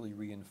mutually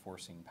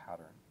reinforcing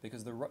pattern,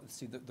 because the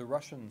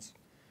Russians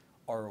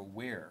are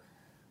aware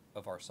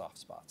of our soft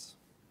spots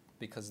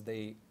because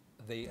they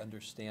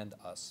understand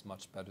us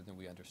much better than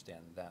we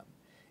understand them,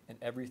 and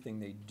everything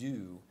they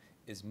do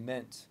is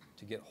meant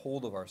to get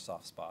hold of our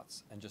soft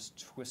spots and just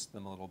twist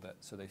them a little bit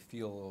so they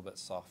feel a little bit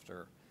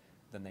softer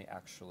than they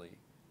actually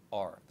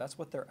are. That's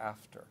what they're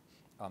after.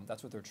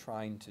 That's what they're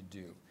trying to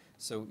do.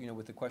 So,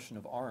 with the question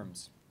of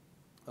arms,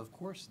 of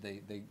course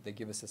they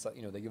give us this,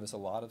 they give us a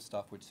lot of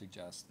stuff which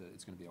suggests that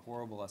it's going to be a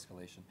horrible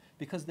escalation,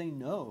 because they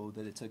know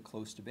that it's a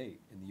close debate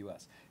in the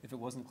U.S. If it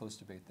wasn't a close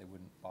debate, they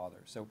wouldn't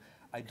bother. So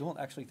I don't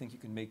actually think you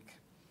can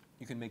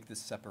make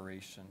this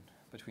separation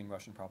between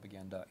Russian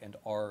propaganda and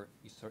our,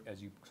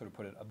 as you sort of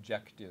put it,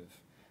 objective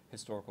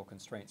historical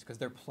constraints, because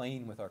they're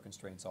playing with our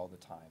constraints all the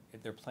time.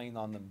 They're playing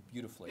on them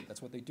beautifully. That's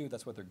what they do.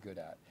 That's what they're good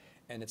at.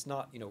 And it's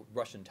not,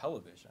 Russian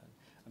television.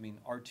 I mean,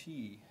 RT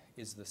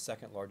is the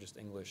second largest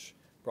English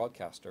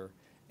broadcaster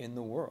in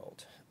the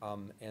world.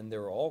 And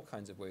there are all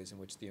kinds of ways in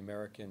which the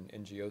American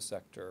NGO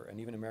sector and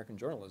even American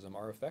journalism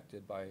are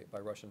affected by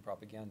Russian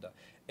propaganda.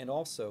 And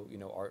also,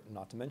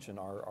 not to mention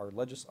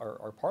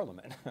our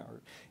parliament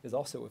is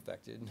also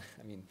affected.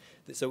 I mean,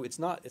 so it's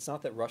not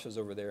that Russia's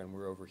over there and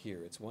we're over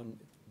here. It's one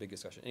big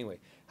discussion. Anyway,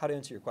 how to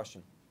answer your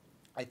question?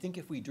 I think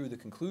if we drew the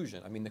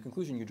conclusion, the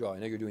conclusion you draw, I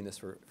know you're doing this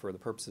for the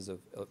purposes of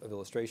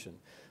illustration,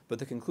 but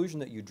the conclusion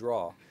that you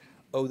draw,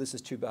 oh, this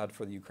is too bad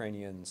for the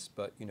Ukrainians,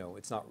 but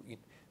it's not.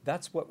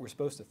 That's what we're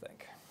supposed to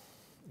think.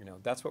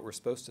 That's what we're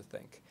supposed to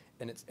think,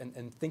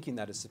 and thinking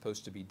that is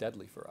supposed to be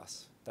deadly for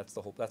us. That's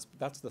the whole.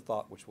 That's the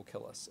thought which will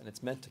kill us, and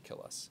it's meant to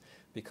kill us,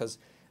 because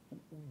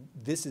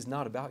this is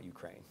not about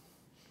Ukraine.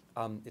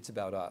 It's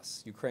about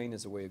us. Ukraine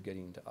is a way of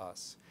getting to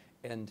us,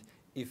 and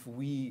if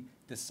we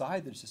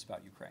decide that it's just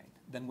about Ukraine,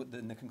 then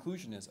the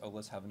conclusion is, oh,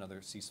 let's have another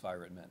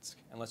ceasefire at Minsk,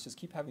 and let's just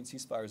keep having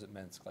ceasefires at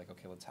Minsk. Like,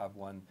 okay, let's have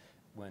one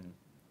when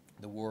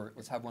the war.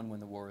 Let's have one when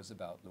the war is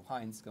about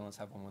Luhansk, and let's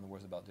have one when the war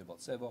is about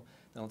Debaltsevo.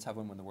 Then let's have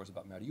one when the war is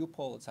about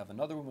Mariupol. Let's have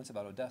another one when it's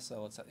about Odessa.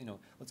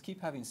 Let's keep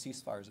having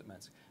ceasefires at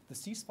Minsk. The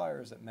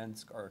ceasefires at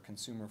Minsk are a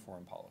consumer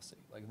foreign policy.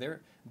 Like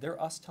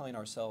they're us telling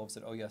ourselves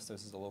that, oh yes,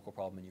 this is a local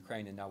problem in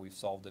Ukraine, and now we've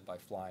solved it by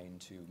flying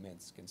to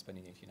Minsk and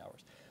spending 18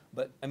 hours.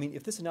 But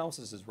if this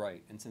analysis is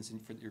right, and since in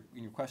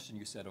your question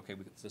you said, okay,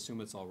 let's assume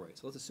it's all right.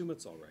 So let's assume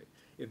it's all right.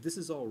 If this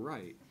is all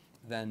right,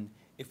 then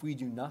if we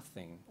do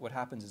nothing, what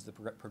happens is the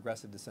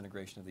progressive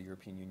disintegration of the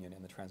European Union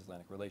and the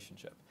transatlantic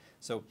relationship.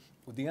 So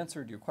the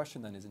answer to your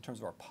question then is, in terms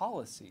of our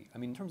policy,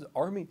 in terms of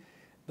arming,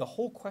 the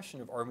whole question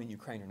of arming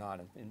Ukraine or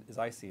not, and as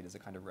I see it, is a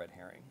kind of red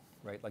herring,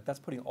 right? Like, that's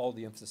putting all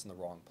the emphasis in the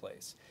wrong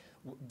place.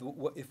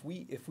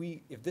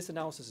 If this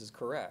analysis is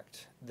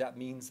correct, that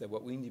means that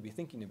what we need to be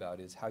thinking about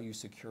is how you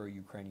secure a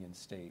Ukrainian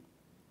state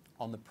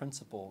on the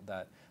principle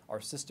that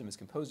our system is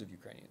composed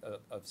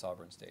of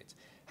sovereign states.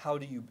 How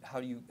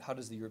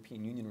does the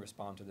European Union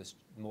respond to this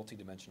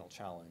multidimensional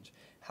challenge?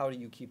 How do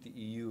you keep the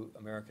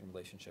EU-American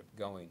relationship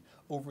going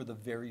over the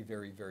very,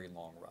 very, very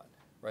long run,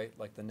 right?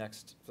 Like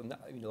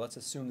let's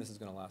assume this is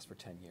going to last for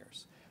 10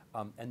 years.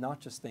 And not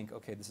just think,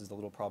 okay, this is the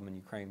little problem in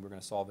Ukraine, we're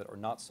going to solve it or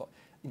not solve.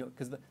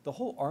 Because the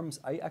whole arms,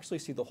 I actually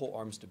see the whole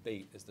arms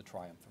debate as the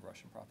triumph of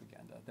Russian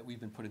propaganda, that we've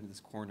been put into this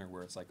corner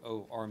where it's like,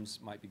 oh, arms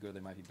might be good,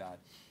 they might be bad.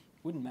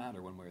 Wouldn't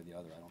matter one way or the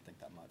other, I don't think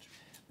that much.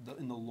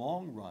 In the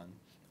long run,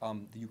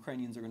 the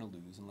Ukrainians are going to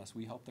lose unless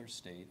we help their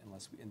state,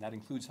 and that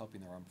includes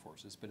helping their armed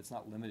forces, but it's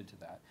not limited to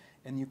that.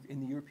 And in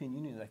the European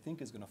Union, I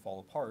think, is going to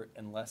fall apart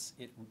unless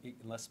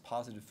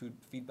positive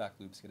feedback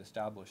loops get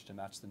established to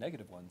match the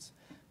negative ones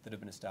that have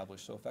been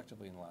established so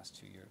effectively in the last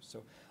 2 years.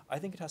 So I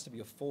think it has to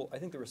be I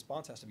think the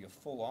response has to be a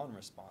full-on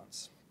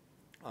response.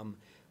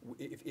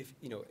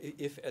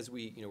 If as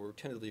we're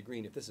tentatively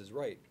agreeing, if this is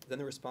right, then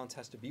the response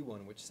has to be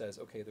one which says,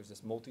 okay, there's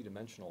this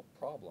multidimensional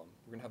problem.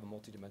 We're going to have a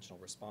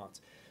multidimensional response,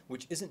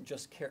 which isn't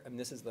just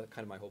this is the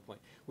kind of my whole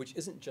point, which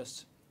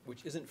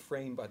isn't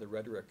framed by the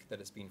rhetoric that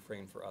it's being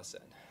framed for us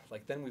in.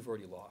 Like, then we've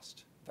already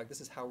lost. In fact,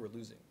 this is how we're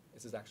losing.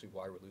 This is actually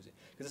why we're losing,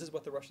 because this is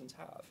what the Russians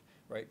have,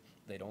 right?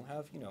 They don't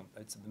have,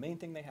 it's the main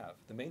thing they have.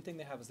 The main thing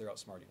they have is they're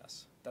outsmarting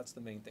us. That's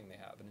the main thing they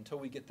have, and until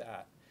we get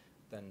that,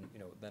 then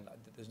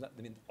there's not.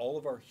 All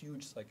of our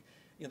huge,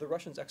 the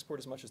Russians export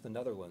as much as the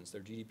Netherlands. Their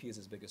GDP is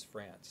as big as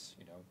France.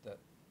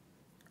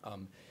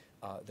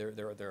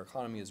 Their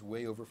economy is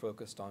way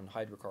over-focused on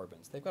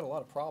hydrocarbons. They've got a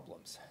lot of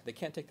problems. They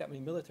can't take that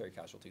many military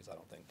casualties, I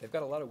don't think. They've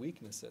got a lot of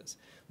weaknesses.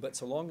 But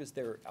so long as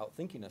they're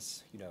outthinking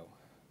us,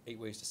 8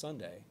 ways to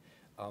Sunday,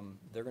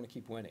 they're going to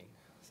keep winning.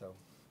 So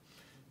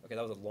Okay,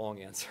 that was a long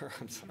answer.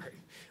 I'm sorry.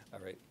 All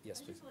right.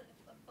 Yes, please.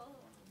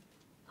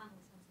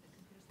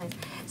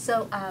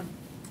 So,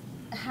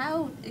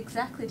 how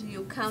exactly do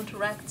you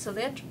counteract? So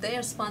they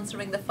are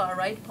sponsoring the far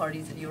right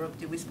parties in Europe.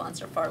 Do we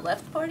sponsor far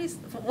left parties?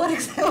 What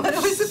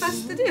are we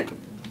supposed to do?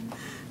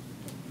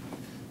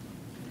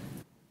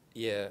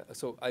 Yeah.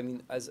 So I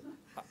mean,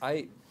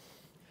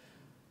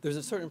 there's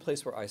a certain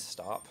place where I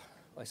stop.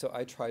 Like, so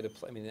I try to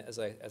play. I mean, as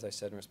I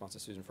said in response to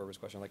Susan Ferber's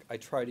question, like I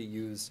try to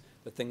use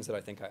the things that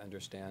I think I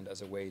understand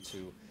as a way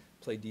to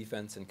play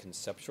defense and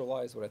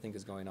conceptualize what I think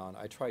is going on.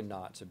 I try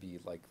not to be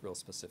like real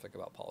specific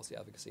about policy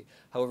advocacy.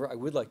 However, I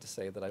would like to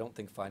say that I don't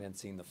think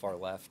financing the far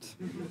left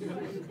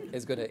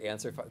is going to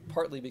answer,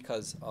 partly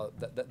because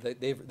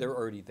they're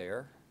already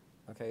there.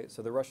 Okay,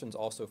 so the Russians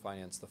also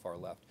finance the far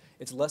left.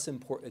 It's less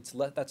important.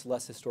 That's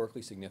less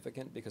historically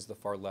significant because the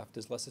far left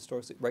is less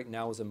historically. Right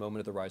now is a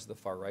moment of the rise of the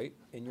far right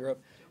in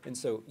Europe, and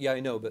so yeah,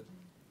 I know, but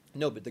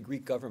the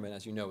Greek government,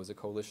 as you know, is a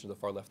coalition of the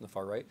far left and the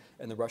far right,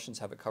 and the Russians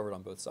have it covered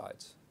on both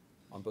sides.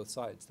 On both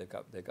sides, they've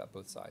got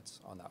both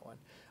sides on that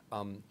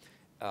one.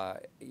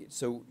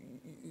 So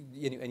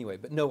anyway,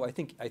 but no, I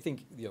think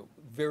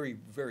very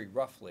very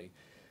roughly,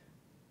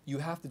 you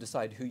have to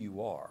decide who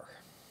you are.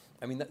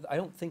 I mean, I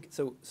don't think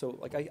so. So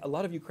like a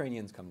lot of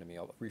Ukrainians come to me.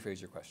 I'll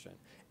rephrase your question,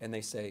 and they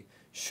say,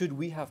 "Should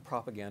we have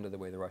propaganda the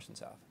way the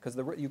Russians have?" Because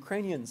the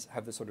Ukrainians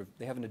have this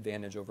they have an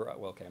advantage over.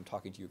 Well, okay, I'm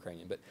talking to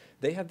Ukrainian, but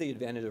they have the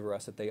advantage over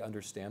us that they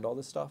understand all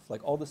this stuff.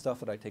 Like all the stuff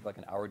that I take like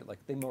an hour to,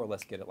 like they more or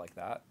less get it like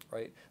that,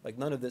 right? Like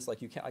none of this, like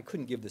I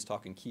couldn't give this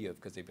talk in Kiev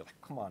because they'd be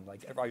like, "Come on,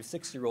 like every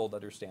 6-year-old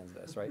understands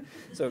this, right?"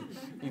 So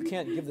you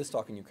can't give this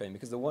talk in Ukraine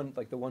because the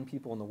one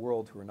people in the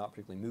world who are not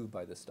particularly moved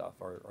by this stuff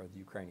are the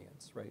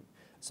Ukrainians, right?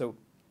 So.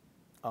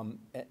 And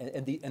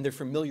they're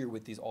familiar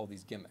with all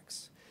these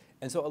gimmicks.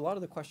 And so a lot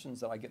of the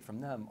questions that I get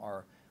from them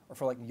are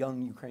for like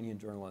young Ukrainian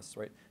journalists,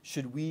 right?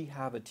 Should we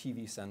have a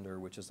TV sender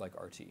which is like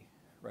RT,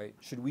 right?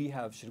 Should we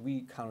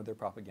counter their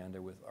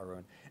propaganda with our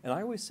own? And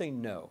I always say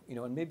no,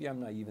 and maybe I'm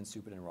naive and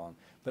stupid and wrong,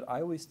 but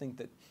I always think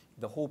that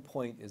the whole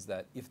point is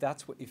that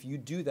if you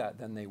do that,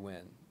 then they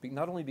win.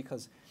 Not only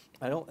because,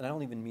 I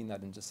don't even mean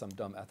that in just some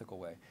dumb ethical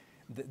way,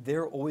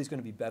 they're always going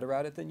to be better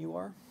at it than you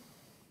are.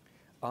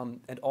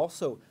 And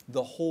also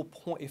the whole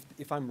point,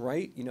 if I'm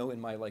right, in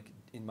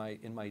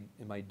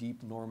my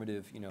deep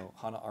normative,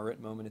 Hannah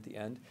Arendt moment at the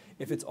end,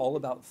 if it's all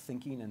about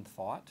thinking and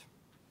thought,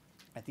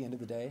 at the end of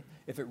the day,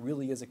 if it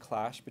really is a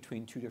clash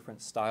between two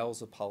different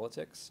styles of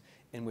politics,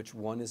 in which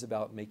one is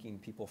about making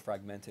people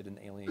fragmented and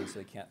alienated so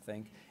they can't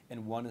think,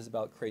 and one is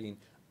about creating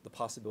the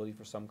possibility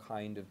for some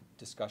kind of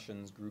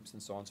discussions, groups,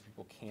 and so on, so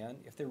people can.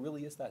 If there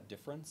really is that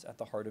difference at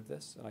the heart of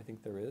this, and I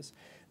think there is,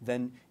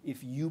 then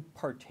if you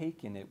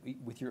partake in it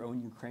with your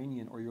own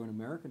Ukrainian or your own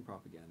American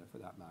propaganda, for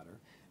that matter,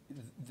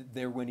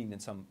 they're winning in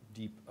some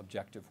deep,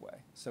 objective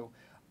way. So,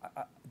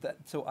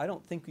 so I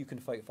don't think you can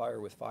fight fire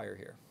with fire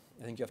here.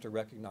 I think you have to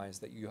recognize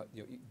that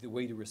the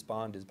way to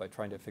respond is by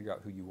trying to figure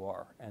out who you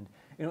are. And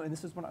and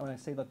this is when I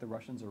say that the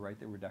Russians are right,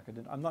 they were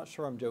decadent. I'm not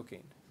sure I'm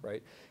joking,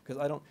 right? Because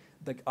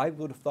I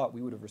would have thought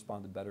we would have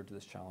responded better to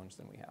this challenge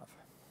than we have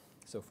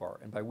so far.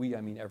 And by we,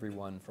 I mean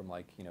everyone from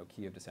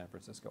Kiev to San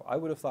Francisco. I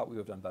would have thought we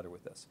would have done better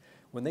with this.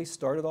 When they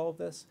started all of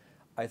this,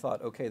 I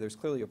thought, okay, there's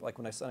clearly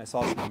when I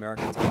saw some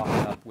Americans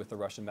popping up with the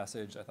Russian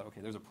message, I thought,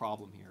 okay, there's a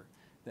problem here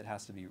that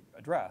has to be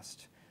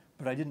addressed.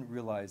 But I didn't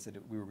realize that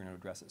we were going to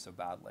address it so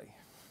badly.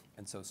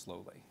 And so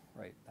slowly,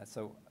 right?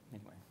 So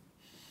anyway,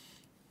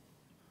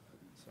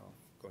 so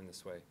going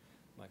this way,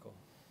 Michael.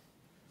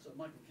 So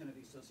Michael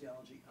Kennedy,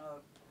 sociology.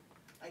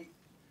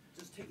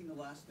 Just taking the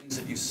last things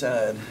that you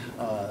said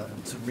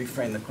to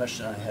reframe the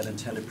question I had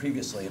intended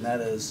previously, and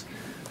that is,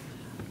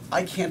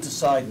 I can't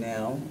decide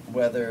now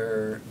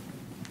whether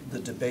the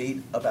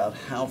debate about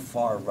how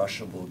far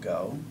Russia will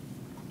go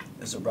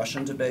is a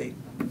Russian debate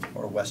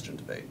or a Western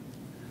debate,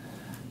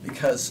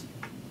 because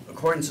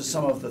according to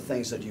some of the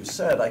things that you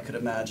said, I could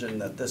imagine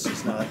that this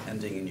is not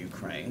ending in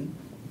Ukraine,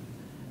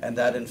 and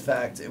that in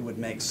fact it would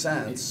make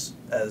sense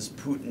as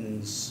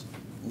Putin's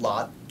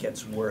lot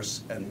gets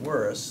worse and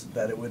worse,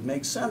 that it would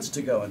make sense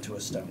to go into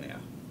Estonia.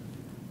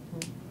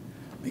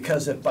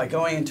 Because if by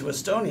going into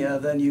Estonia,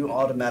 then you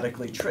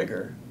automatically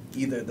trigger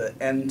either the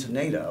end to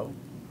NATO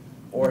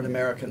or an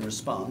American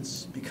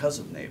response because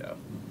of NATO,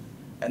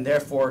 and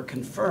therefore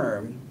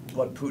confirm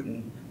what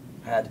Putin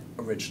had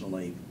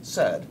originally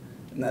said,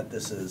 and that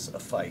this is a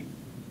fight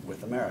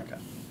with America.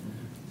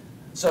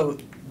 So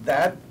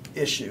that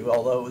issue,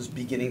 although it was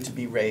beginning to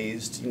be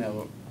raised,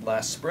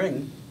 last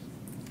spring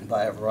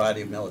by a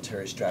variety of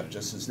military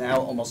strategists, is now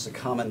almost a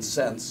common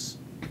sense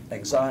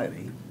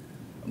anxiety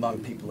among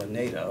people in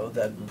NATO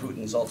that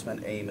Putin's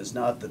ultimate aim is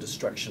not the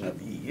destruction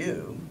of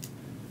EU,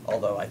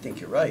 although I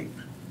think you're right,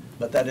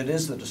 but that it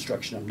is the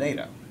destruction of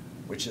NATO,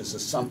 which is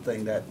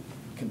something that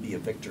can be a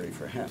victory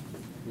for him.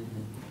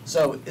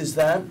 So is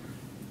that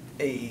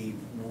a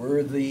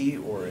worthy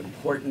or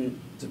important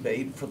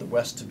debate for the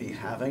West to be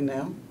having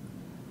now?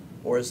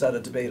 Or is that a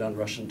debate on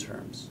Russian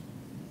terms?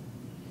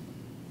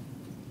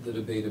 The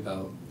debate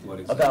about what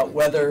exactly? About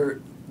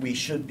whether we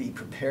should be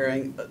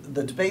preparing,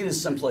 the debate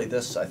is simply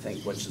this, I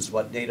think, which is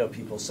what NATO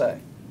people say.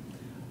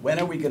 When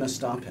are we going to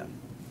stop him?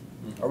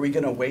 Are we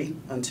going to wait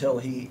until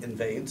he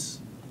invades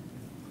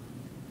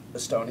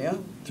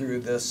Estonia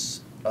through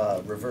this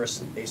reverse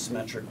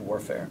asymmetric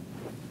warfare?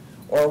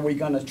 Or are we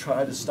going to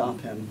try to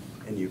stop him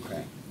in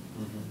Ukraine?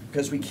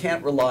 Because we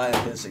can't rely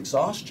on his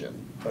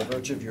exhaustion by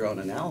virtue of your own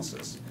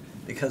analysis,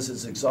 because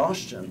his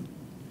exhaustion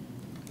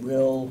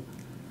will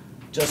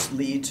just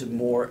lead to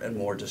more and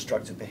more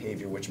destructive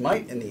behavior, which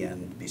might in the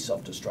end be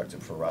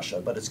self-destructive for Russia,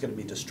 but it's going to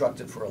be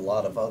destructive for a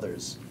lot of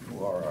others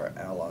who are our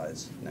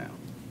allies now.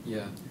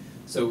 Yeah.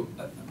 So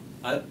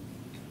I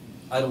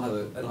don't have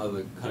a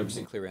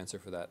 100% clear answer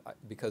for that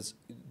because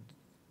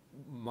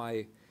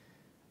my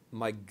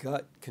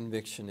gut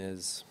conviction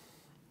is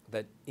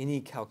that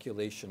any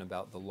calculation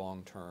about the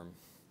long term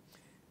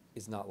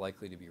is not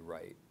likely to be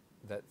right.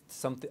 That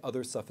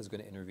other stuff is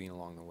going to intervene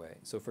along the way.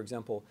 So, for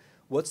example,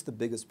 what's the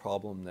biggest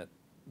problem that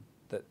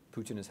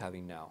Putin is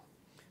having now?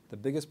 The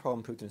biggest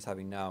problem Putin is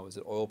having now is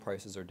that oil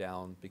prices are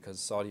down because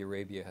Saudi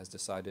Arabia has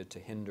decided to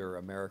hinder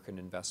American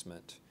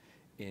investment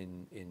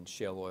in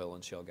shale oil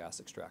and shale gas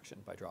extraction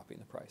by dropping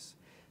the price.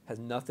 Has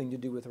nothing to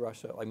do with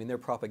Russia. I mean, their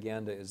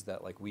propaganda is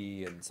that like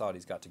we and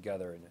Saudis got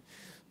together,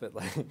 but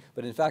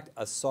in fact,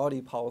 a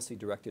Saudi policy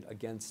directed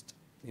against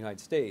the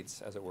United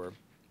States, as it were,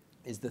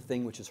 is the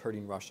thing which is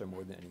hurting Russia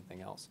more than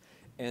anything else.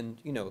 And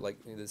you know, like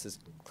this is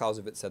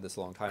Clausewitz said this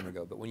a long time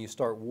ago. But when you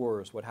start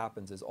wars, what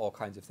happens is all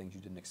kinds of things you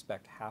didn't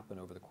expect happen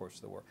over the course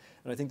of the war.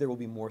 And I think there will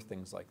be more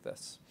things like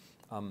this.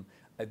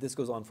 If this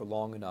goes on for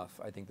long enough,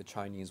 I think the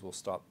Chinese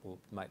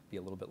might be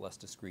a little bit less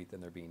discreet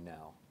than they're being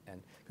now.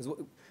 And because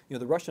you know,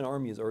 the Russian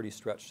army is already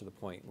stretched to the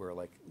point where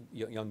like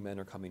young men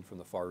are coming from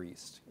the Far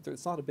East.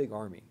 It's not a big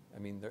army. I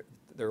mean,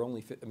 they're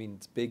only. I mean,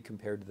 it's big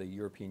compared to the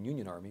European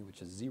Union army,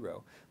 which is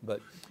 0.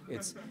 But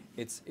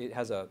it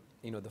has a,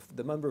 you know,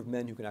 the number of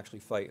men who can actually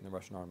fight in the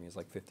Russian army is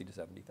like 50 to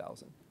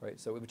 70,000, right?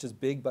 So which is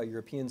big by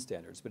European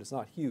standards, but it's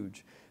not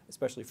huge,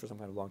 especially for some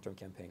kind of long-term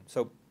campaign.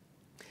 So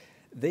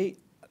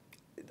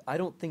I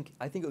think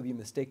it would be a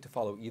mistake to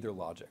follow either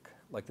logic,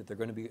 like that they're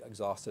going to be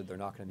exhausted, they're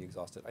not going to be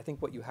exhausted. I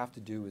think what you have to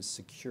do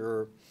is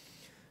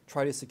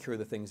try to secure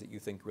the things that you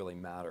think really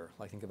matter.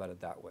 Like think about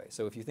it that way.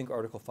 So if you think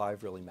Article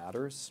 5 really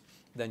matters,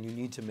 then you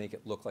need to make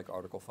it look like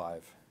Article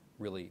 5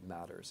 really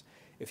matters.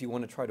 If you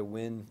want to try to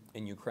win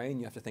in Ukraine,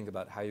 you have to think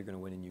about how you're going to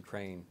win in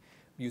Ukraine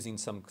using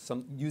some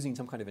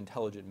kind of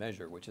intelligent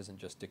measure, which isn't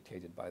just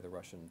dictated by the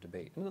Russian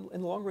debate. And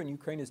in the long run,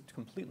 Ukraine is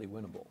completely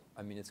winnable.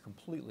 I mean,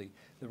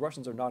 the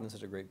Russians are not in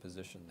such a great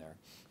position there.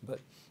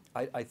 But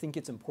I think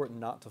it's important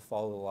not to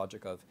follow the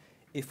logic of,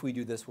 if we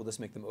do this, will this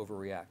make them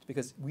overreact?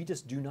 Because we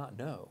just do not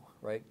know,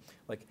 right?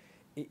 Like,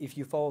 if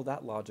you follow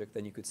that logic,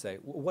 then you could say,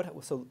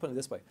 so put it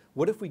this way,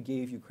 what if we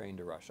gave Ukraine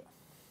to Russia?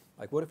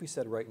 Like, what if we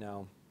said right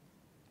now,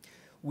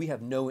 we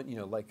have no, you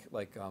know,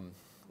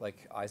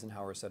 like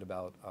Eisenhower said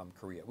about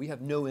Korea. We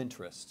have no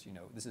interest, you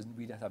know,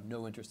 we have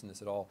no interest in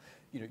this at all.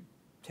 You know,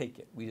 take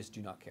it. We just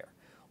do not care.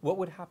 What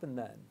would happen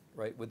then,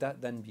 right? Would that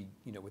then be,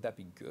 you know, would that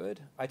be good?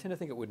 I tend to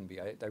think it wouldn't be.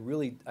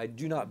 I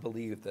do not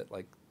believe that,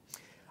 like,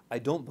 I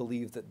don't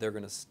believe that they're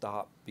going to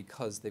stop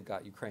because they've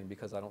got Ukraine,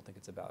 because I don't think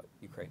it's about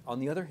Ukraine. On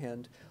the other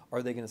hand,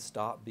 are they going to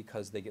stop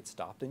because they get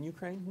stopped in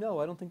Ukraine? No,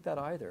 I don't think that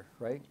either,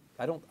 right?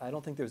 I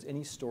don't think there's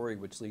any story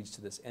which leads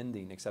to this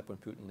ending except when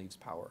Putin leaves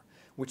power,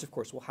 which of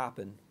course will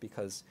happen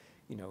because,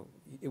 you know,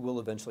 it will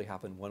eventually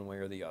happen one way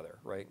or the other,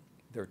 right?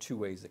 There are 2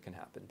 ways it can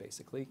happen,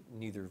 basically,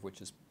 neither of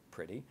which is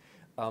pretty.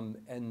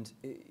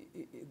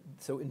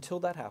 So until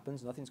that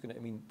happens, nothing's going to,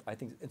 I mean, I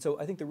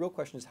think the real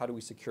question is, how do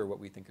we secure what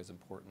we think is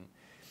important,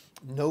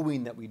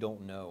 knowing that we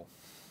don't know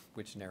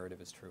which narrative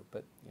is true,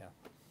 but yeah.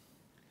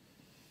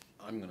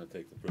 I'm going to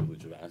take the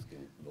privilege of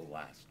asking the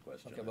last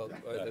question. Okay, well,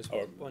 why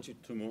don't you...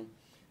 2 more?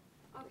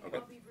 Okay,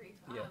 I'll be brief.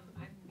 Yeah.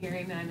 I'm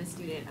Miriam and I'm a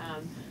student.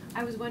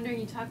 I was wondering,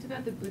 you talked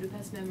about the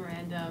Budapest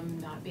Memorandum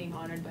not being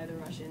honored by the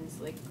Russians,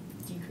 like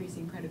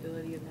decreasing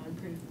credibility of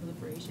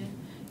non-proliferation.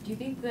 Do you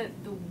think that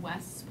the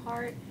West's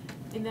part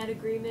in that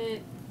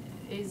agreement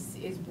is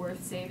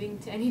worth saving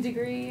to any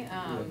degree?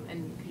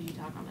 And could you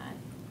talk on that?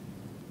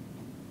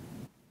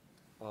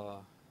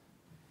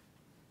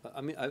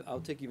 I mean, I'll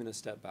take even a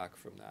step back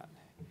from that.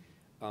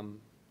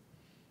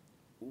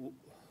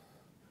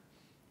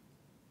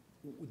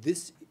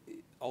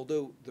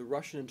 Although the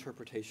Russian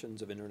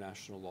interpretations of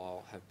international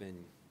law have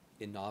been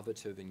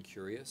innovative and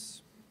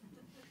curious,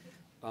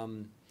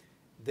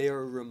 they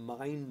are a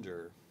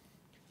reminder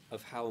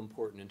of how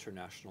important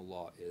international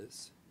law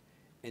is.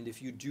 And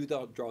if you do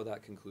draw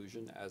that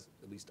conclusion, as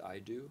at least I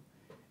do,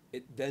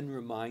 it then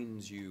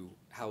reminds you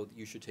how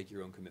you should take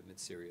your own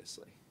commitments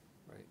seriously,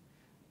 right?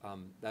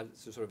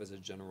 That's sort of as a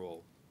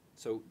general.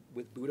 So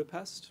with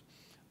Budapest,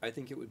 I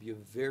think it would be a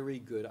very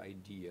good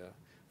idea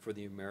for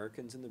the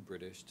Americans and the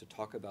British to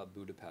talk about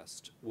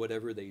Budapest,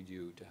 whatever they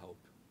do to help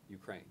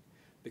Ukraine.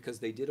 Because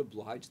they did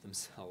oblige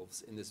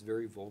themselves in this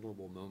very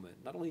vulnerable moment,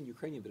 not only in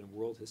Ukraine, but in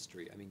world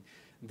history. I mean,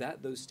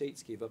 that those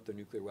states gave up their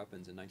nuclear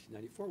weapons in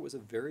 1994 was a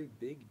very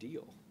big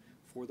deal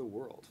for the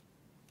world.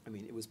 I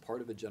mean, it was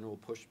part of a general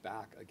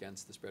pushback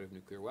against the spread of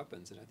nuclear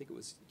weapons, and I think it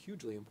was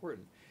hugely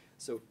important.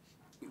 So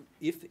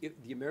if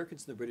the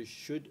Americans and the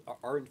British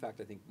are in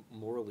fact, I think,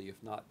 morally,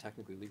 if not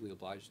technically, legally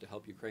obliged to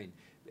help Ukraine,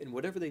 and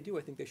whatever they do,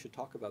 I think they should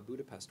talk about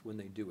Budapest when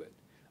they do it.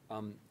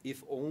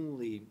 If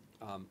only,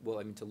 well,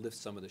 I mean, to lift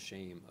some of the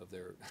shame of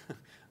their,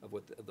 of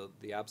what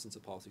the absence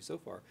of policy so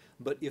far,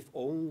 but if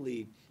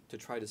only to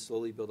try to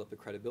slowly build up the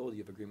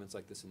credibility of agreements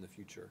like this in the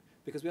future.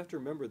 Because we have to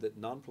remember that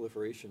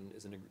non-proliferation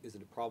is a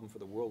problem for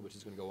the world, which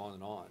is going to go on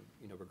and on,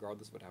 you know,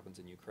 regardless of what happens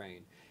in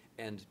Ukraine.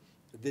 And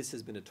this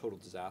has been a total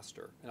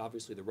disaster. And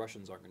obviously the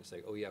Russians aren't going to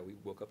say, oh yeah, we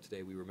woke up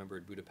today, we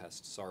remembered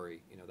Budapest,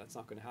 sorry. You know, that's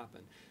not going to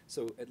happen.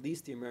 So at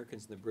least the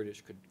Americans and the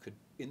British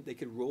they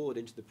could roll it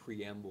into the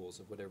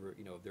preambles of whatever,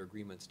 you know, of their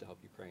agreements to help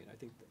Ukraine.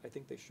 I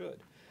think they should.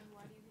 And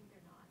why do you think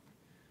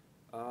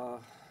they're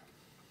not?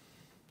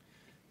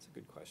 It's a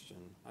good question.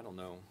 I don't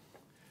know.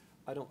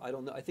 I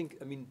don't know. I think,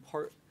 I mean,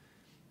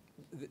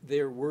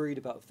 they're worried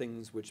about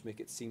things which make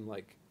it seem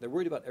like, they're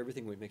worried about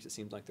everything which makes it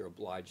seem like they're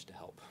obliged to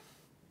help.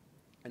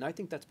 And I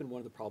think that's been one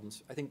of the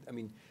problems. I think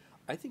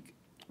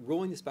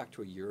rolling this back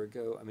to a year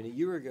ago,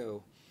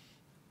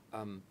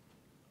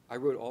 I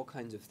wrote all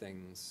kinds of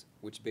things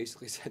which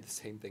basically said the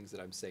same things that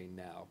I'm saying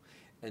now.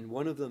 And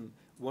one of them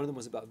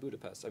was about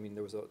Budapest. I mean,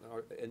 there was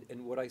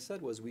and what I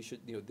said was we should,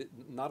 you know,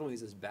 not only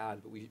is this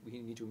bad, but we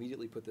need to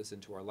immediately put this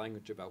into our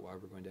language about why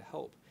we're going to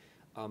help.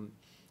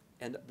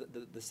 And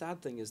the sad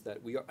thing is that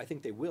I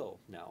think they will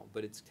now,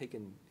 but it's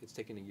taken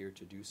a year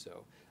to do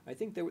so. I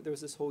think there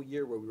was this whole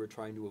year where we were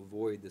trying to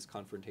avoid this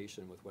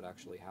confrontation with what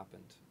actually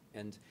happened.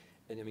 And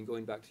I mean,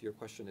 going back to your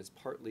question, it's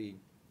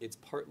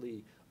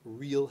partly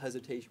real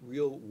hesitation,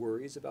 real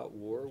worries about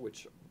war,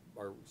 which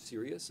are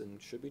serious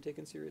and should be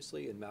taken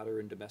seriously and matter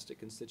in domestic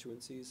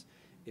constituencies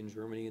in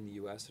Germany and the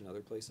US and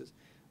other places.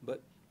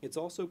 But it's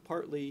also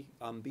partly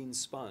being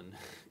spun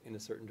in a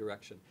certain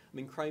direction. I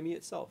mean, Crimea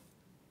itself,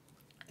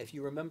 if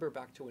you remember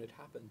back to when it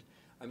happened,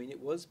 I mean, it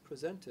was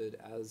presented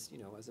as, you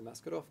know, as a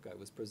maskirovka. It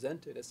was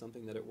presented as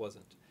something that it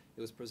wasn't.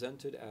 It was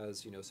presented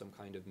as, you know, some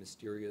kind of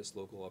mysterious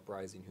local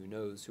uprising. Who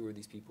knows? Who are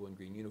these people in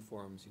green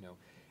uniforms, you know?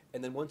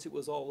 And then once it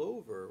was all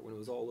over, when it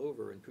was all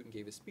over and Putin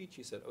gave his speech,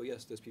 he said, oh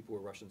yes, those people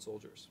were Russian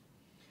soldiers,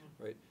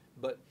 right?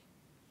 But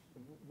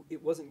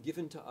it wasn't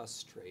given to us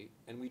straight,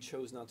 and we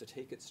chose not to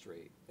take it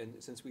straight. And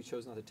since we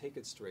chose not to take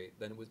it straight,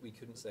 then we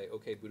couldn't say,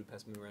 okay,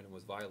 Budapest Memorandum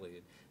was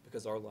violated,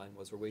 because our line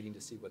was, we're waiting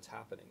to see what's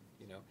happening,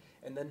 you know?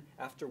 And then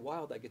after a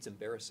while, that gets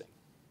embarrassing,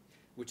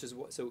 which is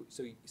what, so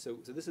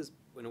this is,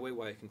 in a way,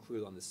 why I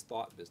conclude on this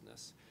thought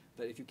business,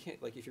 that if you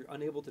can't, like, if you're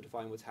unable to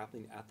define what's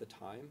happening at the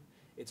time,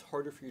 it's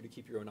harder for you to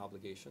keep your own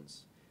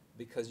obligations,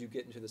 because you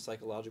get into the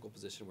psychological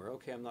position where,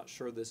 okay, I'm not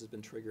sure this has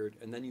been triggered,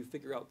 and then you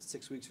figure out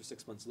 6 weeks or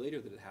 6 months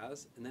later that it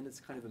has, and then it's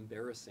kind of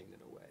embarrassing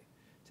in a way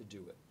to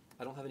do it.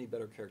 I don't have any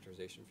better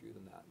characterization for you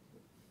than that.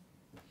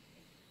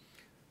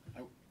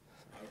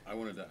 I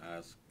wanted to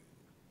ask,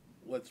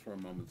 let's for a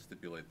moment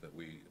stipulate that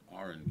we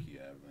are in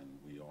Kiev and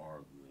we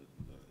are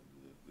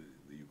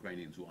the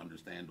Ukrainians who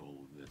understand all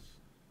of this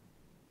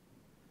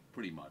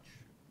pretty much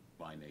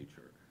by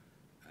nature,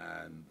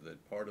 and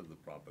that part of the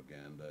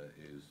propaganda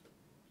is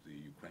the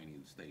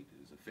Ukrainian state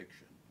is a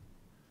fiction.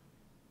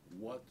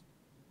 What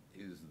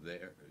is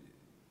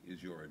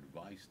your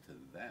advice to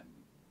them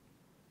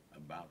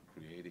about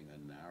creating a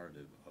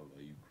narrative of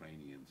a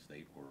Ukrainian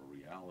state or a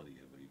reality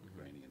of a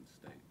Ukrainian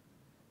state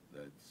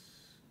that's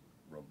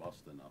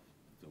robust enough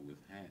to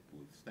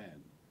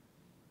withstand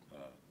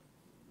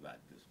that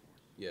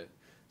discourse? Yeah,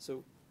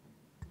 so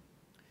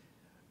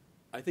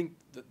I think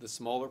that the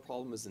smaller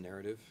problem is the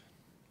narrative.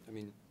 I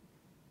mean,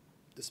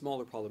 the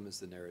smaller problem is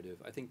the narrative.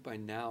 I think by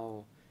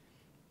now,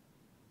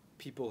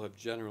 people have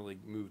generally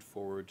moved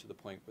forward to the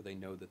point where they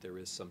know that there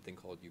is something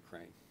called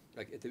Ukraine.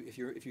 Like if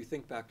you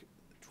think back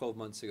 12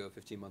 months ago,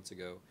 15 months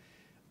ago,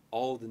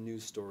 all the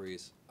news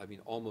stories, I mean,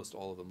 almost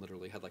all of them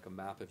literally had like a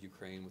map of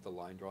Ukraine with a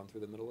line drawn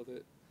through the middle of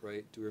it,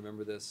 right? Do you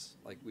remember this?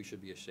 Like, we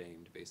should be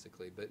ashamed,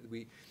 basically. But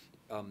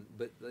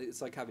but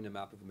it's like having a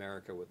map of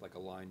America with like a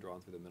line drawn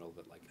through the middle of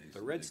it. Like,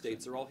 the red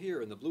states are all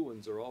here and the blue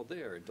ones are all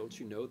there. And don't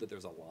you know that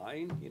there's a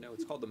line? You know,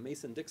 it's called the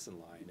Mason-Dixon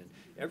line. And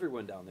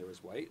everyone down there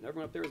is white and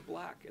everyone up there is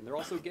black. And they're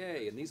also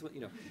gay. And these, you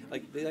know,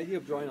 like the idea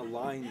of drawing a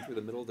line through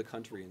the middle of the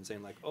country and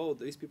saying like, oh,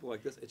 these people are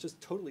like this, it's just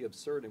totally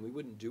absurd. And we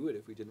wouldn't do it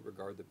if we didn't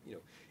regard the, you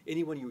know,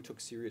 anyone you took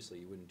seriously,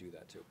 you wouldn't do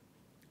that to.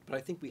 But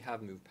I think we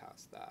have moved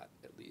past that,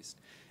 at least.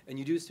 And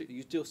you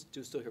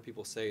still hear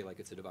people say like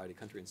it's a divided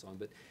country and so on.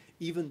 But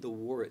even the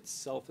war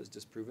itself has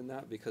disproven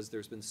that, because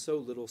there's been so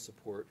little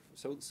support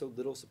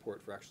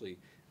for actually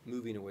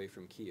moving away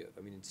from Kiev.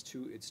 I mean, it's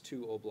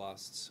two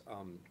oblasts.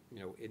 You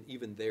know, and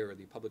even there,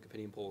 the public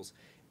opinion polls,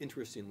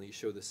 interestingly,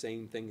 show the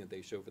same thing that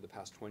they show for the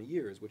past 20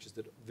 years, which is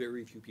that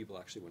very few people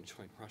actually want to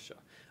join Russia.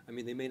 I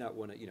mean, they may not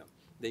want to. You know,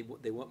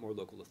 they want more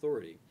local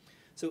authority.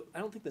 So I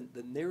don't think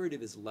the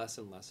narrative is less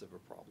and less of a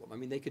problem. I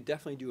mean, they could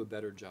definitely do a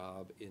better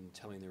job in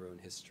telling their own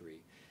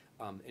history.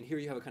 And here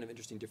you have a kind of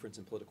interesting difference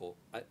in political,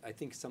 I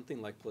think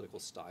something like political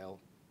style,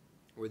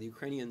 where the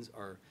Ukrainians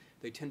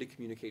they tend to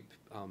communicate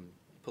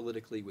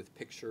politically with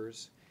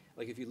pictures,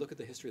 like if you look at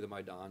the history of the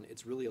Maidan,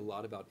 it's really a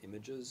lot about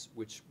images,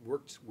 which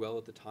worked well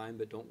at the time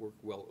but don't work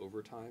well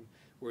over time.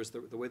 Whereas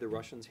the way the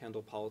Russians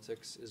handle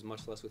politics is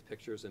much less with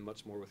pictures and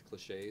much more with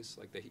cliches.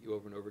 Like they hit you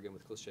over and over again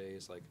with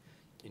cliches, like,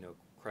 you know,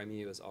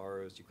 Crimea is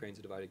ours, Ukraine's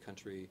a divided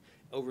country,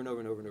 over and over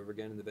and over and over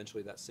again, and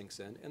eventually that sinks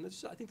in. And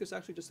I think there's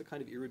actually just a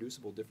kind of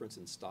irreducible difference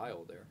in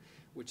style there,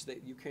 which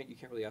you can't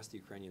really ask the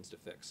Ukrainians to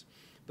fix.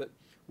 But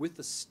with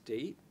the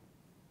state,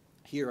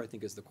 here I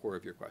think is the core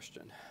of your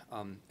question,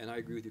 and I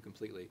agree with you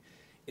completely.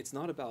 It's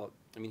not about,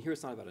 I mean, here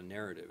it's not about a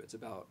narrative. It's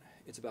about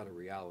a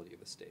reality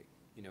of a state,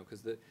 you know,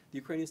 because the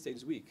Ukrainian state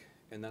is weak,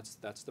 and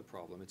that's the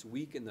problem. It's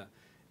weak in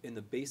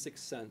the basic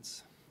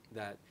sense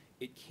that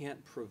it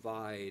can't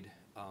provide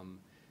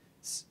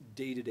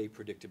day-to-day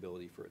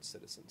predictability for its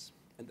citizens,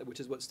 and which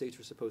is what states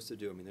are supposed to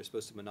do. I mean, they're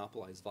supposed to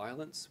monopolize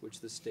violence, which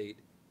the state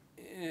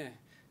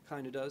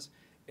kind of does,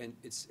 and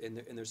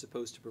they're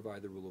supposed to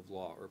provide the rule of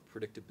law or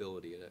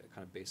predictability at a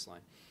kind of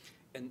baseline,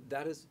 and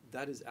that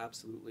is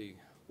absolutely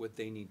what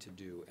they need to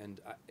do. And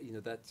you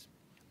know,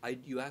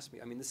 you asked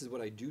me. I mean, this is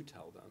what I do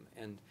tell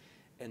them,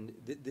 and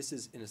this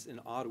is in an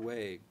odd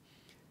way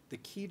the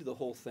key to the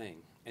whole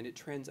thing. And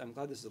I'm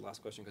glad this is the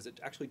last question, because it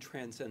actually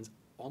transcends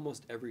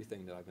almost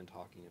everything that I've been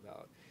talking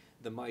about.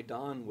 The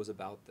Maidan was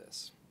about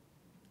this.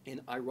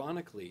 And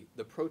ironically,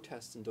 the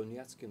protests in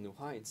Donetsk and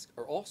Luhansk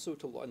are also,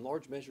 in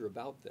large measure,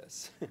 about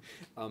this,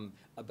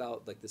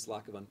 about like this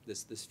lack of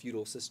this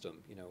feudal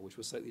system, you know, which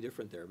was slightly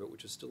different there, but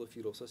which is still a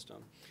feudal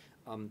system,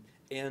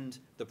 and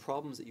the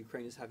problems that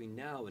Ukraine is having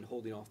now in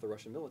holding off the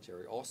Russian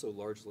military, also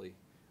largely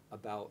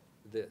about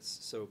this.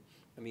 So,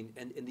 I mean,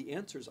 and the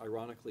answers,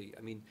 ironically,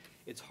 I mean,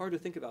 it's hard to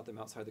think about them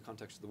outside the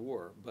context of the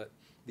war, but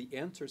the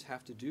answers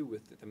have to do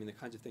with, I mean, the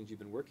kinds of things you've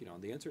been working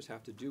on. The answers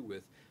have to do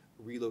with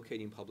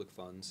relocating public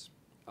funds,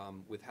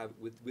 with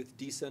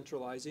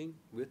decentralizing,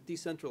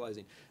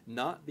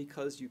 not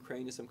because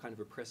Ukraine is some kind of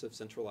oppressive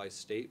centralized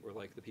state, or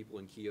like the people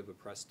in Kiev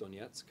oppressed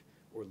Donetsk,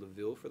 or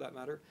Lviv for that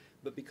matter,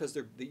 but because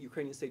the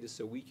Ukrainian state is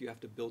so weak, you have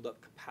to build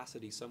up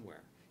capacity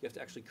somewhere. You have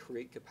to actually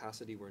create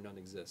capacity where none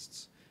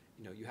exists.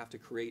 You know, you have to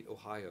create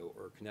Ohio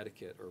or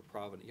Connecticut or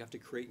Providence. You have to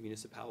create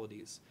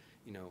municipalities,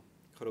 you know,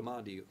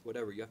 Koromadi,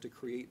 whatever. You have to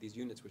create these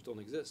units which don't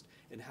exist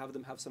and have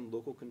them have some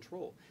local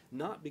control.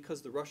 Not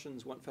because the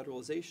Russians want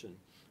federalization.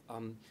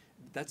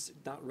 That's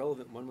not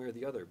relevant one way or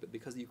the other, but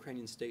because the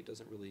Ukrainian state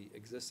doesn't really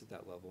exist at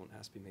that level and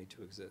has to be made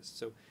to exist.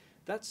 So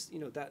that's, you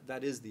know,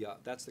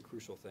 that's the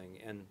crucial thing.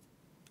 And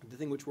the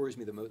thing which worries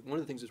me the most, one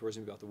of the things which worries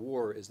me about the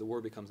war is the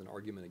war becomes an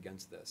argument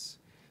against this,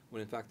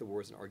 when in fact the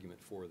war is an argument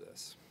for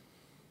this.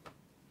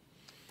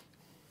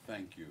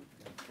 Thank you.